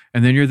tomorrow,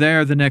 and then you're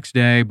there the next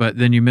day, but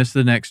then you miss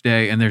the next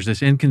day, and there's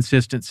this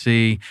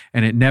inconsistency,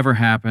 and it never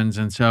happens.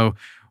 And so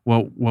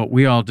what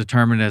we all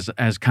determine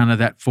as kind of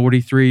that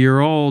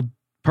 43-year-old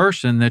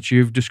person that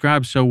you've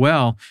described so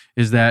well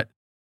is that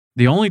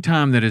the only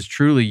time that is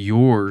truly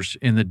yours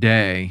in the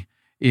day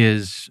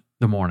is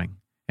the morning.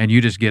 And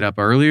you just get up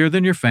earlier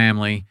than your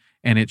family,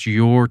 and it's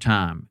your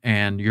time.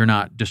 And you're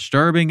not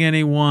disturbing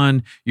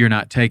anyone. You're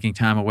not taking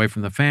time away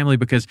from the family,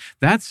 because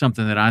that's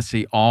something that I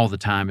see all the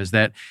time, is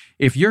that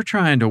if you're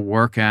trying to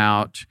work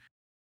out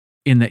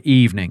in the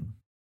evening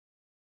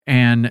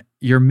and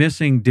you're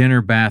missing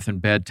dinner, bath,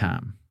 and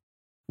bedtime,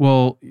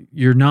 well,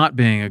 you're not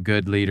being a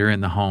good leader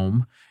in the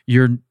home.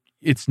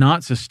 It's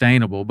not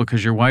sustainable,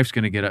 because your wife's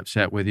going to get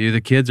upset with you.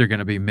 The kids are going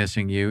to be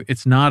missing you.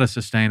 It's not a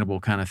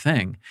sustainable kind of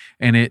thing.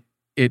 And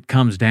it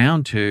comes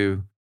down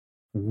to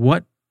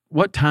what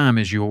time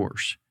is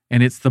yours.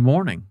 And it's the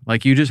morning.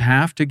 Like, you just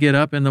have to get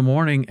up in the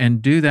morning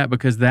and do that,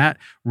 because that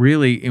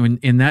really,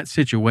 in that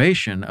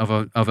situation of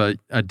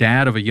a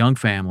dad of a young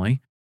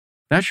family,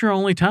 that's your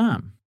only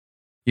time.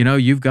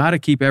 You've got to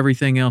keep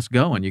everything else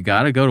going. You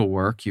got to go to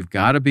work. You've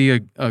got to be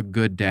a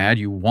good dad.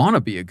 You want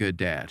to be a good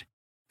dad.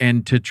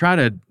 And to try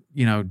to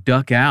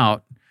duck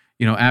out,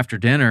 after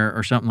dinner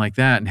or something like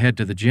that and head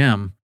to the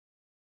gym,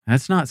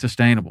 that's not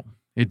sustainable.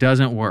 It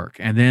doesn't work.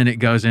 And then it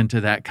goes into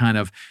that kind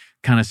of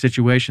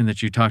situation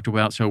that you talked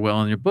about so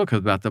well in your book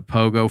about the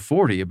Pogo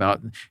 40,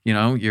 about,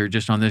 you're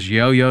just on this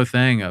yo-yo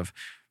thing of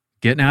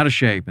getting out of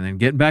shape and then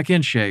getting back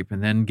in shape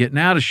and then getting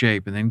out of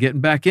shape and then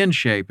getting back in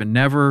shape. And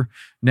never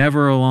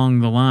along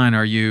the line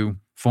are you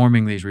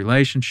forming these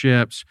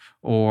relationships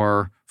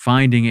or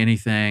finding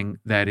anything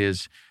that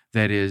is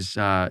that is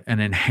an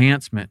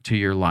enhancement to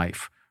your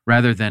life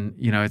rather than,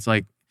 it's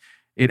like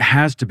it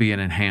has to be an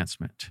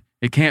enhancement.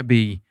 It can't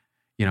be,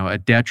 a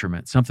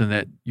detriment, something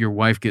that your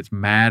wife gets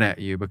mad at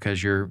you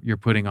because you're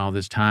putting all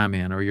this time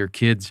in, or your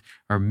kids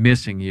are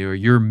missing you, or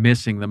you're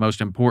missing the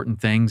most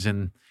important things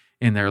in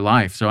their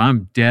life. So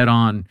I'm dead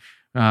on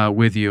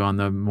with you on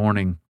the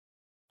morning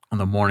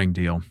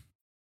deal.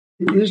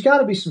 There's got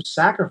to be some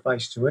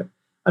sacrifice to it.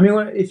 I mean,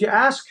 if you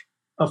ask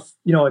a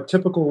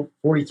typical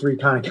 43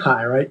 kind of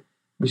guy, right?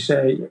 Who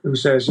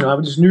says, I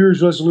have this New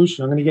Year's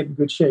resolution, I'm going to get in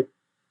good shape.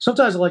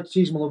 Sometimes I like to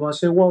tease him a little bit. I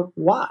say, well,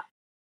 why?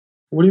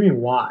 What do you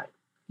mean, why?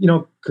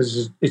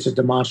 Because it's a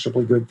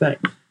demonstrably good thing.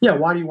 Yeah,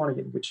 why do you want to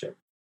get in good shape?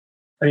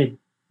 I mean,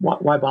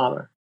 why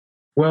bother?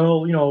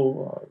 Well,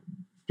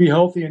 be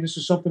healthy, and this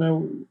is something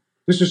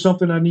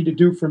I need to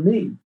do for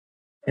me.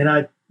 And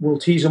I will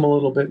tease him a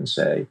little bit and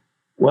say,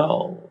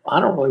 well, I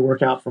don't really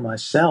work out for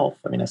myself.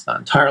 I mean, that's not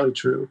entirely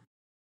true.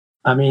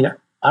 I mean,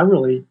 I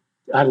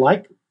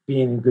like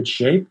being in good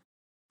shape.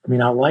 I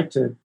mean, I like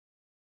to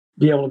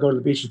be able to go to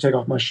the beach and take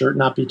off my shirt and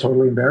not be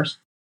totally embarrassed.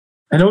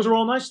 And those are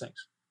all nice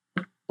things.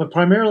 But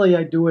primarily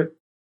I do it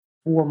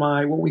for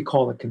what we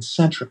call the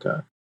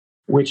concentrica,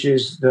 which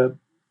is the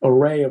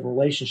array of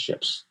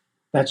relationships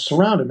that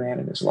surround a man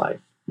in his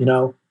life,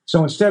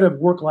 So instead of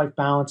work-life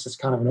balance, it's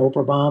kind of an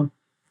Oprah bomb,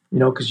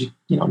 because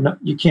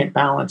you can't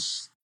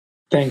balance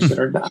things that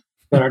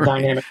are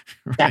dynamic.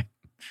 Right.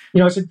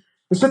 It's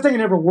a thing that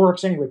never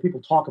works anyway.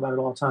 People talk about it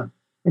all the time.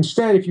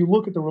 Instead, if you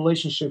look at the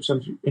relationships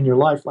in your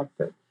life like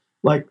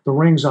the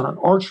rings on an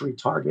archery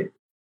target,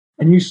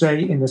 and you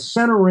say, in the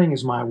center ring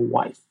is my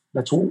wife.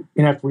 That's what,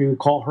 and after we would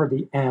call her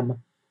the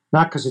M,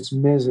 not because it's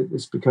Ms.,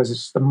 it's because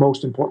it's the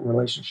most important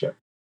relationship.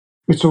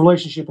 It's a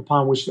relationship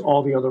upon which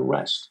all the other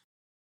rest.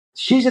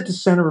 She's at the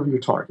center of your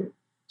target.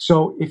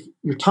 So if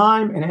your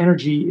time and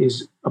energy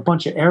is a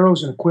bunch of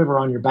arrows and a quiver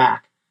on your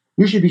back,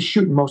 you should be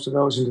shooting most of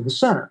those into the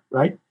center,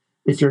 right?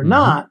 If you're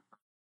not,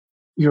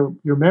 your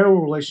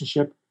marital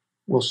relationship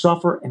will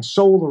suffer, and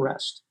so will the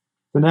rest.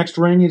 The next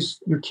ring is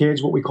your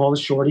kids, what we call the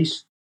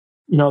shorties.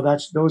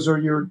 Those are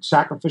your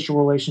sacrificial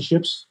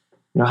relationships.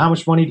 How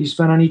much money do you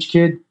spend on each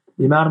kid?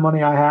 The amount of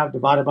money I have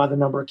divided by the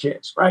number of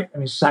kids, right? I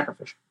mean, it's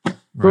sacrificial. Right.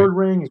 Third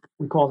ring is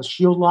what we call the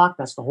shield lock.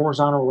 That's the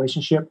horizontal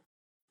relationship.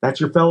 That's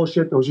your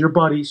fellowship. Those are your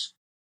buddies.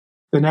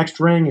 The next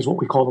ring is what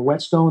we call the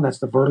whetstone. That's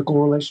the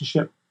vertical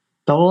relationship.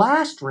 The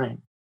last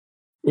ring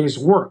is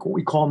work, what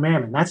we call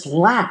mammon. That's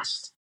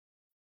last.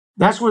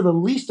 That's where the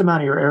least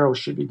amount of your arrows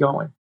should be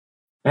going.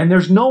 And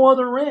there's no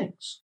other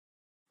rings.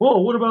 Whoa,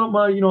 what about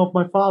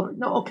my father?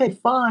 No, okay,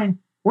 fine.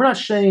 We're not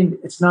saying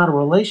it's not a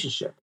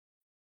relationship.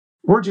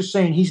 We're just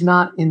saying he's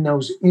not in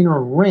those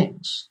inner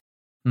rings.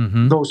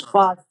 Mm-hmm. Those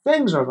 5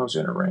 things are those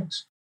inner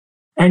rings.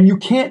 And you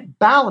can't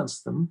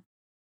balance them.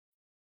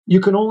 You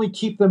can only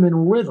keep them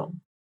in rhythm.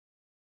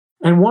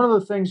 And one of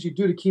the things you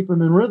do to keep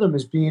them in rhythm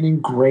is being in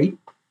great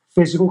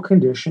physical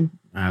condition.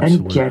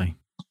 Absolutely. And get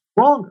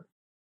stronger.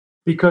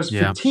 Because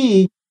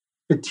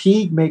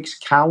fatigue makes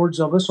cowards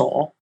of us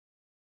all.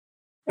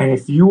 And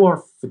if you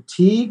are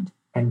fatigued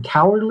and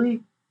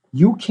cowardly,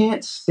 you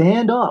can't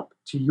stand up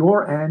to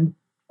your end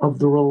of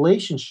the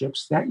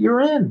relationships that you're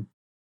in.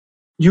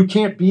 You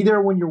can't be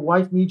there when your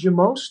wife needs you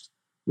most.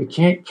 You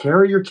can't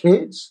carry your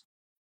kids.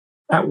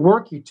 At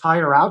work, you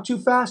tire out too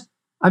fast.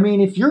 I mean,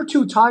 if you're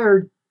too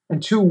tired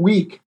and too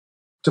weak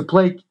to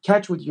play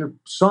catch with your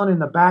son in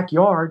the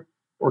backyard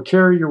or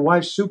carry your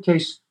wife's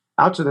suitcase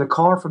out to the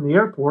car from the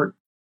airport,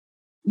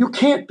 you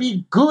can't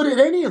be good at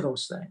any of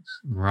those things.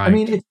 Right. I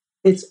mean,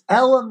 it's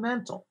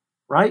elemental,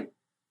 right?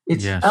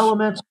 It's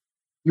elemental.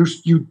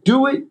 You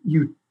do it.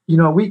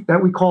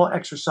 We call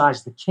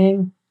exercise the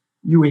king.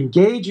 You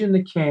engage in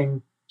the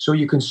king so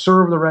you can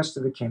serve the rest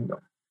of the kingdom.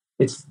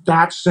 It's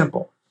that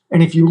simple.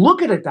 And if you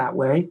look at it that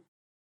way,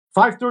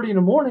 5:30 in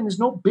the morning is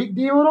no big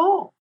deal at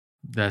all.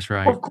 That's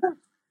right.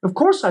 Of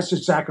course I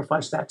should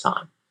sacrifice that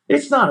time.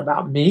 It's not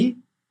about me.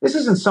 This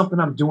isn't something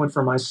I'm doing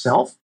for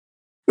myself.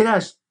 It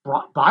has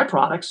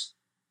byproducts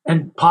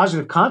and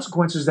positive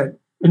consequences that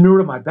inure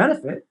to my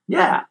benefit.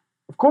 Yeah,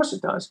 of course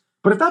it does.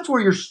 But if that's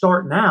where you're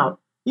starting out,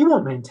 you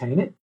won't maintain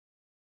it.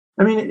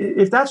 I mean,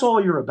 if that's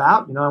all you're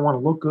about, I want to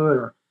look good,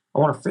 or I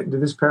want to fit into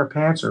this pair of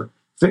pants, or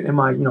fit in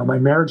my, my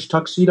marriage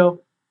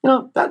tuxedo,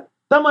 that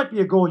might be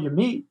a goal you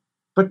meet,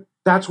 but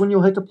that's when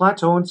you'll hit the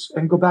plateau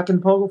and go back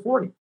in Pogo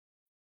 40.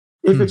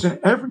 If it's an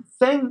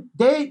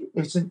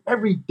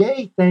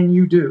everyday thing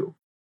you do,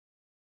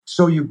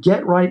 so you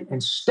get right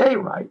and stay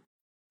right.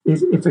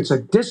 If it's a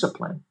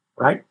discipline,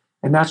 right?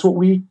 And that's what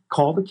we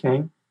call the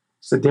king.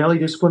 It's the daily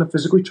discipline of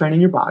physically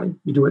training your body.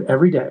 You do it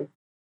every day.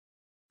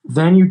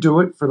 Then you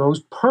do it for those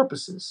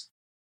purposes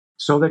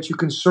so that you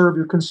can serve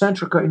your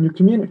concentrica in your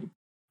community.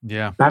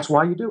 Yeah. That's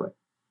why you do it.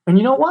 And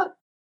you know what?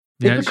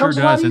 It sure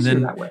does.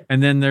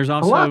 And then there's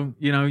also,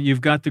 you know,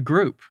 you've got the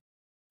group.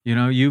 You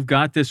know, you've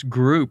got this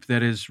group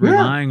that is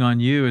relying on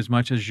you as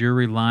much as you're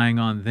relying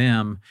on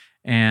them.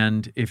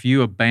 And if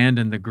you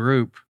abandon the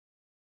group,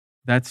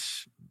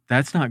 that's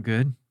not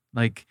good.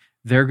 Like,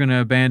 they're going to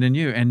abandon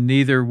you, and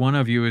neither one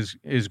of you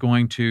is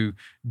going to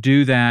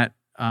do that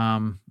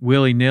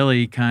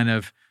willy-nilly kind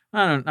of,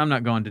 I'm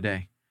not going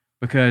today,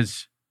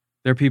 because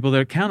there are people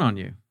that count on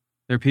you.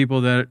 There are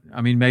people that,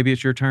 maybe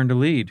it's your turn to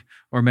lead,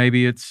 or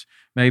maybe it's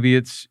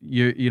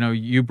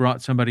you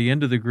brought somebody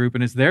into the group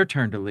and it's their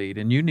turn to lead,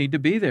 and you need to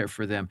be there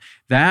for them.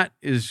 That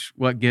is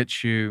what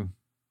gets you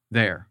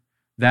there.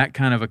 That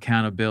kind of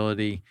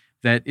accountability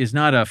that is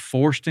not a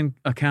forced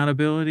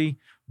accountability,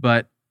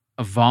 but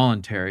a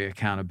voluntary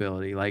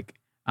accountability. Like,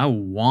 I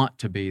want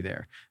to be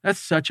there. That's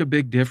such a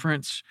big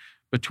difference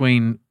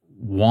between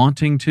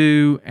wanting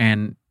to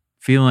and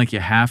feeling like you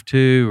have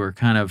to, or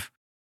kind of,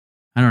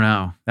 I don't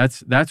know.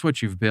 That's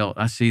what you've built.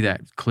 I see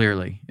that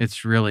clearly.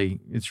 It's really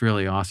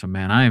awesome,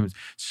 man. I am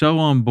so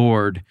on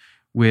board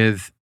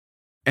with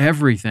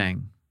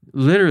everything,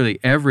 literally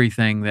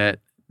everything that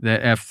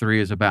F3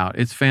 is about.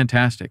 It's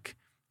fantastic.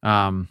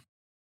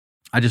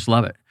 I just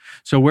love it.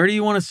 So where do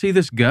you want to see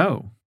this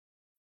go?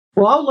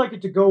 Well, I would like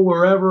it to go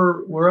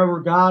wherever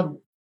God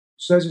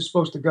says it's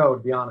supposed to go,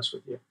 to be honest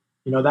with you.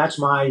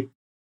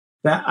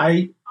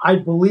 I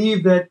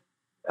believe that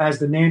as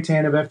the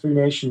Nantan of F3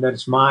 Nation, that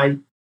it's my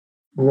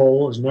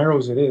role, as narrow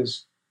as it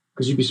is,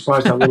 because you'd be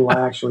surprised how little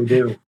I actually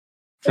do,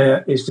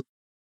 is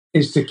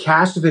to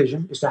cast a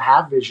vision, is to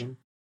have vision,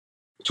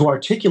 to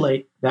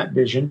articulate that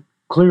vision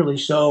clearly,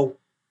 so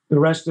the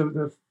rest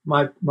of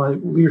my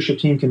leadership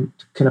team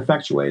can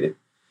effectuate it,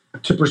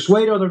 to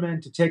persuade other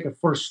men to take a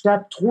first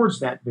step towards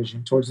that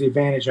vision, towards the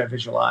advantage I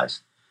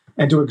visualize,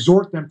 and to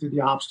exhort them through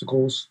the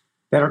obstacles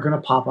that are going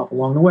to pop up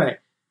along the way.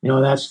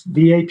 That's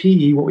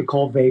VAPE, what we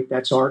call VAPE.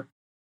 That's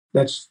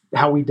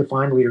how we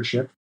define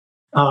leadership.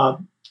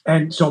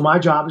 And so my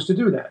job is to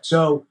do that.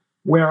 So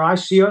where I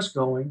see us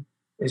going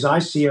is I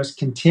see us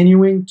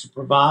continuing to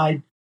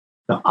provide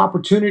the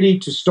opportunity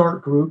to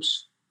start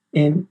groups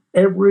in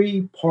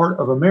every part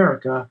of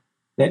America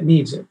that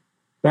needs it.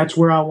 That's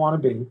where I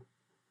want to be.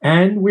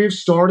 And we've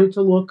started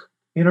to look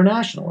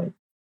internationally.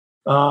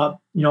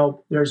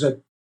 There's a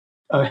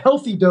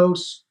healthy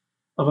dose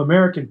of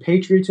American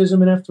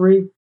patriotism in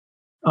F3.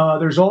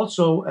 There's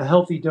also a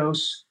healthy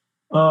dose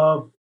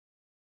of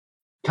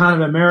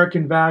kind of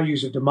American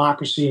values of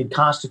democracy and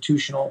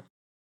constitutional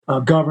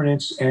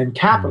governance and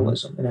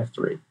capitalism in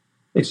F3.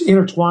 It's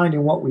intertwined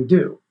in what we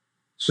do.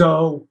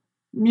 So,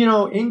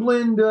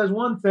 England does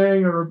one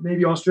thing, or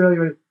maybe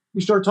Australia.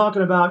 You start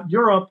talking about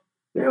Europe,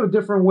 they have a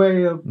different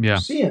way of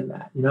seeing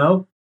that,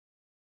 Now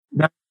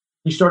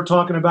you start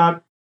talking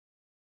about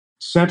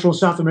Central and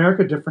South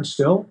America, different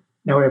still.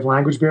 Now we have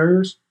language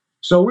barriers.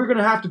 So we're going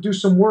to have to do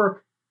some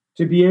work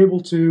to be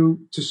able to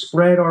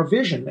spread our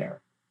vision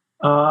there.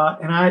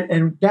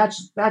 And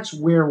that's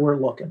where we're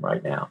looking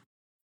right now.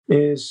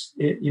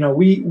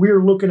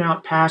 We're looking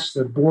out past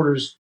the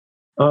borders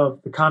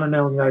of the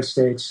continental United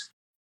States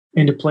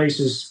into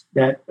places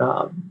that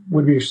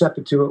would be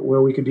receptive to it,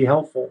 where we could be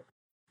helpful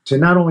to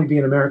not only be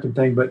an American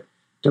thing, but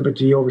to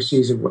be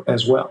overseas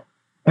as well.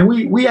 And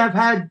we have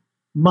had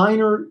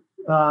minor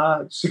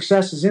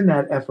successes in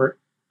that effort,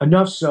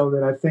 enough so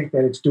that I think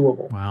that it's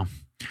doable. Wow.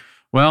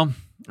 Well,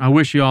 I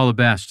wish you all the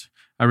best.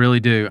 I really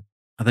do.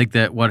 I think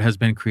that what has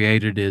been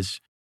created is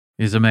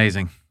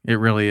amazing. It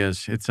really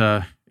is. It's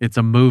a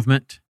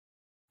movement.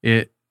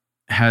 It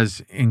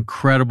has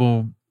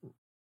incredible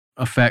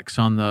effects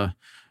on the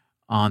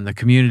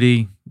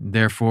community,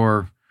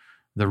 therefore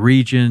the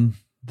region,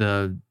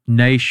 the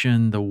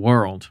nation, the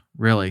world,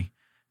 really.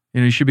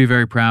 You should be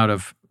very proud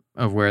of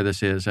where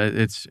this is.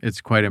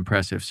 It's quite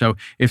impressive. So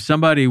if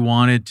somebody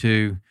wanted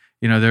to,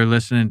 they're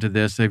listening to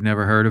this, they've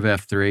never heard of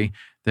F3,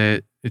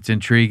 that it's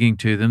intriguing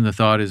to them, the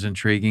thought is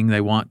intriguing,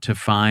 they want to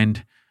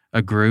find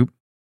a group,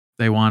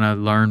 they want to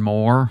learn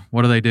more,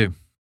 what do they do?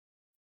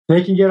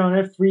 They can get on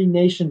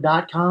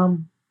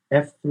f3nation.com,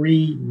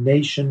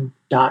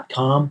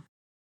 f3nation.com,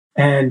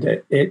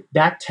 and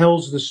that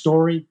tells the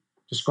story,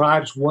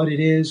 describes what it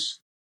is.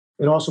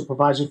 It also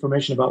provides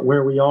information about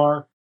where we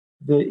are.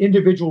 The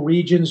individual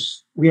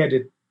regions, we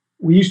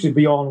used to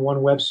be all on one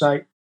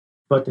website,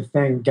 but the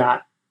thing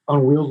got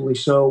unwieldy,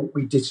 so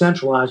we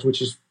decentralized,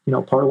 which is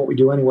part of what we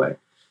do anyway.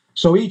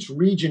 So each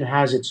region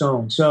has its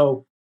own.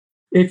 So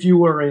if you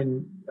were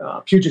in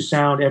Puget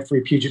Sound,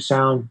 F3 Puget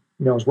Sound,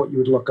 is what you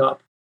would look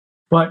up.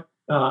 But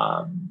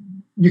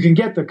you can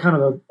get the kind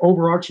of the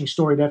overarching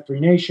story at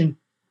F3 Nation.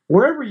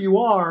 Wherever you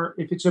are,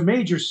 if it's a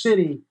major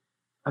city,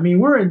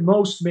 we're in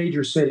most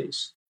major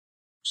cities.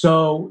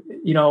 So,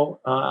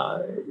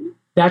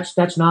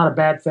 that's not a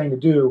bad thing to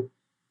do,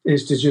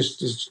 is to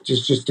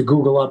just to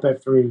Google up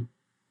F3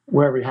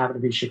 wherever you happen to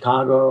be,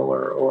 Chicago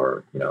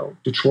or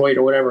Detroit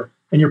or whatever,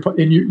 and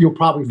you'll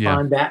probably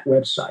find that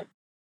website.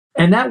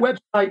 And that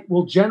website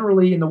will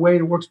generally, in the way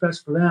that works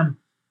best for them,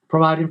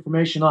 provide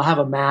information. They'll have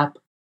a map,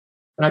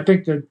 and I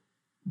think that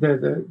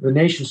the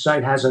Nation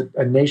site has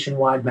a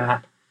nationwide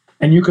map,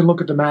 and you can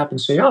look at the map and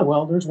say, oh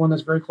well, there's one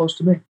that's very close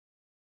to me.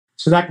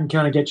 So that can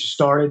kind of get you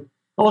started.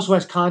 Also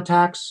has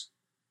contacts,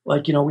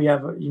 like you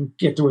can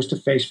get to us to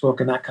Facebook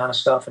and that kind of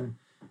stuff, and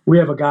we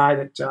have a guy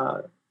that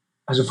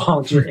as a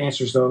volunteer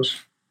answers those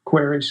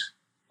queries.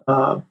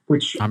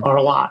 which are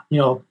a lot.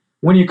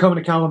 When you come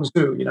to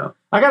Kalamazoo,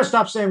 I got to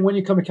stop saying when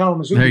you come to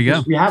Kalamazoo There you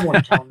because go. we have one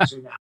in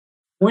Kalamazoo now.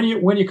 When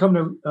you come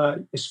to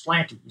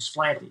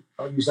Ysplanty,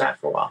 I'll use that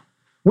for a while.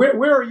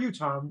 Where are you,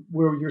 Tom?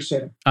 Where you're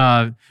sitting?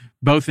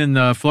 Both in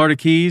the Florida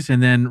Keys,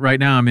 and then right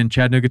now I'm in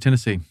Chattanooga,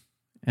 Tennessee,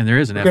 and there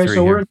is an F3 Okay,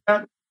 so here.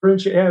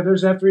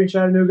 there's F3 in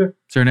Chattanooga. Is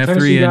there an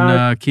Tennessee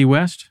F3 in Key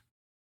West?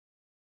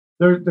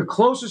 The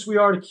closest we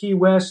are to Key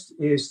West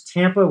is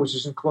Tampa, which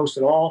isn't close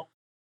at all.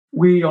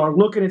 We are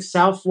looking at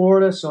South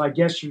Florida, so I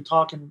guess you're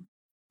talking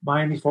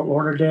Miami, Fort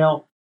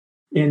Lauderdale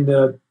in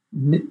the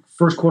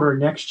first quarter of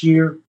next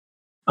year.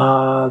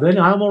 Then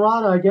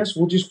Islamorada, I guess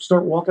we'll just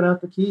start walking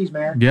out the Keys,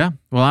 man. Yeah,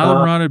 well,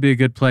 Islamorada would be a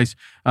good place.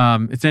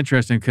 It's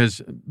interesting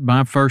because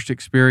my first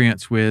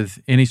experience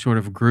with any sort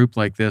of group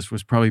like this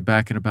was probably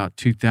back in about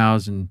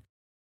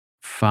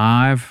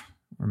 2005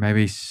 or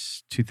maybe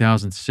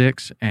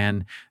 2006,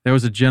 and there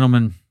was a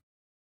gentleman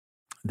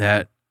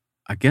that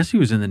I guess he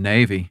was in the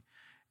Navy,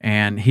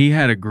 and he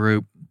had a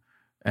group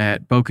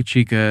at Boca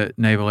Chica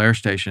Naval Air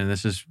Station.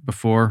 This is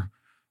before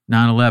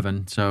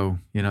 9/11, so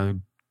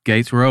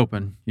gates were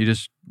open. You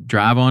just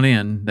drive on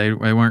in. They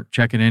weren't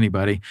checking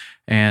anybody.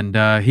 And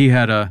he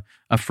had a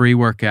free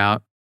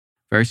workout,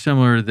 very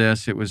similar to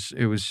this.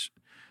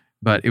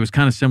 But it was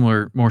kind of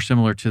similar, more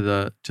similar to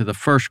the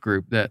first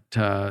group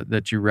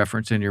that you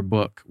reference in your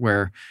book,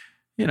 where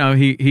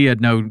he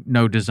had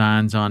no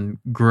designs on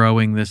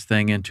growing this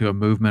thing into a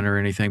movement or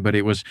anything. But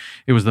it was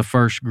the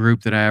first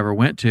group that I ever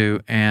went to,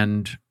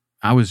 and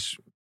I was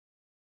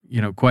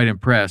quite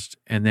impressed.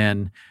 And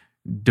then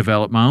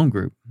developed my own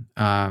group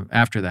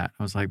after that.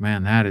 I was like,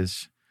 man, that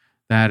is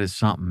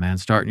something, man.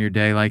 Starting your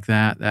day like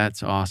that,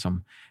 that's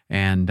awesome.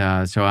 And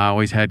so I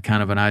always had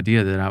kind of an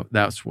idea that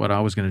that's what I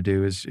was going to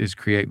do is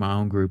create my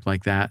own group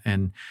like that.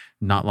 And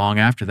not long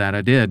after that,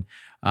 I did.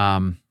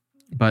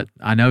 But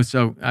I know,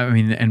 so I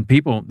mean, and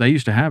people, they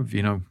used to have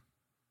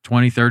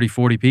 20, 30,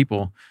 40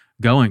 people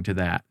going to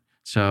that.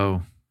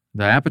 So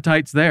the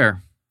appetite's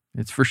there.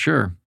 It's for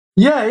sure.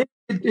 Yeah,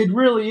 it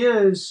really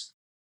is.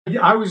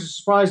 I was as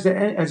surprised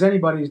as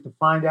anybody to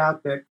find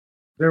out that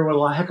there were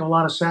a heck of a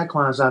lot of sad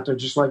clowns out there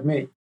just like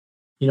me.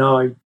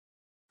 I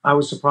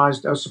was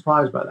surprised. I was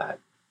surprised by that.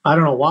 I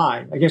don't know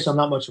why. I guess I'm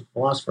not much of a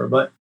philosopher,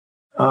 but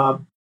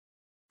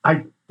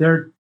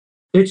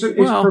it's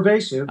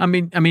pervasive. I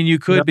mean, you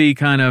could be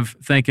kind of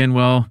thinking,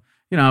 well,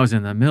 I was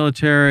in the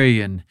military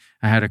and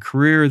I had a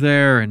career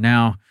there, and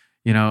now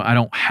I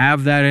don't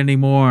have that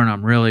anymore, and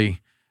I'm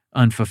really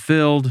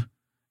unfulfilled.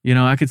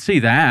 I could see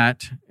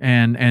that,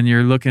 and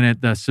you're looking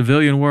at the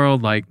civilian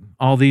world, like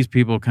all these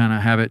people kind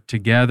of have it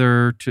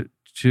together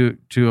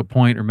to a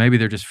point, or maybe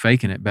they're just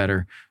faking it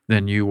better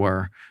than you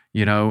were,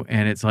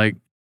 and it's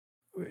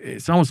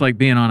almost like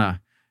being on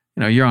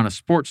you're on a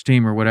sports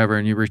team or whatever,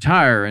 and you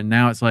retire, and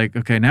now it's like,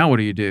 okay, now what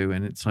do you do?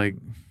 And it's like,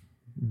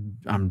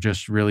 I'm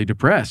just really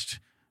depressed.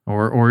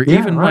 Or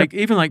even like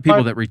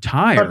people that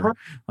retire,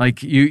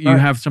 like you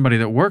have somebody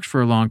that works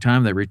for a long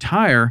time, they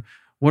retire.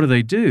 What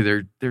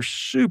do? They're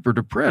super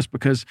depressed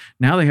because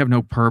now they have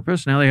no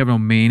purpose. Now they have no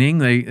meaning.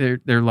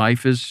 Their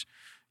life is,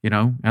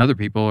 other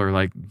people are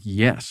like,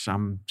 yes,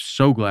 I'm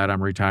so glad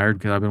I'm retired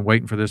because I've been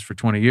waiting for this for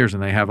 20 years,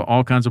 and they have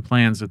all kinds of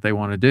plans that they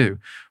want to do.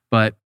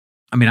 But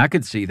I mean, I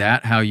could see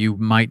that, how you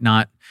might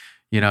not,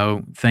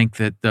 think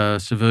that the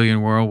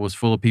civilian world was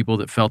full of people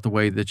that felt the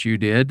way that you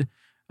did.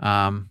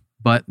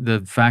 But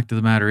the fact of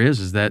the matter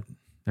is that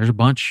there's a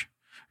bunch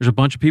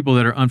of people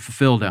that are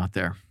unfulfilled out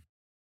there.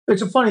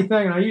 It's a funny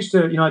thing, and I used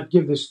to, I'd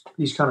give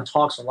these kind of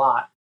talks a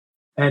lot,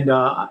 and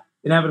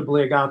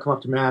inevitably a guy will come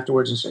up to me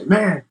afterwards and say,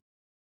 "Man,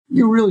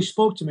 you really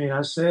spoke to me." And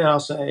I'll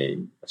say,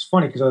 it's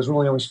funny because I was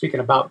really only speaking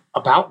about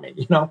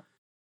me,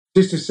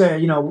 just to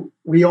say,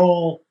 we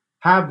all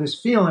have this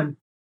feeling.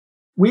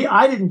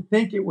 I didn't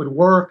think it would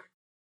work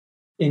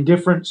in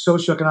different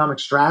socioeconomic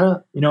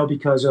strata,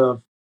 because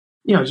of,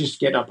 just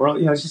getting up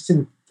early. It just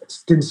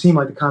didn't seem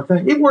like the kind of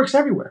thing. It works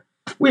everywhere.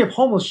 We have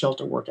homeless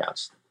shelter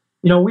workouts.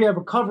 We have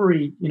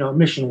recovery,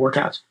 mission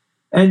workouts.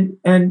 And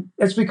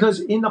that's because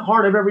in the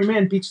heart of every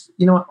man beats,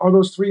 are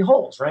those three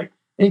holes, right?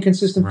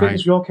 Inconsistent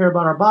fitness. We all care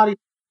about our body,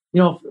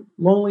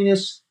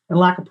 loneliness and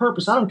lack of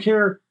purpose. I don't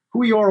care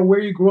who you are or where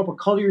you grew up, what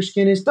color your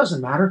skin is.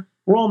 Doesn't matter.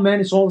 We're all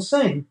men. It's all the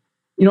same.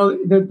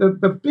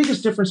 The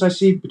biggest difference I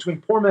see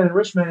between poor men and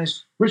rich men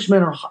is rich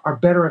men are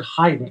better at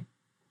hiding it,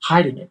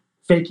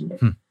 faking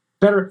it,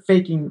 better at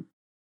faking.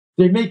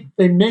 They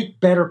make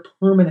better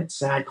permanent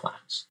sad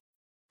clowns.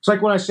 It's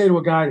like when I say to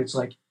a guy that's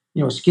like,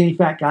 a skinny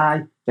fat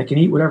guy that can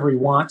eat whatever he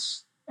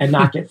wants and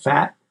not get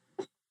fat,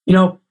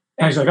 and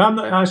he's like,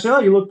 I say, "Oh,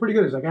 you look pretty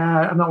good." He's like,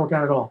 "I'm not working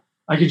out at all.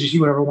 I can just eat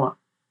whatever I want."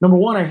 Number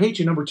one, I hate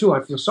you. Number two,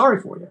 I feel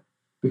sorry for you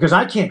because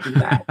I can't do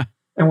that.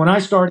 And when I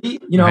start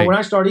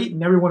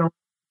eating, everyone will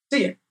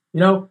see it,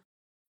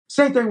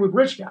 Same thing with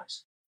rich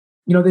guys.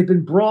 They've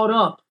been brought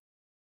up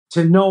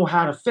to know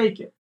how to fake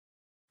it.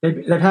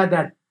 They've had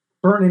that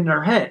burn in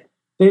their head.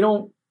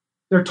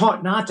 They're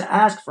taught not to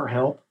ask for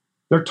help.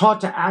 They're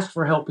taught to ask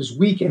for help is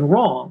weak and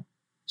wrong,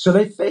 so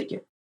they fake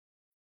it.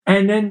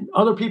 And then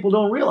other people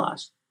don't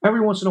realize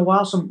every once in a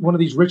while, one of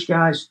these rich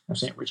guys, I'm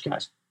saying rich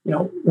guys,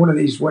 one of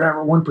these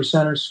whatever,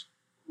 1%ers,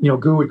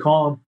 Goo would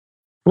call him,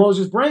 blows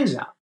his brains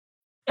out.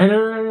 And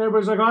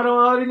everybody's like,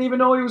 I didn't even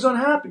know he was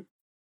unhappy.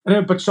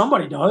 But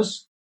somebody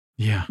does.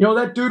 Yeah.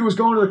 That dude was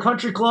going to the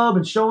country club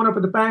and showing up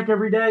at the bank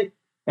every day.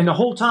 And the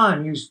whole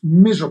time he was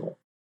miserable.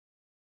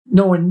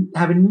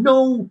 Having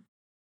no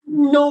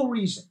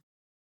reason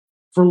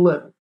for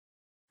living,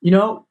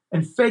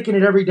 and faking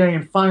it every day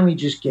and finally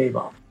just gave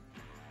up.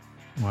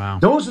 Wow.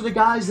 Those are the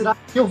guys that I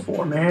feel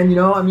for, man.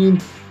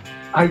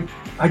 I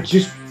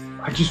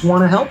just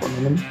want to help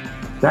them. And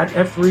that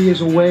F3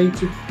 is a way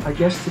to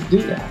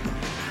do that.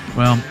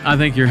 Well, I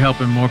think you're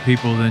helping more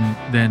people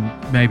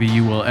than maybe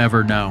you will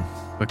ever know,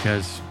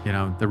 because,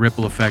 the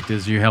ripple effect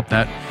is you help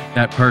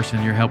that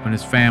person, you're helping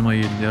his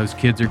family, and those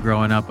kids are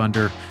growing up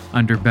under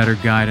better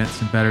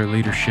guidance and better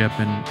leadership,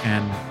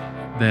 and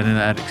then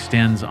that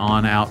extends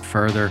on out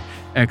further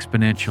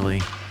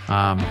exponentially.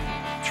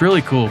 It's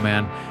really cool,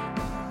 man.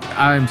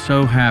 I'm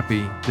so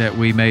happy that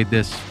we made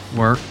this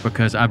work,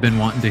 because I've been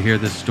wanting to hear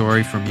this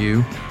story from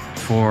you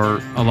for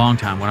a long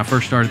time. When I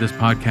first started this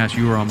podcast,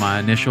 you were on my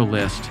initial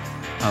list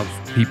of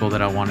people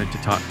that I wanted to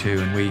talk to,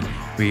 and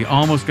we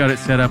almost got it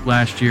set up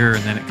last year,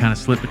 and then it kind of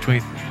slipped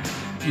between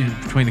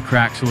the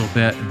cracks a little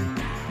bit,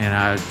 and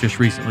I just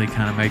recently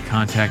kind of made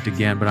contact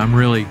again. But I'm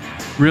really,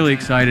 really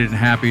excited and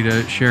happy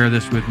to share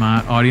this with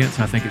my audience.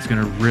 I think it's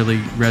going to really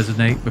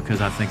resonate,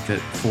 because I think that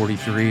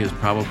 43 is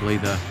probably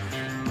the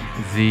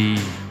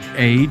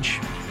age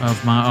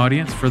of my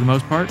audience for the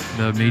most part,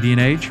 the median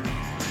age,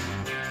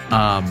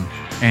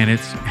 and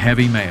it's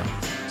heavy male.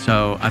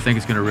 So I think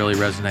it's going to really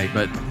resonate.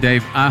 But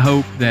Dave, I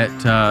hope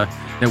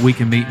that we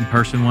can meet in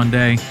person one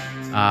day.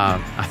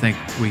 I think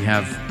we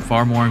have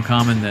far more in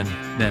common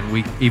than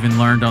we even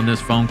learned on this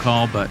phone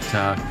call. But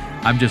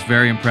I'm just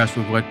very impressed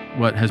with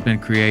what has been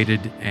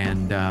created,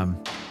 and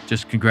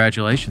just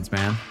congratulations,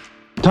 man.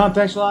 Tom,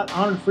 thanks a lot.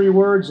 Honored for your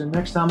words. And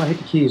next time I hit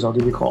the keys, I'll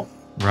give you a call.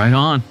 Right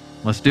on.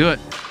 Let's do it.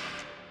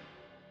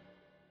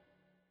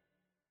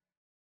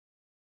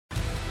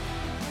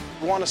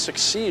 You want to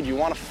succeed, you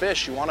want to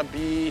fish, you want to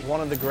be one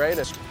of the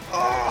greatest.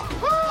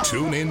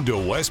 Tune in to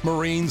West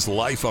Marine's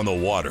Life on the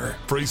Water,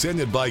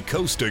 presented by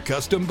Costa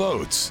Custom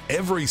Boats,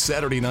 every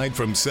Saturday night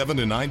from 7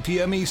 to 9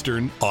 p.m.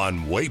 Eastern on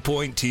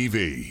Waypoint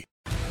TV.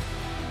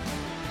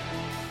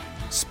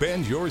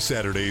 Spend your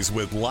Saturdays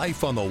with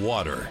Life on the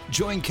Water.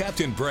 Join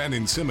Captain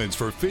Brandon Simmons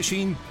for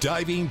fishing,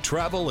 diving,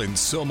 travel, and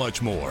so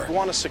much more. You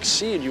want to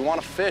succeed, you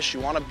want to fish, you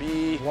want to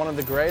be one of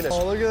the greatest.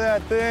 Oh, look at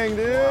that thing,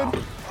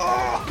 dude.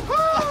 Wow.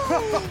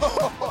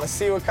 Let's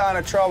see what kind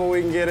of trouble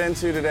we can get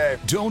into today.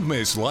 Don't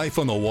miss Life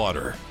on the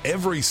Water,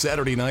 every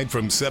Saturday night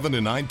from 7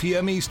 to 9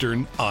 p.m.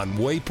 Eastern on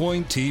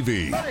Waypoint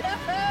TV.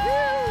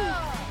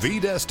 The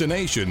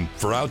destination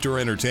for outdoor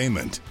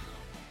entertainment.